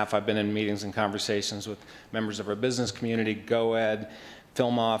year and a half, I've been in meetings and conversations with members of our business community, GoEd,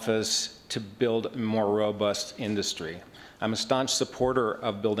 Film Office, to build a more robust industry. I'm a staunch supporter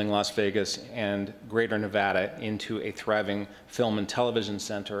of building Las Vegas and Greater Nevada into a thriving film and television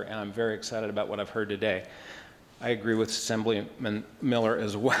center, and I'm very excited about what I've heard today. I agree with Assemblyman Miller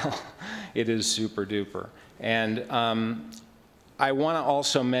as well. It is super duper. And I want to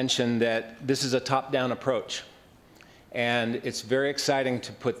also mention that this is a top-down approach, and it's very exciting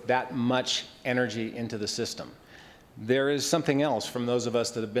to put that much energy into the system. There is something else from those of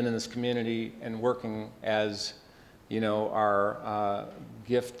us that have been in this community and working as, you know, our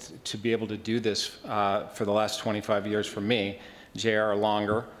gift to be able to do this for the last 25 years for me, JR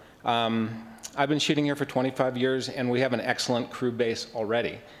longer. I've been shooting here for 25 years, and we have an excellent crew base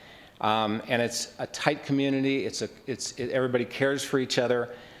already. And it's a tight community. Everybody cares for each other.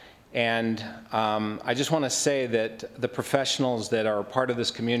 And I just want to say that the professionals that are part of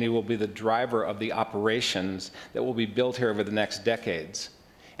this community will be the driver of the operations that will be built here over the next decades.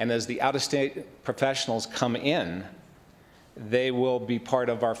 And as the out-of-state professionals come in, they will be part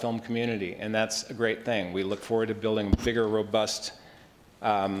of our film community, and that's a great thing. We look forward to building a bigger, robust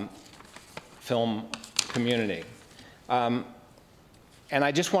film community. And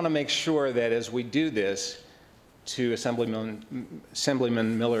I just want to make sure that as we do this, to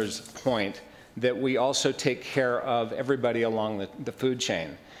Assemblyman Miller's point, that we also take care of everybody along the food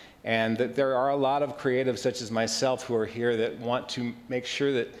chain. And that there are a lot of creatives such as myself who are here that want to make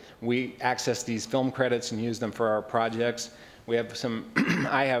sure that we access these film credits and use them for our projects. We have some,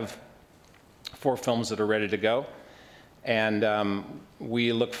 I have 4 films that are ready to go. And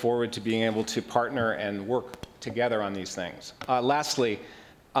we look forward to being able to partner and work together on these things. Lastly,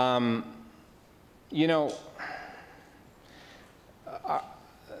 you know,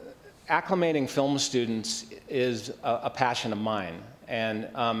 acclimating film students is a passion of mine. And,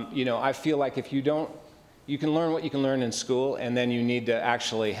 you know, I feel like if you don't, you can learn what you can learn in school, and then you need to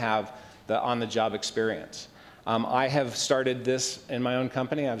actually have the on-the-job experience. I have started this in my own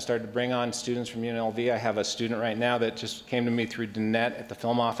company. I've started to bring on students from UNLV. I have a student right now that just came to me through Danette at the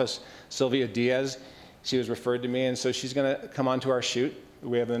film office, Sylvia Diaz. She was referred to me, and so she's going to come on to our shoot.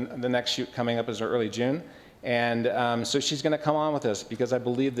 We have the next shoot coming up is early June. And so she's going to come on with us because I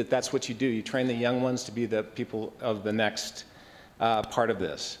believe that that's what you do. You train the young ones to be the people of the next part of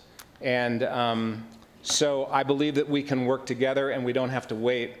this. And so I believe that we can work together, and we don't have to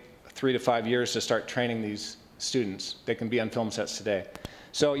wait 3 to 5 years to start training these students. They can be on film sets today.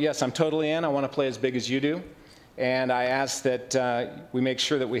 So yes, I'm totally in. I want to play as big as you do. And I ask that we make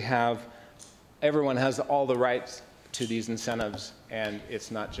sure that we have, everyone has all the rights to these incentives, and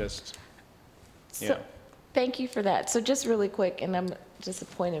it's not just, you know. Thank you for that. So just really quick, and I'm just a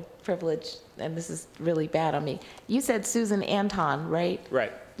point of privilege, and this is really bad on me. You said Susan Anton, right?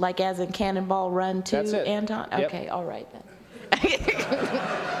 Right. Like as in Cannonball Run 2, That's it. Anton? Yep. Okay, all right then.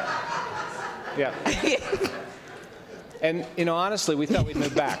 Yeah. And, you know, honestly, we thought we'd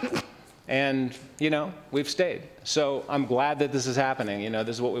move back. And, you know, we've stayed. So I'm glad that this is happening. You know,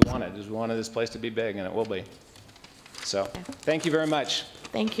 this is what we wanted. We wanted this place to be big, and it will be. So thank you very much.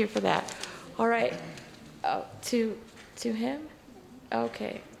 Thank you for that. All right. To him?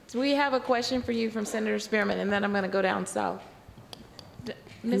 Okay. So we have a question for you from Senator Spearman, and then I'm going to go down south.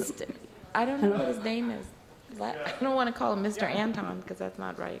 Mr. I don't know what his name is. I don't want to call him Mr. Anton because that's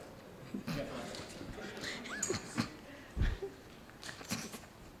not right.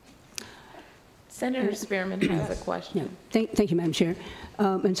 Senator Spearman has a question. Yeah. Thank you, Madam Chair.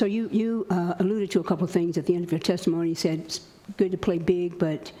 And so you alluded to a couple of things at the end of your testimony. You said it's good to play big,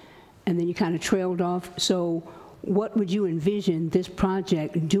 and then you kind of trailed off. So what would you envision this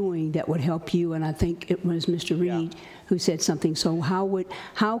project doing that would help you? And I think it was Mr. Reed who said something. So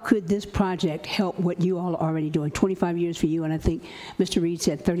how could this project help what you all are already doing? 25 years for you, and I think Mr. Reed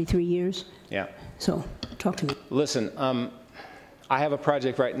said 33 years. Yeah. So talk to me. Listen, I have a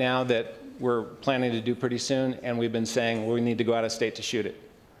project right now that we're planning to do pretty soon, and we've been saying we need to go out of state to shoot it.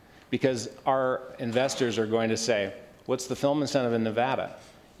 Because our investors are going to say, what's the film incentive in Nevada?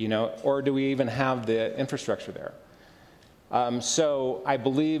 You know, or do we even have the infrastructure there? So I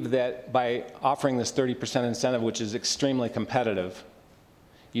believe that by offering this 30% incentive, which is extremely competitive,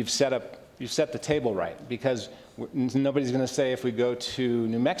 you've set the table right, because nobody's going to say if we go to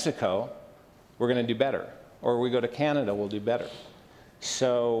New Mexico, we're going to do better, or we go to Canada, we'll do better.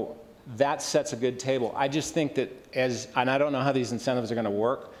 So that sets a good table. I just think that and I don't know how these incentives are going to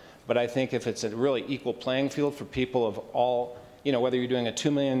work, but I think if it's a really equal playing field for people of all, you know, whether you're doing a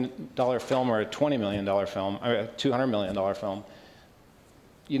 $2 million film or a $20 million film, or a $200 million film,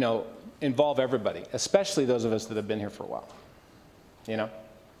 you know, involve everybody, especially those of us that have been here for a while, you know?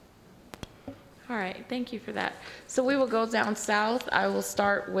 All right, thank you for that. So we will go down south. I will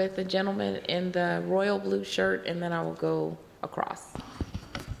start with the gentleman in the royal blue shirt, and then I will go across.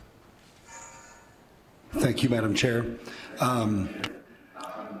 Thank you, Madam Chair.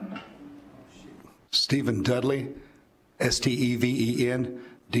 Stephen Dudley, Steven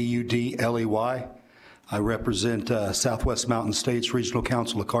Dudley. I represent Southwest Mountain States Regional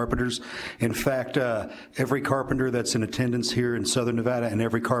Council of Carpenters. In fact, every carpenter that's in attendance here in Southern Nevada and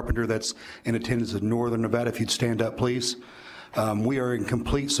every carpenter that's in attendance in Northern Nevada, if you'd stand up, please. We are in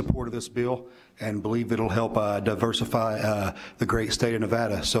complete support of this bill and believe it'll help diversify the great state of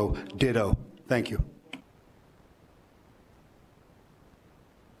Nevada. So ditto. Thank you.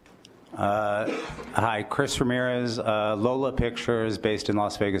 Hi, Chris Ramirez, Lola Pictures, based in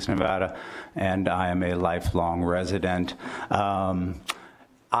Las Vegas, Nevada, and I am a lifelong resident. I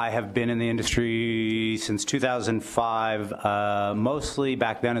have been in the industry since 2005, mostly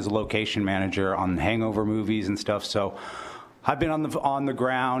back then as a location manager on hangover movies and stuff. So I've been on the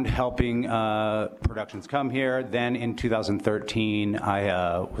ground helping productions come here. Then in 2013,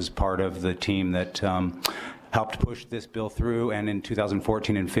 I was part of the team that helped push this bill through, and in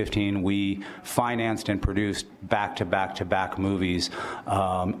 2014 and 15, we financed and produced back-to-back-to-back movies,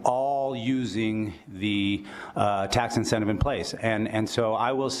 all using the tax incentive in place. And so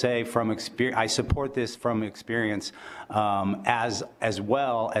I will say from experience, I support this from experience, as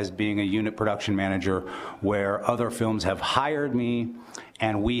well as being a unit production manager where other films have hired me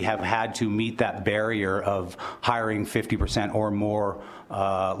and we have had to meet that barrier of hiring 50% or more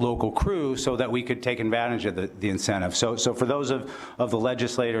local crew so that we could take advantage of the incentive. So for those of the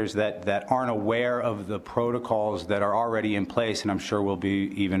legislators that aren't aware of the protocols that are already in place, and I'm sure will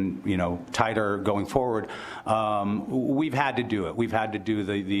be even tighter going forward, we've had to do it. We've had to do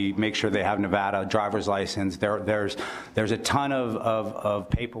the make sure they have Nevada driver's license. There's a ton of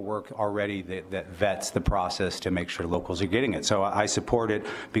paperwork already that vets the process to make sure locals are getting it. So I support it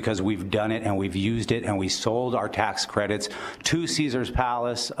because we've done it and we've used it and we sold our tax credits to Caesar's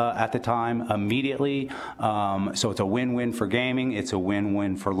Palace at the time immediately. So it's a win-win for gaming. It's a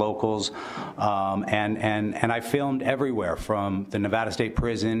win-win for locals. And I filmed everywhere from the Nevada State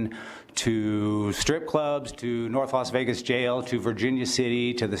Prison to strip clubs, to North Las Vegas Jail, to Virginia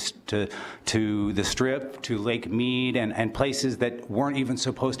City, to the Strip, to Lake Mead, and places that weren't even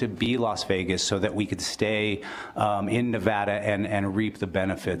supposed to be Las Vegas, so that we could stay in Nevada and reap the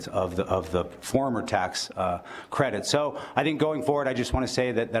benefits of the former tax credit. So I think going forward, I just want to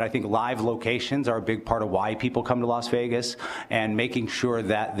say that I think live locations are a big part of why people come to Las Vegas, and making sure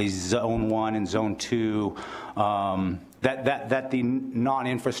that the Zone 1 and Zone 2 that the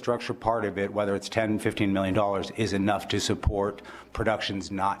non-infrastructure part of it, whether it's $10, $15 million, is enough to support productions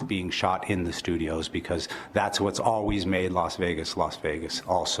not being shot in the studios, because that's what's always made Las Vegas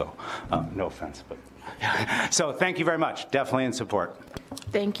also. No offense, but so thank you very much. Definitely in support.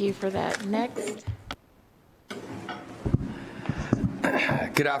 Thank you for that. Next.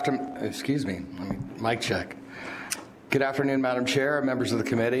 Good afternoon. Excuse me. Mic check. Good afternoon, Madam Chair, members of the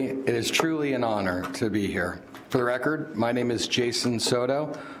committee. It is truly an honor to be here. For the record, my name is Jason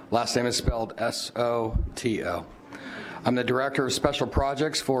Soto. Last name is spelled S-O-T-O. I'm the Director of Special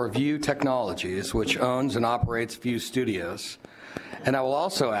Projects for View Technologies, which owns and operates View Studios. And I will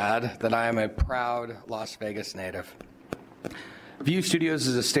also add that I am a proud Las Vegas native. View Studios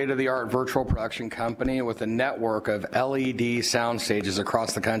is a state-of-the-art virtual production company with a network of LED sound stages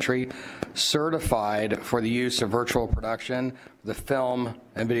across the country certified for the use of virtual production for the film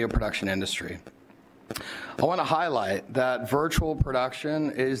and video production industry. I want to highlight that virtual production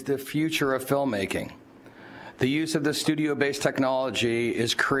is the future of filmmaking. The use of the studio-based technology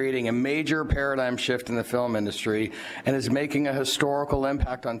is creating a major paradigm shift in the film industry and is making a historical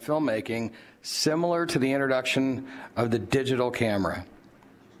impact on filmmaking similar to the introduction of the digital camera.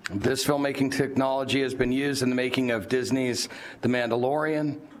 This filmmaking technology has been used in the making of Disney's The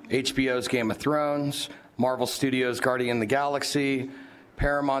Mandalorian, HBO's Game of Thrones, Marvel Studios' Guardian of the Galaxy,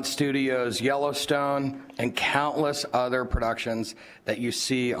 Paramount Studios' Yellowstone, and countless other productions that you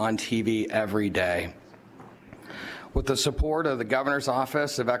see on TV every day. With the support of the Governor's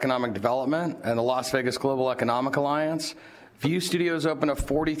Office of Economic Development and the Las Vegas Global Economic Alliance, View Studios opened a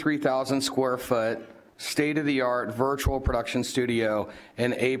 43,000 square foot state-of-the-art virtual production studio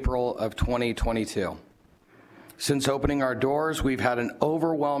in April of 2022. Since opening our doors, we've had an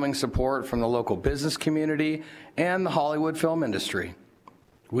overwhelming support from the local business community and the Hollywood film industry.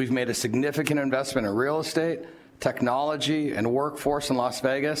 We've made a significant investment in real estate, technology, and workforce in Las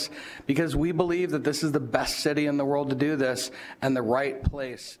Vegas because we believe that this is the best city in the world to do this and the right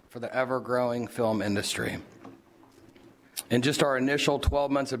place for the ever-growing film industry. In just our initial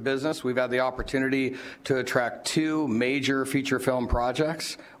 12 months of business, we've had the opportunity to attract 2 major feature film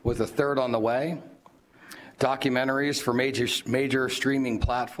projects, with a third on the way, documentaries for major streaming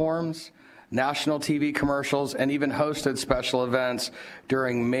platforms, national TV commercials, and even hosted special events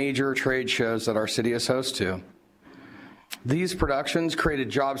during major trade shows that our city is host to. These productions created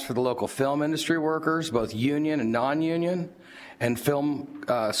jobs for the local film industry workers, both union and non-union, and film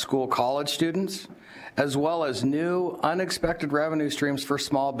school college students, as well as new unexpected revenue streams for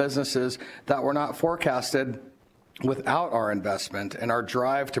small businesses that were not forecasted without our investment and our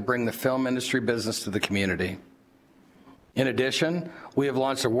drive to bring the film industry business to the community. In addition, we have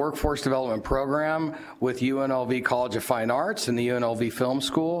launched a workforce development program with UNLV College of Fine Arts and the UNLV Film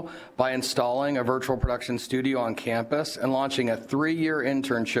School by installing a virtual production studio on campus and launching a 3-year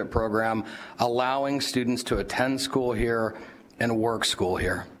internship program allowing students to attend school here and work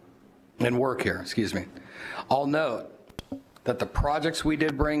here. I'll note that the projects we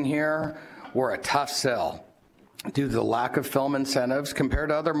did bring here were a tough sell due to the lack of film incentives compared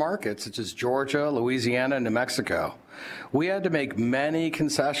to other markets such as Georgia, Louisiana, and New Mexico. We had to make many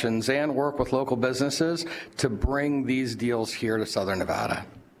concessions and work with local businesses to bring these deals here to Southern Nevada.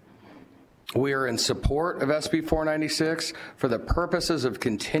 We are in support of SB 496 for the purposes of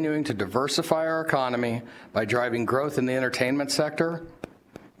continuing to diversify our economy by driving growth in the entertainment sector,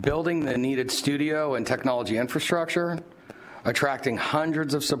 building the needed studio and technology infrastructure, attracting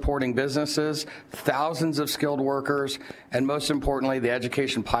hundreds of supporting businesses, thousands of skilled workers, and most importantly, the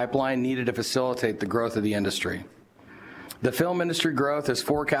education pipeline needed to facilitate the growth of the industry. The film industry growth is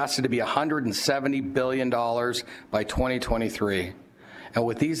forecasted to be $170 billion by 2023. And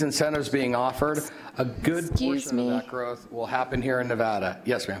with these incentives being offered, a good portion of that growth will happen here in Nevada.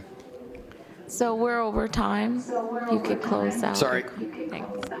 Yes, ma'am. So we're over time. You could close out. Sorry.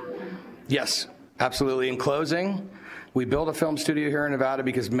 Thanks. Yes, absolutely. In closing, we built a film studio here in Nevada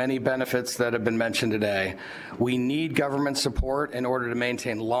because many benefits that have been mentioned today. We need government support in order to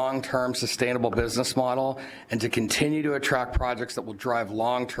maintain long-term sustainable business model and to continue to attract projects that will drive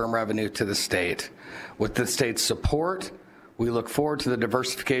long-term revenue to the state. With the state's support, we look forward to the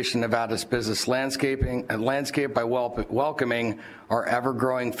diversification of Nevada's business landscape by welcoming our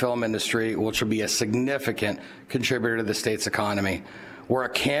ever-growing film industry, which will be a significant contributor to the state's economy. We're a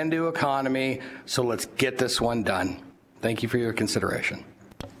can-do economy, so let's get this one done. Thank you for your consideration.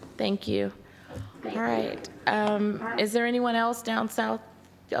 Thank you. All right. Is there anyone else down south?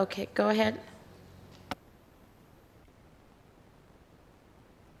 Okay, go ahead.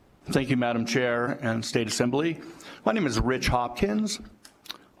 Thank you, Madam Chair and State Assembly. My name is Rich Hopkins,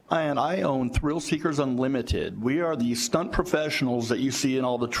 and I own Thrill Seekers Unlimited. We are the stunt professionals that you see in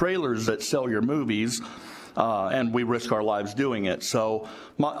all the trailers that sell your movies, and we risk our lives doing it. So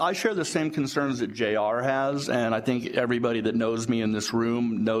I share the same concerns that JR has, and I think everybody that knows me in this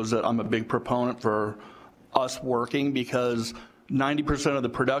room knows that I'm a big proponent for us working, because 90% of the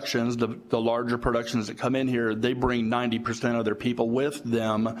productions, the larger productions that come in here, they bring 90% of their people with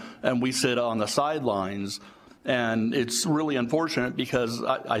them, and we sit on the sidelines. And it's really unfortunate because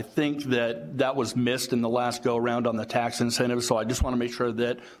I think that was missed in the last go-around on the tax incentives. So I just want to make sure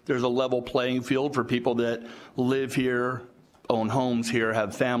that there's a level playing field for people that live here, own homes here,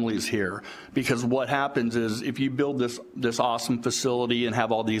 have families here. Because what happens is if you build this awesome facility and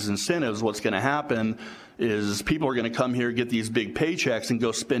have all these incentives, what's going to happen is people are going to come here, get these big paychecks, and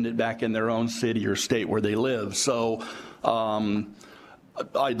go spend it back in their own city or state where they live. So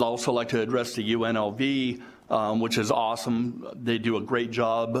I'd also like to address the UNLV, which is awesome. They do a great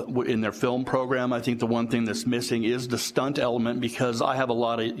job in their film program. I think the one thing that's missing is the stunt element, because I have a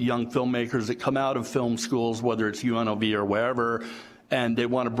lot of young filmmakers that come out of film schools, whether it's UNLV or wherever, and they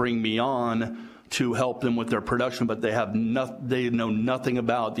want to bring me on to help them with their production, but they know nothing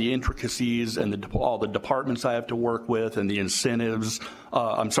about the intricacies and all the departments I have to work with and the incentives.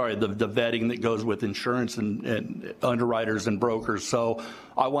 the vetting that goes with insurance and underwriters and brokers. So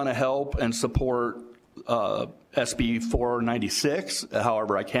I want to help and support SB 496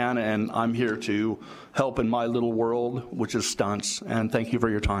 however I can, and I'm here to help in my little world, which is stunts. And thank you for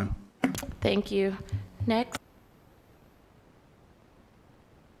your time. Thank you. Next.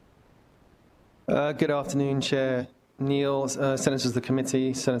 Good afternoon, Chair Neal, Senators of the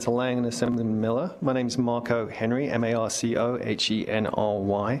Committee, Senator Lang and Assemblyman Miller. My name is Marco Henry, M-A-R-C-O-H-E-N-R-Y.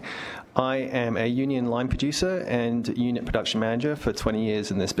 I am a union line producer and unit production manager for 20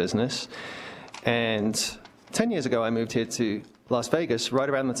 years in this business. And 10 years ago, I moved here to Las Vegas, right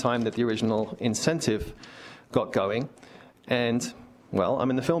around the time that the original incentive got going. And, well, I'm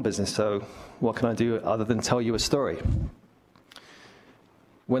in the film business, so what can I do other than tell you a story?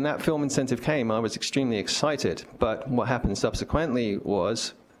 When that film incentive came, I was extremely excited, but what happened subsequently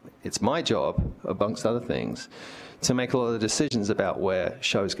was, it's my job, amongst other things, to make a lot of the decisions about where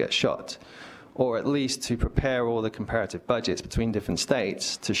shows get shot, or at least to prepare all the comparative budgets between different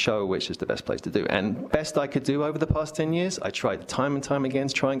states to show which is the best place to do. And best I could do over the past 10 years, I tried time and time again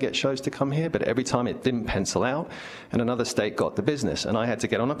to try and get shows to come here, but every time it didn't pencil out, and another state got the business. And I had to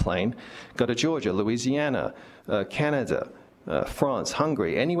get on a plane, go to Georgia, Louisiana, Canada, France,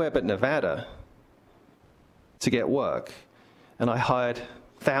 Hungary, anywhere but Nevada to get work. And I hired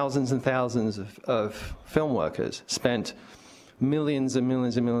thousands and thousands of film workers, spent millions and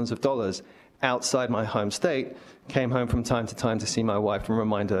millions and millions of dollars outside my home state, came home from time to time to see my wife and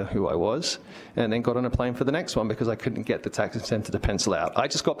remind her who I was, and then got on a plane for the next one because I couldn't get the tax incentive to pencil out. I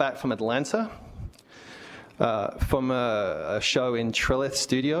just got back from Atlanta, from a show in Trilith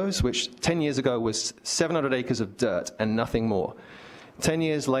Studios, which 10 years ago was 700 acres of dirt and nothing more. 10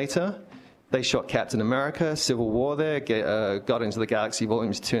 years later, they shot Captain America, Civil War there, Guardians of the Galaxy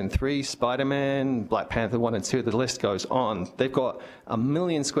Volumes 2 and 3, Spider-Man, Black Panther 1 and 2, the list goes on. They've got 1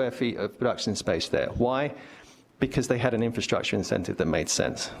 million square feet of production space there. Why? Because they had an infrastructure incentive that made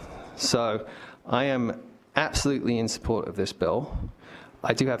sense. So I am absolutely in support of this bill.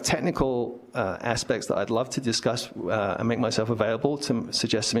 I do have technical aspects that I'd love to discuss and make myself available to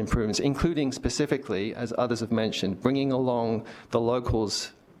suggest some improvements, including specifically, as others have mentioned, bringing along the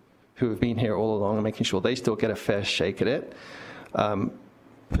locals who have been here all along and making sure they still get a fair shake at it,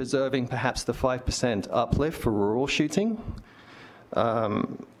 preserving perhaps the 5% uplift for rural shooting,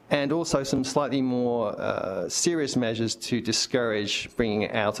 and also some slightly more serious measures to discourage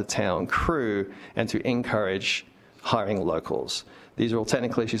bringing out-of-town crew and to encourage hiring locals. These are all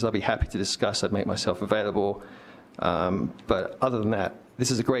technical issues I'll be happy to discuss. I'd make myself available. But other than that,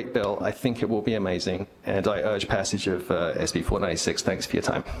 this is a great bill. I think it will be amazing. And I urge passage of SB 496. Thanks for your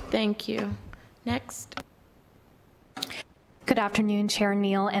time. Thank you. Next. Good afternoon, Chair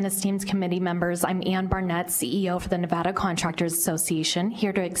Neal and esteemed committee members. I'm Ann Barnett, CEO for the Nevada Contractors Association,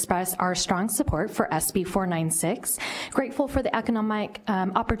 here to express our strong support for SB 496. Grateful for the economic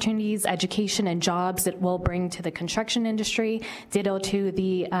opportunities, education, and jobs it will bring to the construction industry. Ditto to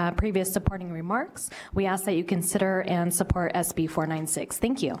the previous supporting remarks. We ask that you consider and support SB 496.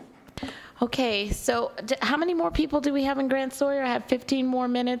 Thank you. Okay, so how many more people do we have in Grant Sawyer? I have 15 more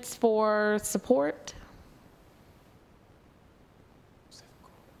minutes for support.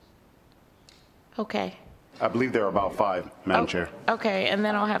 Okay. I believe there are about 5, Madam Chair. Okay, and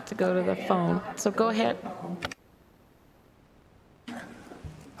then I'll have to go to the phone. So go ahead.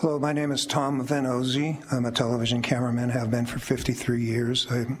 Hello, my name is Tom Venozzi. I'm a television cameraman, have been for 53 years.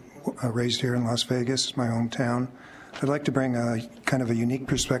 I'm raised here in Las Vegas, my hometown. I'd like to bring a kind of a unique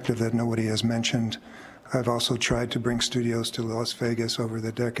perspective that nobody has mentioned. I've also tried to bring studios to Las Vegas over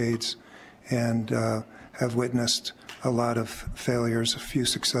the decades and have witnessed a lot of failures, a few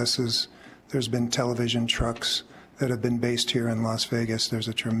successes. There's been television trucks that have been based here in Las Vegas. There's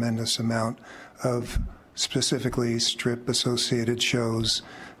a tremendous amount of specifically strip-associated shows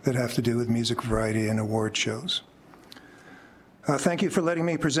that have to do with music variety and award shows. Thank you for letting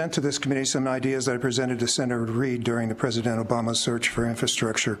me present to this committee some ideas that I presented to Senator Reid during the President Obama search for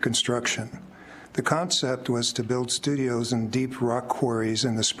infrastructure construction. The concept was to build studios in deep rock quarries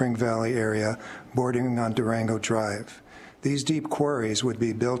in the Spring Valley area bordering on Durango Drive. These deep quarries would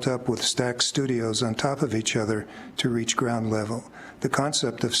be built up with stacked studios on top of each other to reach ground level. The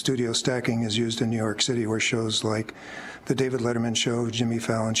concept of studio stacking is used in New York City, where shows like the David Letterman Show, Jimmy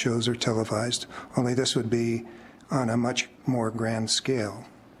Fallon shows are televised, only this would be on a much more grand scale.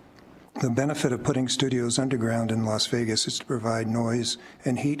 The benefit of putting studios underground in Las Vegas is to provide noise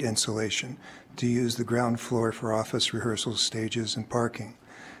and heat insulation, to use the ground floor for office rehearsal stages and parking.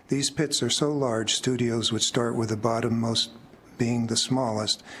 These pits are so large, studios would start with the bottommost being the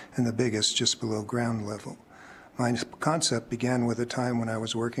smallest and the biggest just below ground level. My concept began with a time when I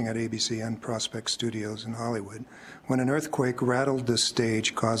was working at ABC and Prospect Studios in Hollywood, when an earthquake rattled the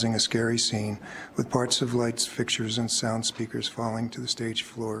stage, causing a scary scene with parts of lights, fixtures, and sound speakers falling to the stage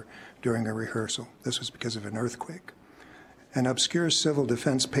floor during a rehearsal. This was because of an earthquake. An obscure civil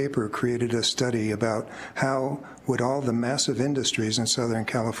defense paper created a study about how would all the massive industries in Southern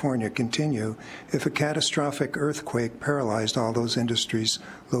California continue if a catastrophic earthquake paralyzed all those industries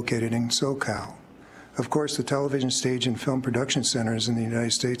located in SoCal. Of course, the television, stage, and film production centers in the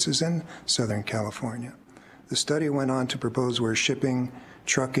United States is in Southern California. The study went on to propose where shipping,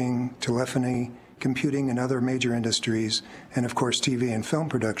 trucking, telephony, computing, and other major industries, and of course TV and film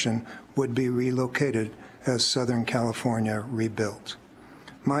production, would be relocated as Southern California rebuilt.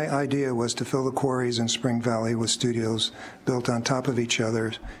 My idea was to fill the quarries in Spring Valley with studios built on top of each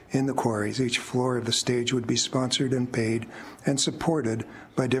other in the quarries. Each floor of the stage would be sponsored and paid and supported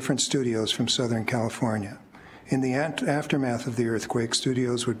by different studios from Southern California. In the aftermath of the earthquake,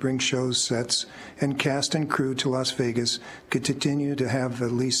 studios would bring shows, sets, and cast and crew to Las Vegas, could continue to have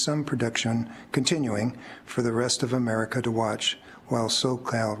at least some production continuing for the rest of America to watch while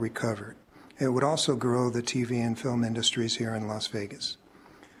SoCal recovered. It would also grow the TV and film industries here in Las Vegas.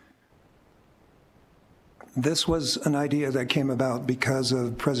 This was an idea that came about because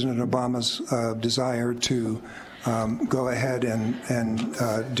of President Obama's desire to go ahead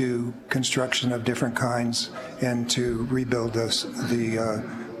and do construction of different kinds and to rebuild this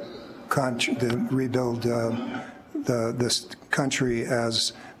country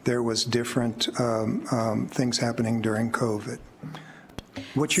as there was different things happening during COVID.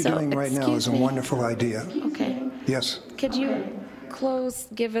 What you're doing right now is a wonderful idea. Okay. Yes. Could you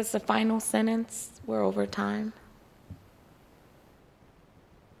give us a final sentence? We're over time.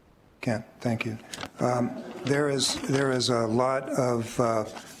 Can't. Thank you. There is a lot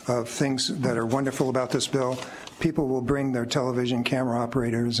of things that are wonderful about this bill. People will bring their television camera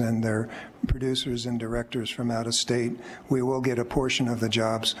operators and their producers and directors from out of state. We will get a portion of the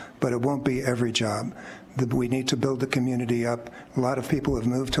jobs, but it won't be every job. We need to build the community up. A lot of people have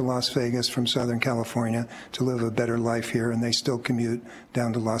moved to Las Vegas from Southern California to live a better life here, and they still commute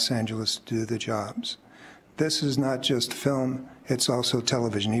down to Los Angeles to do the jobs. This is not just film, it's also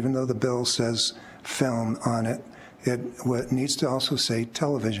television. Even though the bill says film on it, it needs to also say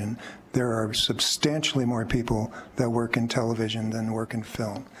television. There are substantially more people that work in television than work in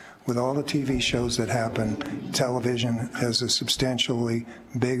film. With all the TV shows that happen, television has a substantially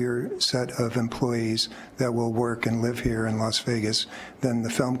bigger set of employees that will work and live here in Las Vegas than the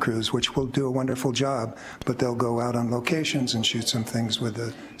film crews, which will do a wonderful job, but they'll go out on locations and shoot some things with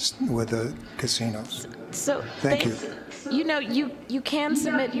the casinos. So Thank you. You know, you can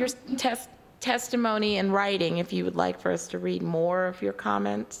submit your testimony in writing if you would like for us to read more of your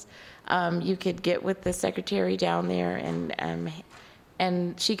comments. You could get with the secretary down there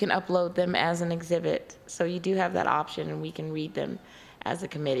and she can upload them as an exhibit. So you do have that option, and we can read them as a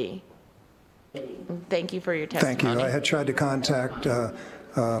committee. Thank you for your testimony. Thank you. I had tried to contact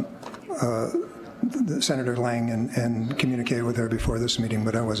Senator Lang and communicate with her before this meeting,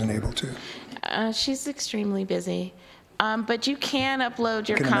 but I wasn't able to. She's extremely busy. But you can upload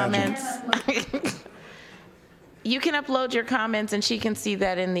your comments. You can upload your comments, and she can see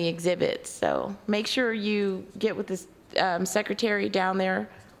that in the exhibit. So make sure you get with the secretary down there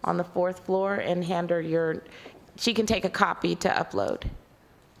on the 4th floor and hand her she can take a copy to upload.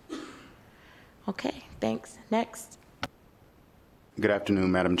 Okay, thanks. Next. Good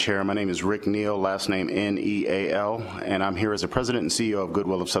afternoon, Madam Chair. My name is Rick Neal, last name N-E-A-L, and I'm here as the President and CEO of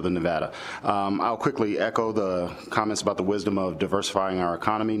Goodwill of Southern Nevada. I'll quickly echo the comments about the wisdom of diversifying our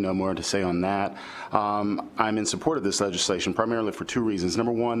economy. No more to say on that. I'm in support of this legislation primarily for 2 reasons.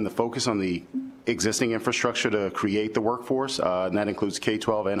 Number one, the focus on the existing infrastructure to create the workforce, and that includes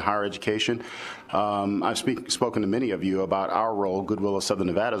K-12 and higher education. I've spoken to many of you about our role, Goodwill of Southern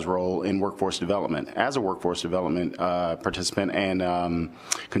Nevada's role in workforce development. As a workforce development participant and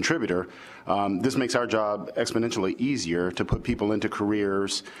contributor, this makes our job exponentially easier to put people into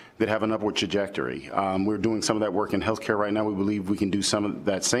careers that have an upward trajectory. We're doing some of that work in healthcare right now. We believe we can do some of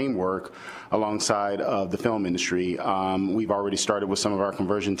that same work alongside of the film industry. We've already started with some of our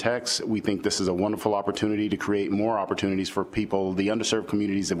conversion techs. We think this is a wonderful opportunity to create more opportunities for people, the underserved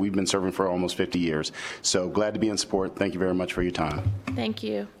communities that we've been serving for almost 50 years. So glad to be in support. Thank you very much for your time. Thank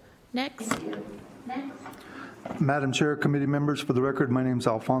you. Next. Madam Chair, committee members, for the record, my name is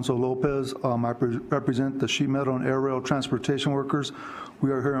Alfonso Lopez. I represent the sheet metal and air rail transportation workers.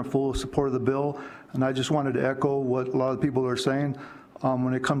 We are here in full support of the bill, and I just wanted to echo what a lot of people are saying.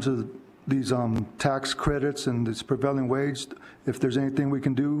 When it comes to these tax credits and this prevailing wage, if there's anything we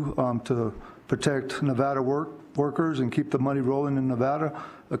can do to protect Nevada workers and keep the money rolling in Nevada,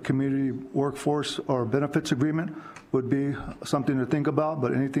 a community workforce or benefits agreement would be something to think about,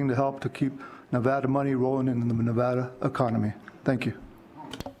 but anything to help to keep Nevada money rolling in the Nevada economy. Thank you.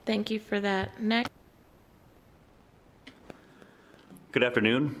 Thank you for that. Next. Good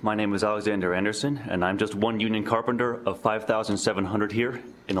afternoon. My name is Alexander Anderson, and I'm just one union carpenter of 5,700 here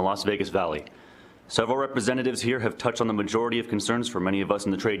in the Las Vegas Valley. Several representatives here have touched on the majority of concerns for many of us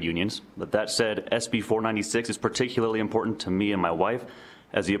in the trade unions. But that said, SB 496 is particularly important to me and my wife,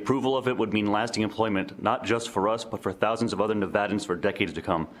 as the approval of it would mean lasting employment, not just for us, but for thousands of other Nevadans for decades to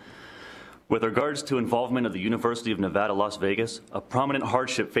come. With regards to involvement of the University of Nevada, Las Vegas, a prominent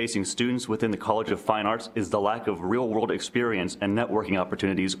hardship facing students within the College of Fine Arts is the lack of real-world experience and networking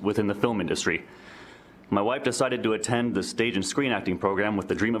opportunities within the film industry. My wife decided to attend the stage and screen acting program with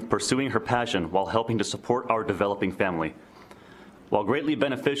the dream of pursuing her passion while helping to support our developing family. While greatly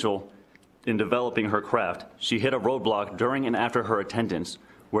beneficial in developing her craft, she hit a roadblock during and after her attendance,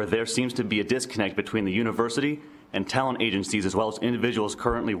 where there seems to be a disconnect between the university and talent agencies, as well as individuals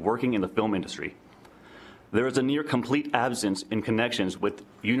currently working in the film industry. There is a near complete absence in connections with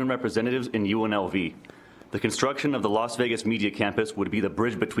union representatives in UNLV. The construction of the Las Vegas Media Campus would be the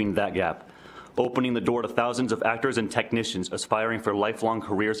bridge between that gap, opening the door to thousands of actors and technicians aspiring for lifelong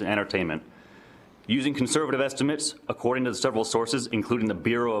careers in entertainment. Using conservative estimates, according to several sources, including the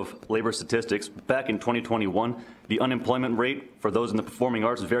Bureau of Labor Statistics, back in 2021, the unemployment rate for those in the performing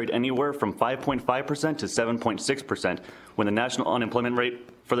arts varied anywhere from 5.5% to 7.6%, when the national unemployment rate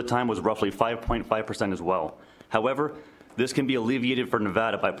for the time was roughly 5.5% as well. However, this can be alleviated for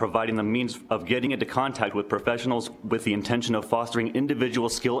Nevada by providing the means of getting into contact with professionals with the intention of fostering individual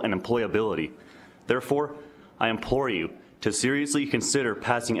skill and employability. Therefore, I implore you to seriously consider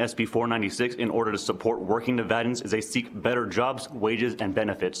passing SB 496 in order to support working Nevadans as they seek better jobs, wages, and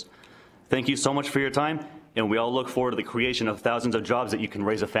benefits. Thank you so much for your time, and we all look forward to the creation of thousands of jobs that you can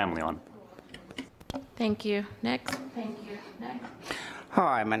raise a family on. Thank you. Next. Thank you. Next.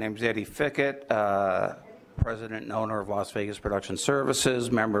 Hi, my name is Eddie Fickett, President and owner of Las Vegas Production Services,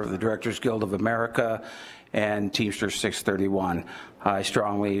 member of the Directors Guild of America, and Teamsters 631. I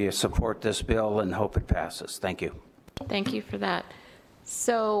strongly support this bill and hope it passes. Thank you. Thank you for that.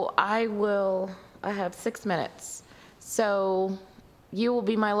 So I have 6 minutes. So you will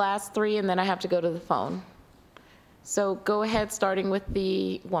be my last 3, and then I have to go to the phone. So go ahead, starting with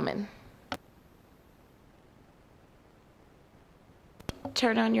the woman.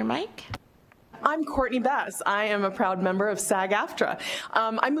 Turn on your mic. I'm Courtney Bass. I am a proud member of SAG-AFTRA.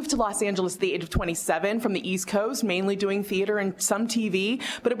 I moved to Los Angeles at the age of 27 from the East Coast, mainly doing theater and some TV,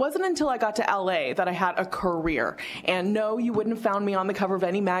 but it wasn't until I got to LA that I had a career. And no, you wouldn't have found me on the cover of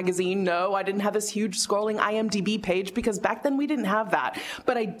any magazine. No, I didn't have this huge scrolling IMDb page because back then we didn't have that.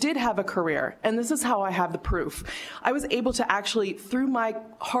 But I did have a career, and this is how I have the proof. I was able to actually, through my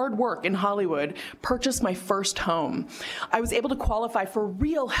hard work in Hollywood, purchase my first home. I was able to qualify for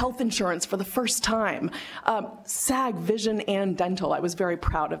real health insurance for the first time. SAG, vision, and dental. I was very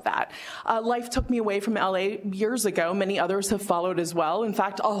proud of that. Life took me away from LA years ago. Many others have followed as well. In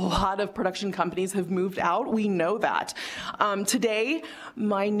fact, a lot of production companies have moved out. We know that. Today,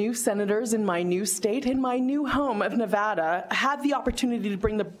 my new senators in my new state, in my new home of Nevada, have the opportunity to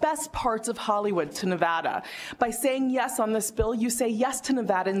bring the best parts of Hollywood to Nevada. By saying yes on this bill, you say yes to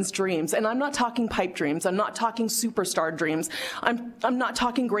Nevadans' dreams. And I'm not talking pipe dreams. I'm not talking superstar dreams. I'm not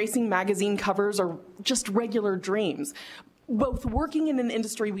talking gracing magazine covers or just regular dreams. both working in an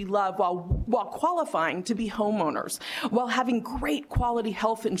industry we love while qualifying to be homeowners, while having great quality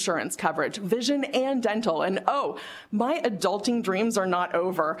health insurance coverage, vision and dental. And oh, my adulting dreams are not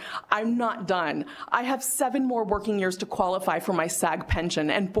over. I'm not done. I have 7 more working years to qualify for my SAG pension.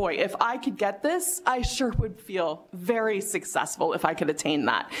 And boy, if I could get this, I sure would feel very successful if I could attain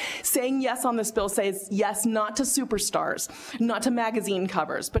that. Saying yes on this bill says yes not to superstars, not to magazine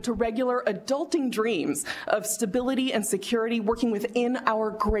covers, but to regular adulting dreams of stability and security working within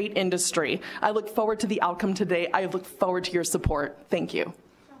our great industry. I look forward to the outcome today. I look forward to your support. Thank you.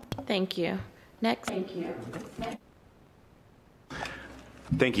 Thank you. Next. Thank you.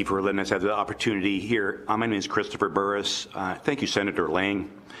 Thank you for letting us have the opportunity here. My name is Christopher Burris. Thank you, Senator Lang.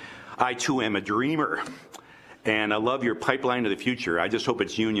 I too am a dreamer, and I love your pipeline to the future. I just hope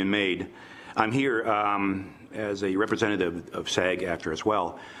it's union made. I'm here as a representative of SAG-AFTRA as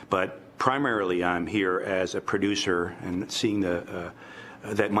well, but primarily I'm here as a producer and seeing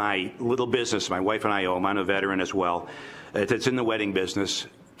that my little business, my wife and I own, I'm a veteran as well, that's in the wedding business,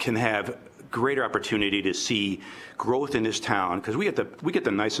 can have greater opportunity to see growth in this town, because we get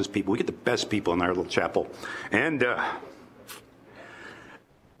the nicest people, we get the best people in our little chapel. And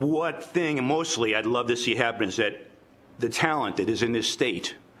what thing mostly I'd love to see happen is that the talent that is in this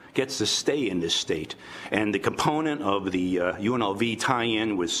state gets to stay in this state. And the component of the UNLV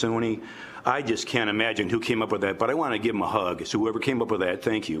tie-in with Sony, I just can't imagine who came up with that, but I want to give them a hug. So whoever came up with that,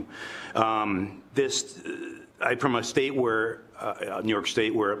 thank you. I'm from a state where, New York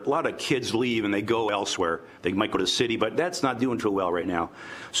State, where a lot of kids leave and they go elsewhere. They might go to the city, but that's not doing too well right now.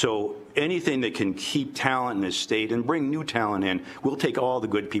 So anything that can keep talent in this state and bring new talent in, we'll take all the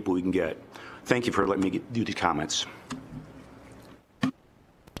good people we can get. Thank you for letting me do these comments.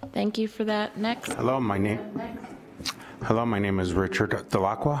 Thank you for that. Next. Hello, my name is Richard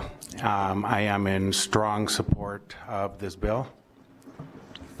Delacqua. I am in strong support of this bill.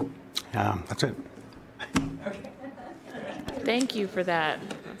 That's it. Thank you for that.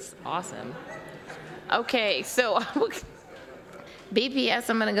 That's awesome. Okay, so BPS,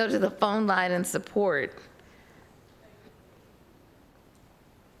 I'm going to go to the phone line and support.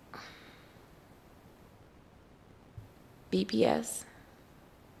 BPS.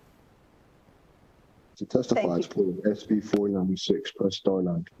 To testify in support of SB 496, press star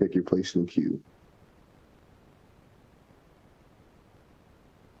 9 to take your place in the queue.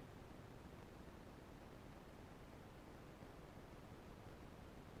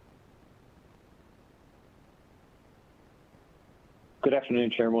 Good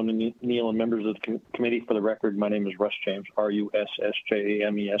afternoon, Chairwoman Neal and members of the committee. For the record, my name is Russ James,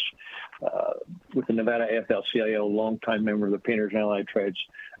 R-U-S-S-J-A-M-E-S, with the Nevada AFL-CIO, longtime member of the Painters and Allied Trades.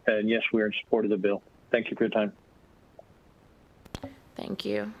 And yes, we are in support of the bill. Thank you for your time. Thank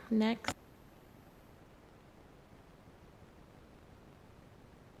you. Next.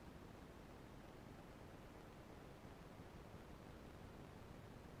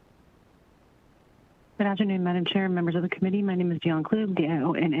 Good afternoon, Madam Chair, members of the committee. My name is Dion Klug,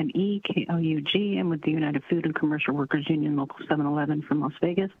 D-I-O-N-N-E-K-L-U-G. I'm with the United Food and Commercial Workers Union, Local 711 from Las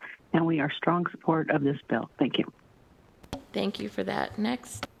Vegas, and we are strong support of this bill. Thank you. Thank you for that.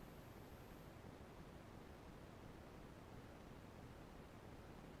 Next.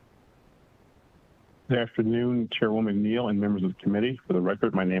 Good afternoon, Chairwoman Neal and members of the committee. For the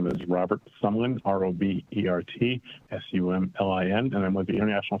record, my name is Robert Sumlin, R-O-B-E-R-T, S-U-M-L-I-N, and I'm with the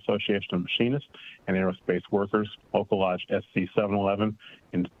International Association of Machinists and Aerospace Workers, Local Lodge SC 711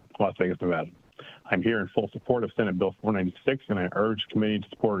 in Las Vegas, Nevada. I'm here in full support of Senate Bill 496, and I urge the committee to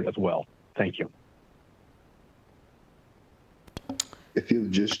support it as well. Thank you. If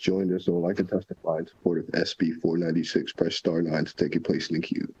you've just joined us and would like to testify in support of SB 496, press star 9 to take your place in the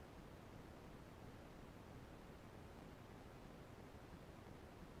queue.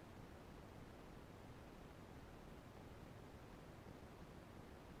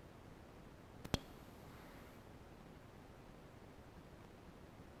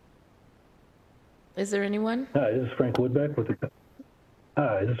 Is there anyone? Hi, this is Frank Woodbeck with the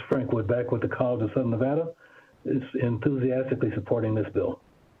College of Southern Nevada. Is enthusiastically supporting this bill.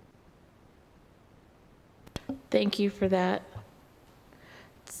 Thank you for that.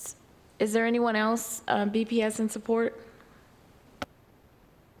 Is there anyone else, BPS, in support?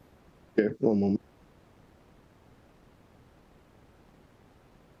 Okay, one moment.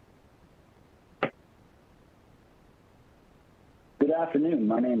 Good afternoon.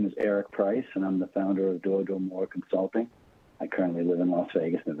 My name is Eric Price, and I'm the founder of Dodo Moore Consulting. I currently live in Las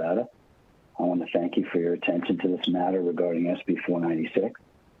Vegas, Nevada. I want to thank you for your attention to this matter regarding SB 496.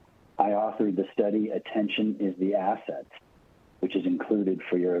 I authored the study, Attention is the Asset, which is included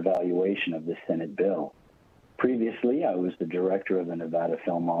for your evaluation of this Senate bill. Previously, I was the director of the Nevada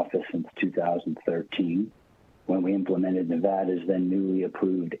Film Office since 2013, when we implemented Nevada's then newly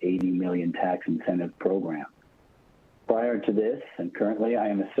approved $80 million tax incentive program. Prior to this, and currently, I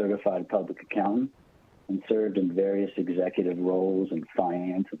am a certified public accountant and served in various executive roles in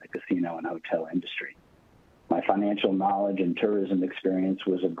finance and the casino and hotel industry. My financial knowledge and tourism experience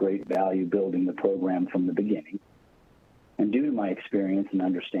was of great value building the program from the beginning. And due to my experience and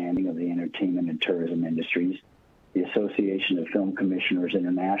understanding of the entertainment and tourism industries, the Association of Film Commissioners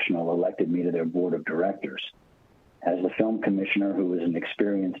International elected me to their board of directors. As the film commissioner who is an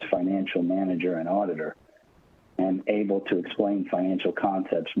experienced financial manager and auditor, I am able to explain financial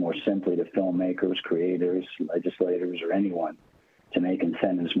concepts more simply to filmmakers, creators, legislators, or anyone to make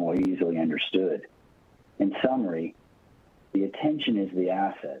incentives more easily understood. In summary, the attention is the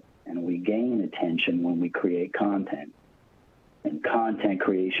asset, and we gain attention when we create content. And content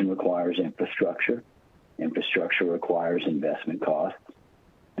creation requires infrastructure. Infrastructure requires investment costs,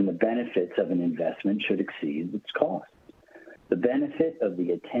 and the benefits of an investment should exceed its costs. The benefit of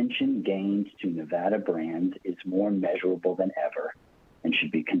the attention gained to Nevada brands is more measurable than ever and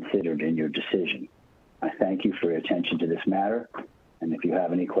should be considered in your decision. I thank you for your attention to this matter, and if you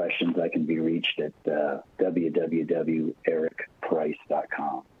have any questions, I can be reached at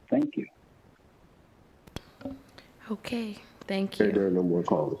www.ericprice.com. Thank you. Okay, thank you. There are no more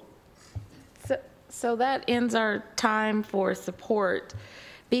calls. So that ends our time for support.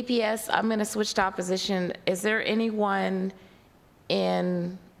 BPS, I'm going to switch to opposition. Is there anyone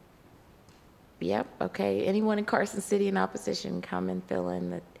in, yep, okay, anyone in Carson City in opposition come and fill in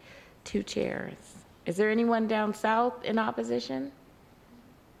the 2 chairs? Is there anyone down south in opposition?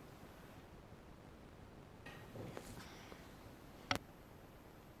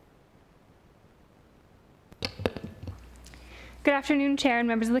 Good afternoon, Chair and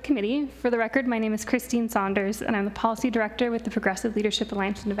members of the committee. For the record, my name is Christine Saunders, and I'm the Policy Director with the Progressive Leadership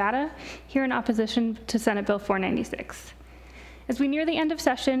Alliance of Nevada, here in opposition to Senate Bill 496. As we near the end of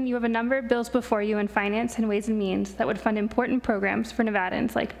session, you have a number of bills before you in Finance and Ways and Means that would fund important programs for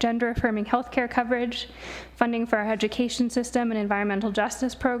Nevadans, like gender-affirming healthcare coverage, funding for our education system and environmental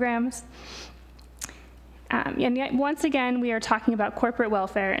justice programs. And yet, once again, we are talking about corporate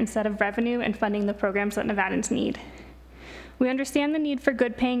welfare instead of revenue and funding the programs that Nevadans need. We understand the need for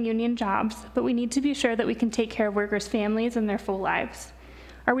good-paying union jobs, but we need to be sure that we can take care of workers' families and their full lives.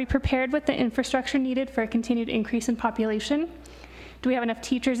 Are we prepared with the infrastructure needed for a continued increase in population? Do we have enough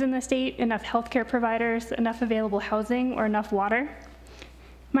teachers in the state, enough healthcare providers, enough available housing, or enough water?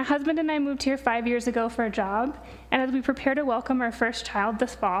 My husband and I moved here 5 years ago for a job, and as we prepare to welcome our first child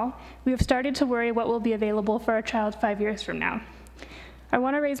this fall, we have started to worry what will be available for our child 5 years from now. I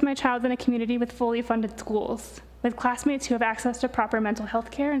want to raise my child in a community with fully funded schools, with classmates who have access to proper mental health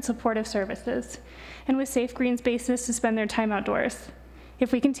care and supportive services, and with safe green spaces to spend their time outdoors.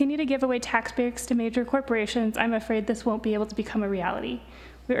 If we continue to give away tax breaks to major corporations, I'm afraid this won't be able to become a reality.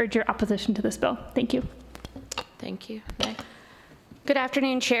 We urge your opposition to this bill. Thank you. Thank you. Good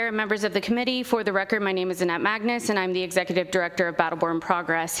afternoon, Chair and members of the committee. For the record, my name is Annette Magnus, and I'm the Executive Director of Battleborn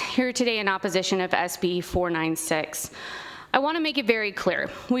Progress, here today in opposition of SB 496. I want to make it very clear.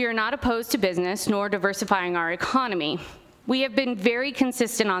 We are not opposed to business nor diversifying our economy. We have been very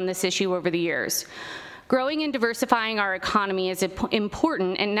consistent on this issue over the years. Growing and diversifying our economy is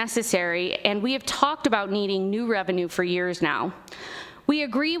important and necessary, and we have talked about needing new revenue for years now. We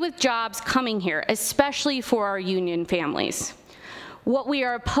agree with jobs coming here, especially for our union families. What we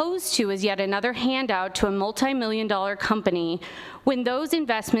are opposed to is yet another handout to a multi-million-dollar company when those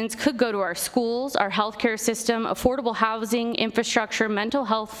investments could go to our schools, our healthcare system, affordable housing, infrastructure, mental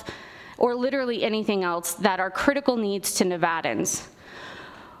health, or literally anything else that are critical needs to Nevadans.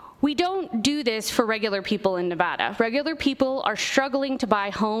 We don't do this for regular people in Nevada. Regular people are struggling to buy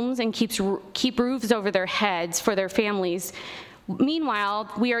homes and keep roofs over their heads for their families.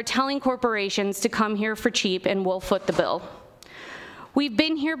 Meanwhile, we are telling corporations to come here for cheap and we'll foot the bill. We've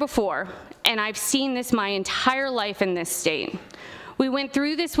been here before, and I've seen this my entire life in this state. We went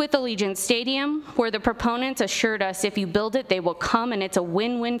through this with Allegiant Stadium, where the proponents assured us if you build it, they will come, and it's a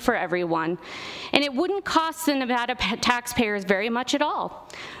win-win for everyone. And it wouldn't cost the Nevada taxpayers very much at all.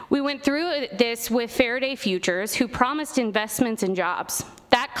 We went through this with Faraday Futures, who promised investments and jobs.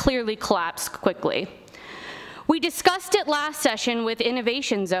 That clearly collapsed quickly. We discussed it last session with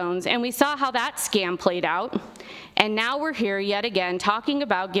innovation zones, and we saw how that scam played out. And now we're here yet again talking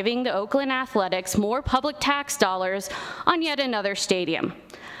about giving the Oakland Athletics more public tax dollars on yet another stadium.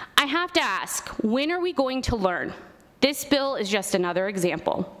 I have to ask, when are we going to learn? This bill is just another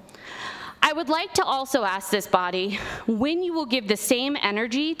example. I would like to also ask this body when you will give the same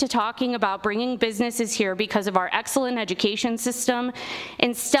energy to talking about bringing businesses here because of our excellent education system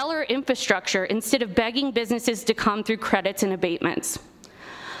and stellar infrastructure instead of begging businesses to come through credits and abatements.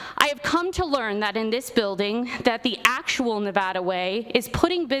 I have come to learn that in this building that the actual Nevada way is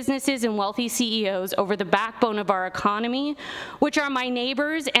putting businesses and wealthy CEOs over the backbone of our economy, which are my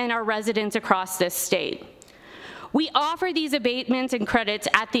neighbors and our residents across this state. We offer these abatements and credits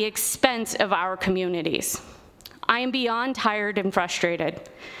at the expense of our communities. I am beyond tired and frustrated.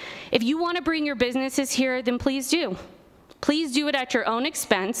 If you want to bring your businesses here, then please do. Please do it at your own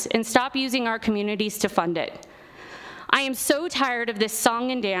expense and stop using our communities to fund it. I am so tired of this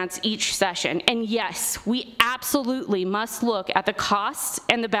song and dance each session, and yes, we absolutely must look at the costs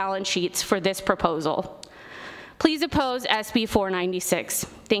and the balance sheets for this proposal. Please oppose SB 496.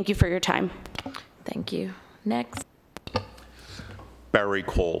 Thank you for your time. Thank you. Next. Barry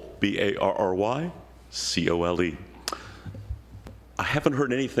Cole, B-A-R-R-Y-C-O-L-E. I haven't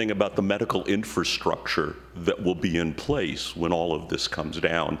heard anything about the medical infrastructure that will be in place when all of this comes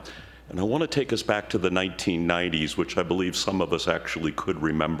down. And I want to take us back to the 1990s, which I believe some of us actually could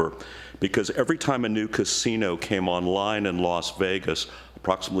remember, because every time a new casino came online in Las Vegas,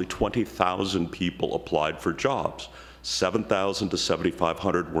 approximately 20,000 people applied for jobs. 7,000 to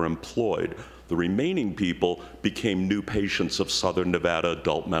 7,500 were employed. The remaining people became new patients of Southern Nevada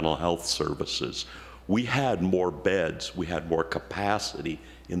Adult Mental Health Services. We had more beds, we had more capacity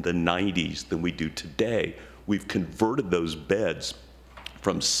in the 90s than we do today. We've converted those beds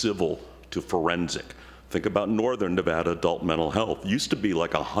from civil to forensic. Think about Northern Nevada Adult Mental Health. Used to be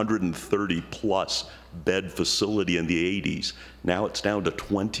like 130 plus bed facility in the 80s. Now it's down to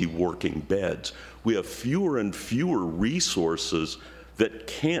 20 working beds. We have fewer and fewer resources that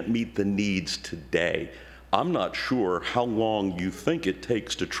can't meet the needs today. I'm not sure how long you think it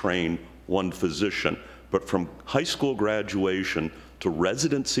takes to train one physician, but from high school graduation to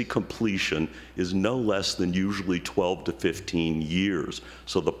residency completion is no less than usually 12 to 15 years.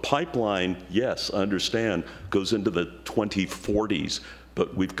 So the pipeline, yes, I understand, goes into the 2040s,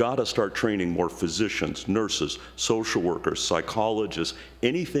 but we've got to start training more physicians, nurses, social workers, psychologists,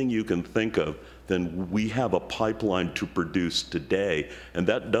 anything you can think of. Then we have a pipeline to produce today, and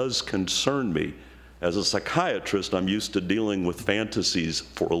that does concern me. As a psychiatrist, I'm used to dealing with fantasies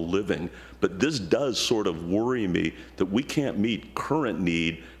for a living, but this does sort of worry me that we can't meet current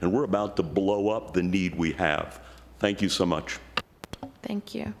need, and we're about to blow up the need we have. Thank you so much.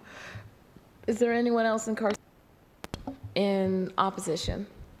 Thank you. Is there anyone else in opposition?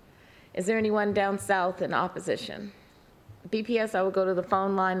 Is there anyone down south in opposition? BPS, I will go to the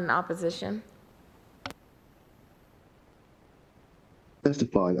phone line in opposition.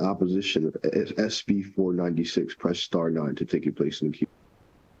 Testify in opposition of SB 496. Press *9 to take your place in the queue.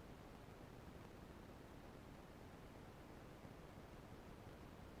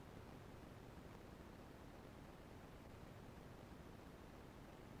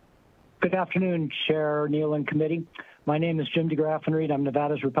 Good afternoon, Chair Neal and committee. My name is Jim DeGraffenried. I'm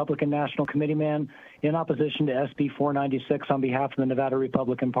Nevada's Republican National Committeeman in opposition to SB 496 on behalf of the Nevada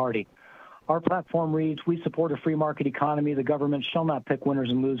Republican Party. Our platform reads, we support a free market economy. The government shall not pick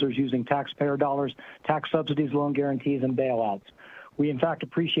winners and losers using taxpayer dollars, tax subsidies, loan guarantees, and bailouts. We, in fact,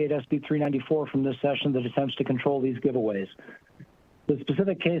 appreciate SB 394 from this session that attempts to control these giveaways. The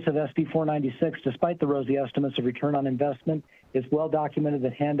specific case of SB 496, despite the rosy estimates of return on investment, it's well documented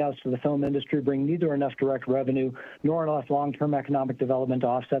that handouts to the film industry bring neither enough direct revenue nor enough long-term economic development to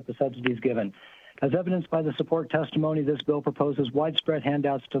offset the subsidies given. As evidenced by the support testimony, this bill proposes widespread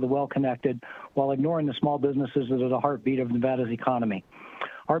handouts to the well-connected while ignoring the small businesses that are the heartbeat of Nevada's economy.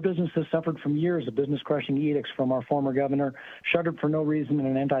 Our business has suffered from years of business-crushing edicts from our former governor, shuttered for no reason in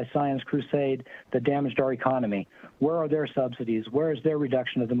an anti-science crusade that damaged our economy. Where are their subsidies? Where is their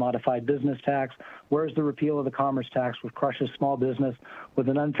reduction of the modified business tax? Where is the repeal of the commerce tax, which crushes small business with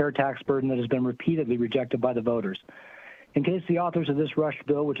an unfair tax burden that has been repeatedly rejected by the voters? In case the authors of this rushed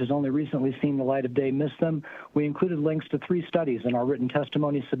bill, which has only recently seen the light of day, missed them, we included links to 3 studies in our written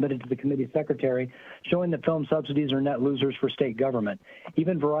testimony submitted to the committee secretary showing that film subsidies are net losers for state government.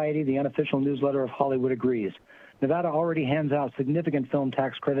 Even Variety, the unofficial newsletter of Hollywood, agrees. Nevada already hands out significant film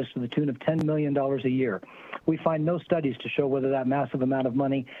tax credits to the tune of $10 million a year. We find no studies to show whether that massive amount of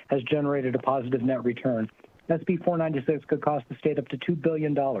money has generated a positive net return. SB 496 could cost the state up to $2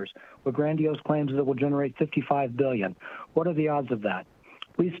 billion, with grandiose claims that it will generate $55 billion. What are the odds of that?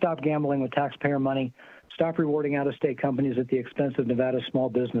 Please stop gambling with taxpayer money. Stop rewarding out-of-state companies at the expense of Nevada's small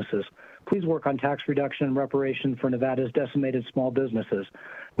businesses. Please work on tax reduction and reparation for Nevada's decimated small businesses.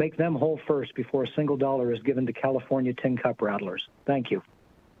 Make them whole first before a single dollar is given to California tin cup rattlers. Thank you.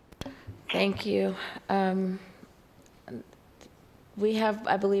 Thank you. We have,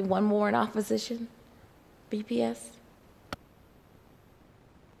 I believe, one more in opposition. BPS?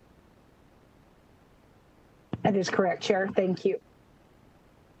 That is correct, Chair. Thank you.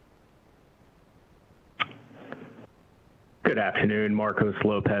 Good afternoon, Marcos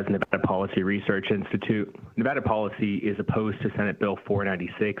Lopez, Nevada Policy Research Institute. Nevada Policy is opposed to Senate Bill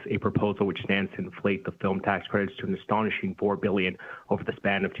 496, a proposal which stands to inflate the film tax credits to an astonishing $4 billion over the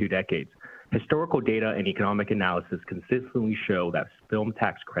span of 2 decades. Historical data and economic analysis consistently show that film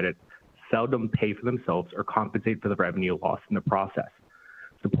tax credits seldom pay for themselves or compensate for the revenue lost in the process.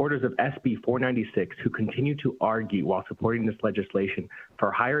 Supporters of SB 496 who continue to argue while supporting this legislation for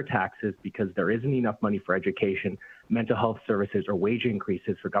higher taxes because there isn't enough money for education, mental health services, or wage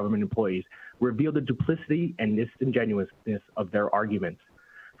increases for government employees reveal the duplicity and disingenuousness of their arguments.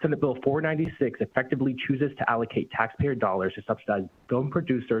 Senate Bill 496 effectively chooses to allocate taxpayer dollars to subsidize film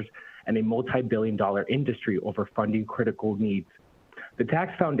producers and a multi-billion-dollar industry over funding critical needs. The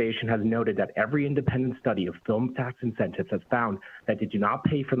Tax Foundation has noted that every independent study of film tax incentives has found that they do not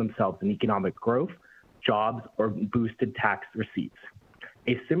pay for themselves in economic growth, jobs, or boosted tax receipts.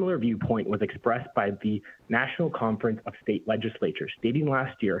 A similar viewpoint was expressed by the National Conference of State Legislatures, stating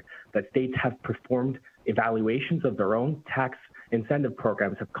last year that states have performed evaluations of their own tax incentive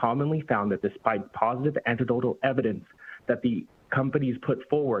programs have commonly found that despite positive anecdotal evidence that the companies put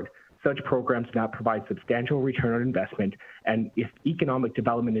forward, such programs do not provide substantial return on investment, and if economic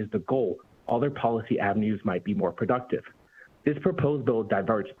development is the goal, other policy avenues might be more productive. This proposed bill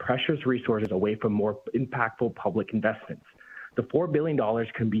diverts precious resources away from more impactful public investments. The $4 billion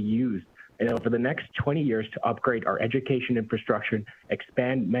can be used over the next 20 years to upgrade our education infrastructure,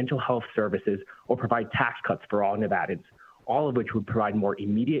 expand mental health services, or provide tax cuts for all Nevadans, all of which would provide more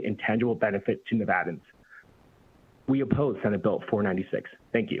immediate and tangible benefit to Nevadans. We oppose Senate Bill 496.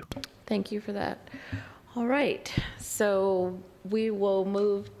 Thank you. Thank you for that. All right, so we will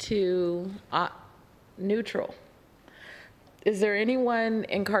move to neutral. Is there anyone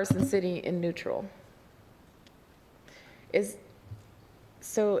in Carson City in neutral? There's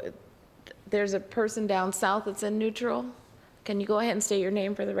a person down south that's in neutral. Can you go ahead and state your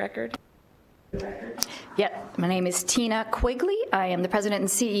name for the record? Yep, my name is Tina Quigley. I am the president and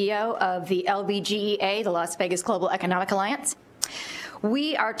CEO of the LVGEA, the Las Vegas Global Economic Alliance.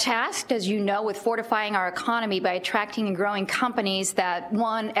 We are tasked, as you know, with fortifying our economy by attracting and growing companies that,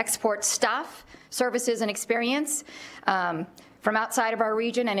 one, export stuff, services, and experience from outside of our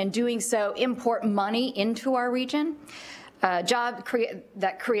region, and in doing so, import money into our region.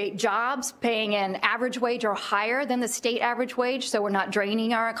 That create jobs paying an average wage or higher than the state average wage, so we're not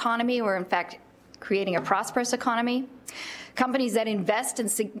draining our economy. We're, in fact, creating a prosperous economy. Companies that invest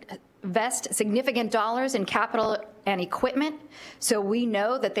significant dollars in capital and equipment, so we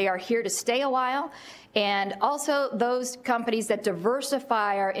know that they are here to stay a while. And also those companies that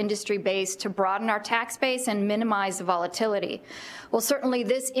diversify our industry base to broaden our tax base and minimize the volatility. Well, certainly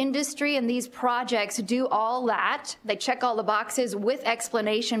this industry and these projects do all that. They check all the boxes with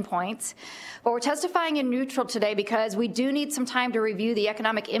explanation points. But we're testifying in neutral today because we do need some time to review the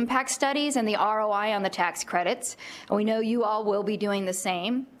economic impact studies and the ROI on the tax credits. And we know you all will be doing the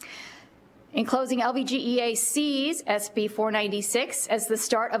same. In closing, LVGEA sees SB 496 as the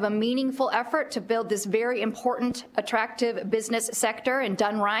start of a meaningful effort to build this very important, attractive business sector, and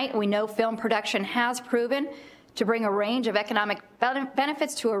done right, we know film production has proven to bring a range of economic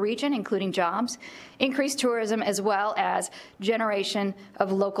benefits to a region, including jobs, increased tourism, as well as generation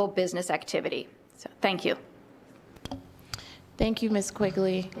of local business activity. So thank you. Thank you, Ms.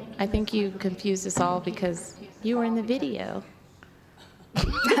 Quigley. I think you confused us all because you were in the video.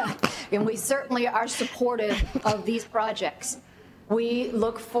 And we certainly are supportive of these projects. We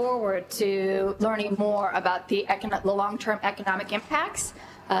look forward to learning more about the long-term economic impacts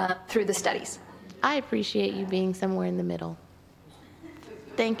through the studies. I appreciate you being somewhere in the middle.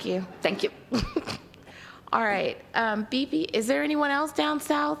 Thank you. Thank you. All right, BP, is there anyone else down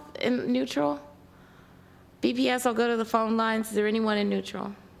south in neutral? BPS, I'll go to the phone lines. Is there anyone in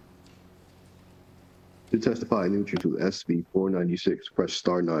neutral? To testify neutral to SB 496, press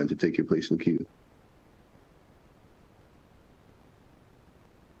star 9 to take your place in the queue.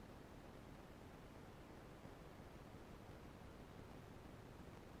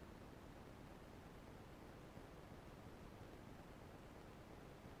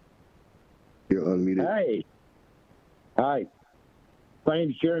 You're unmuted. Hi. Hi. My name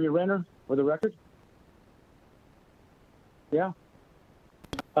is Jeremy Renner, for the record. Yeah.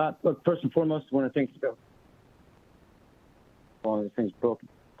 Look, first and foremost, I want to thank you. All the things broken.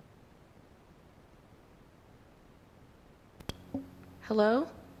 Hello?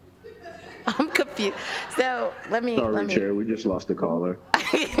 I'm confused. So let me. Sorry, Chair, we just lost the caller.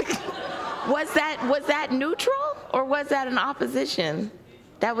 Was that neutral or was that an opposition?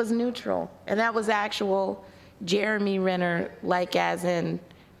 That was neutral, and that was actual Jeremy Renner, like as in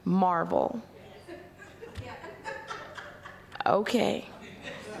Marvel. Okay.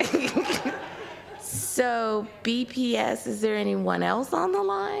 So BPS, is there anyone else on the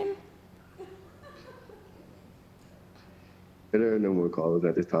line? There are no more callers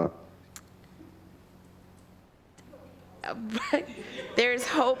at this time. There's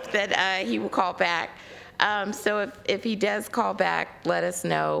hope that he will call back. So if he does call back, let us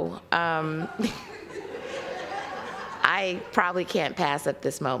know. I probably can't pass at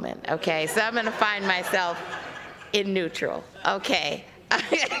this moment, okay? So I'm gonna find myself in neutral, okay?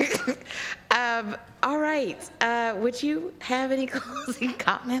 All right, would you have any closing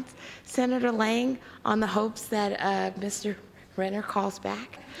comments, Senator Lang, on the hopes that Mr. Renner calls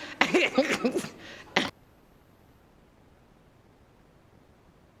back?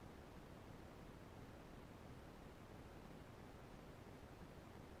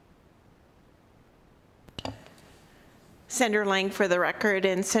 Senator Lang, for the record,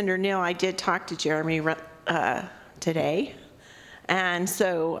 and Senator Neal, I did talk to Jeremy today, and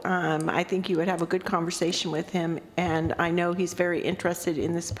so I think you would have a good conversation with him, and I know he's very interested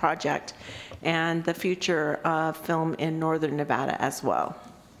in this project and the future of film in Northern Nevada as well.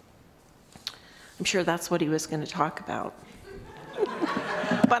 I'm sure that's what he was going to talk about.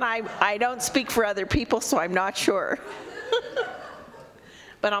 But I don't speak for other people, so I'm not sure.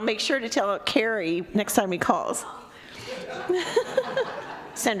 But I'll make sure to tell Carrie next time he calls.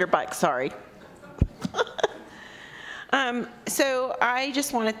 Senator Buck, sorry. So I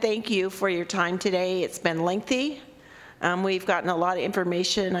just want to thank you for your time today. It's been lengthy. We've gotten a lot of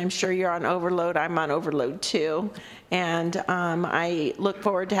information. I'm sure you're on overload. I'm on overload too. And I look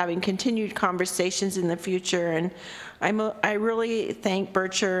forward to having continued conversations in the future. And I really thank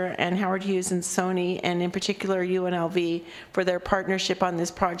Berkshire and Howard Hughes and Sony, and in particular UNLV, for their partnership on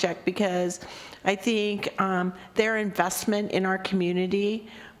this project, because I think their investment in our community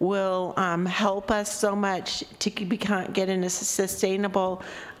will help us so much to get in a sustainable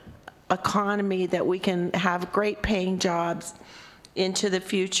economy that we can have great paying jobs into the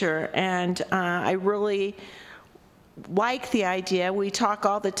future. And I really like the idea. We talk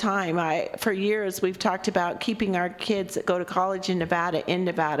all the time. For years, we've talked about keeping our kids that go to college in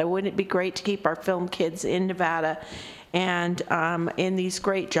Nevada. Wouldn't it be great to keep our film kids in Nevada and in these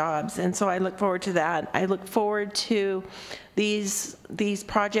great jobs? And so I look forward to that. I look forward to these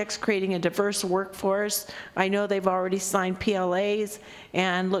projects creating a diverse workforce. I know they've already signed PLAs,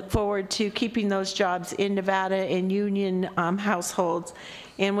 and look forward to keeping those jobs in Nevada in union households.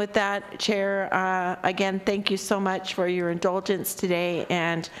 And with that, Chair, again, thank you so much for your indulgence today,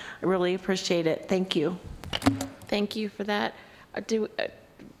 and I really appreciate it. Thank you. Thank you for that.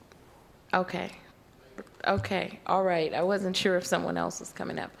 Okay, all right. I wasn't sure if someone else was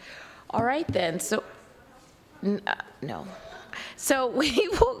coming up. All right then, so, no. So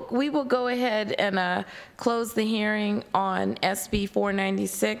we will go ahead and close the hearing on SB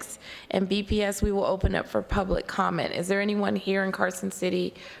 496 and BPS. We will open up for public comment. Is there anyone here in Carson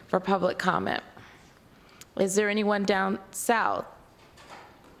City for public comment? Is there anyone down south?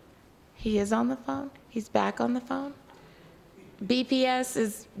 He is on the phone? He's back on the phone? BPS,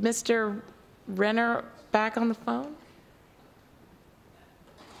 is Mr. Renner back on the phone?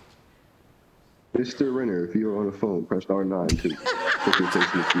 Mr. Renner, if you're on the phone, press R9 to put your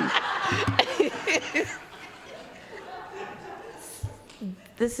face in the queue.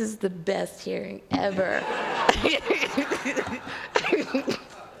 This is the best hearing ever.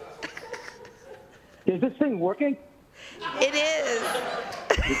 Is this thing working? It is.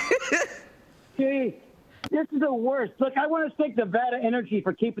 Gee, this is the worst. Look, I want to thank Nevada Energy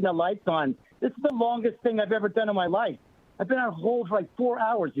for keeping the lights on. This is the longest thing I've ever done in my life. I've been on hold for like 4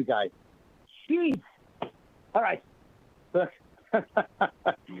 hours, you guys. Jeez. All right. Look,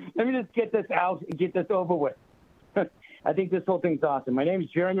 let me just get this out and get this over with. I think this whole thing's awesome. My name is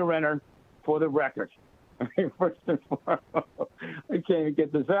Jeremy Renner, for the record. First and foremost, I can't even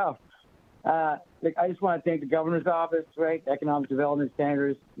get this out. Look, I just want to thank the governor's office, right? Economic Development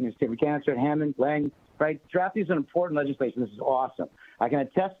Standards, State Mechanics, Hammond, Lang, right? Drafting some important legislation. This is awesome. I can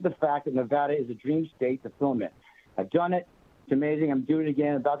attest to the fact that Nevada is a dream state to film in. I've done it. It's amazing. I'm doing it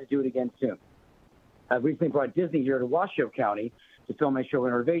again. I'm about to do it again soon. I've recently brought Disney here to Washoe County to film my show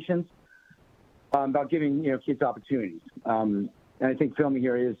Renovations, about giving kids opportunities. And I think filming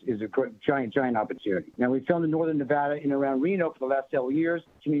here is a great, giant opportunity. Now, we filmed in northern Nevada and around Reno for the last several years.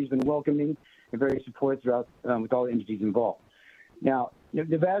 The community's been welcoming and very supportive throughout with all the entities involved. Now,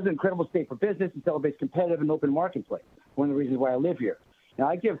 Nevada's an incredible state for business and celebrates competitive and open marketplace. One of the reasons why I live here. Now,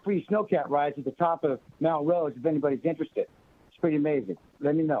 I give free snowcat rides at the top of Mount Rose if anybody's interested. It's pretty amazing.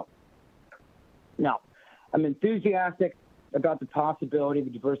 Let me know. Now, I'm enthusiastic about the possibility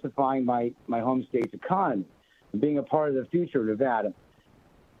of diversifying my home state's economy and being a part of the future of Nevada.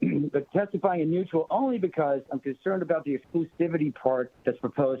 But testifying in neutral only because I'm concerned about the exclusivity part that's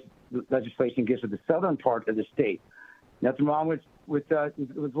proposed legislation gives to the southern part of the state. Nothing wrong with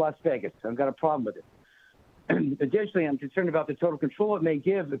Las Vegas. I've got a problem with it. Additionally, I'm concerned about the total control it may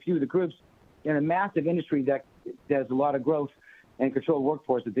give a few of the groups in a massive industry that has a lot of growth and controlled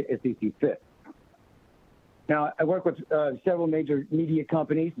workforce as they see fit. Now, I work with several major media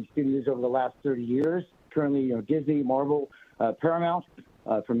companies and studios over the last 30 years. Currently, Disney, Marvel, Paramount,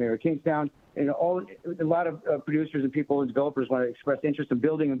 from Mayor Kingstown, and a lot of producers and people and developers want to express interest in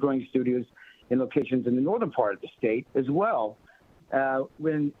building and growing studios in locations in the northern part of the state as well,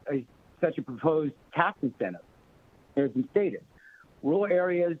 when such a proposed tax incentive has been stated. Rural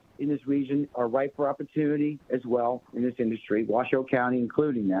areas in this region are ripe for opportunity as well in this industry, Washoe County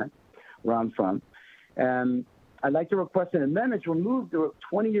including that, where I'm from. I'd like to request an amendment to remove the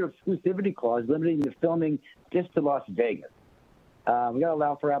 20-year exclusivity clause limiting the filming just to Las Vegas. We got to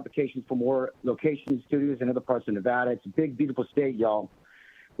allow for applications for more locations, studios in other parts of Nevada. It's a big, beautiful state, y'all.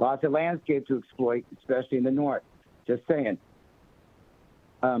 Lots of landscape to exploit, especially in the north. Just saying.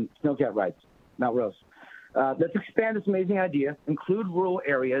 Snowcat rides, Mount Rose. Let's expand this amazing idea, include rural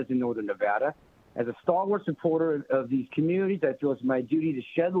areas in northern Nevada. As a stalwart supporter of these communities, I feel it's my duty to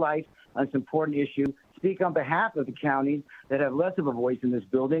shed light on this important issue, speak on behalf of the counties that have less of a voice in this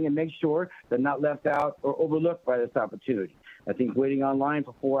building, and make sure they're not left out or overlooked by this opportunity. I think waiting online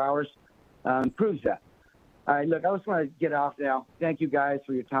for 4 hours proves that. All right, look, I just want to get off now. Thank you guys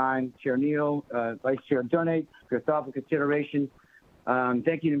for your time. Chair Neal, Vice Chair Donate, for your thoughtful consideration.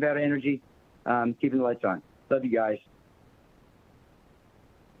 Thank you, Nevada Energy, keeping the lights on. Love you guys.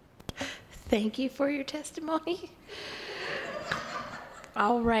 Thank you for your testimony.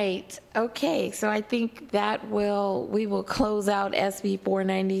 All right. Okay. So I think that we will close out SB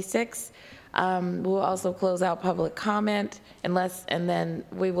 496. We'll also close out public comment and then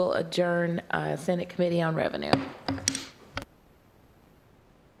we will adjourn Senate Committee on Revenue.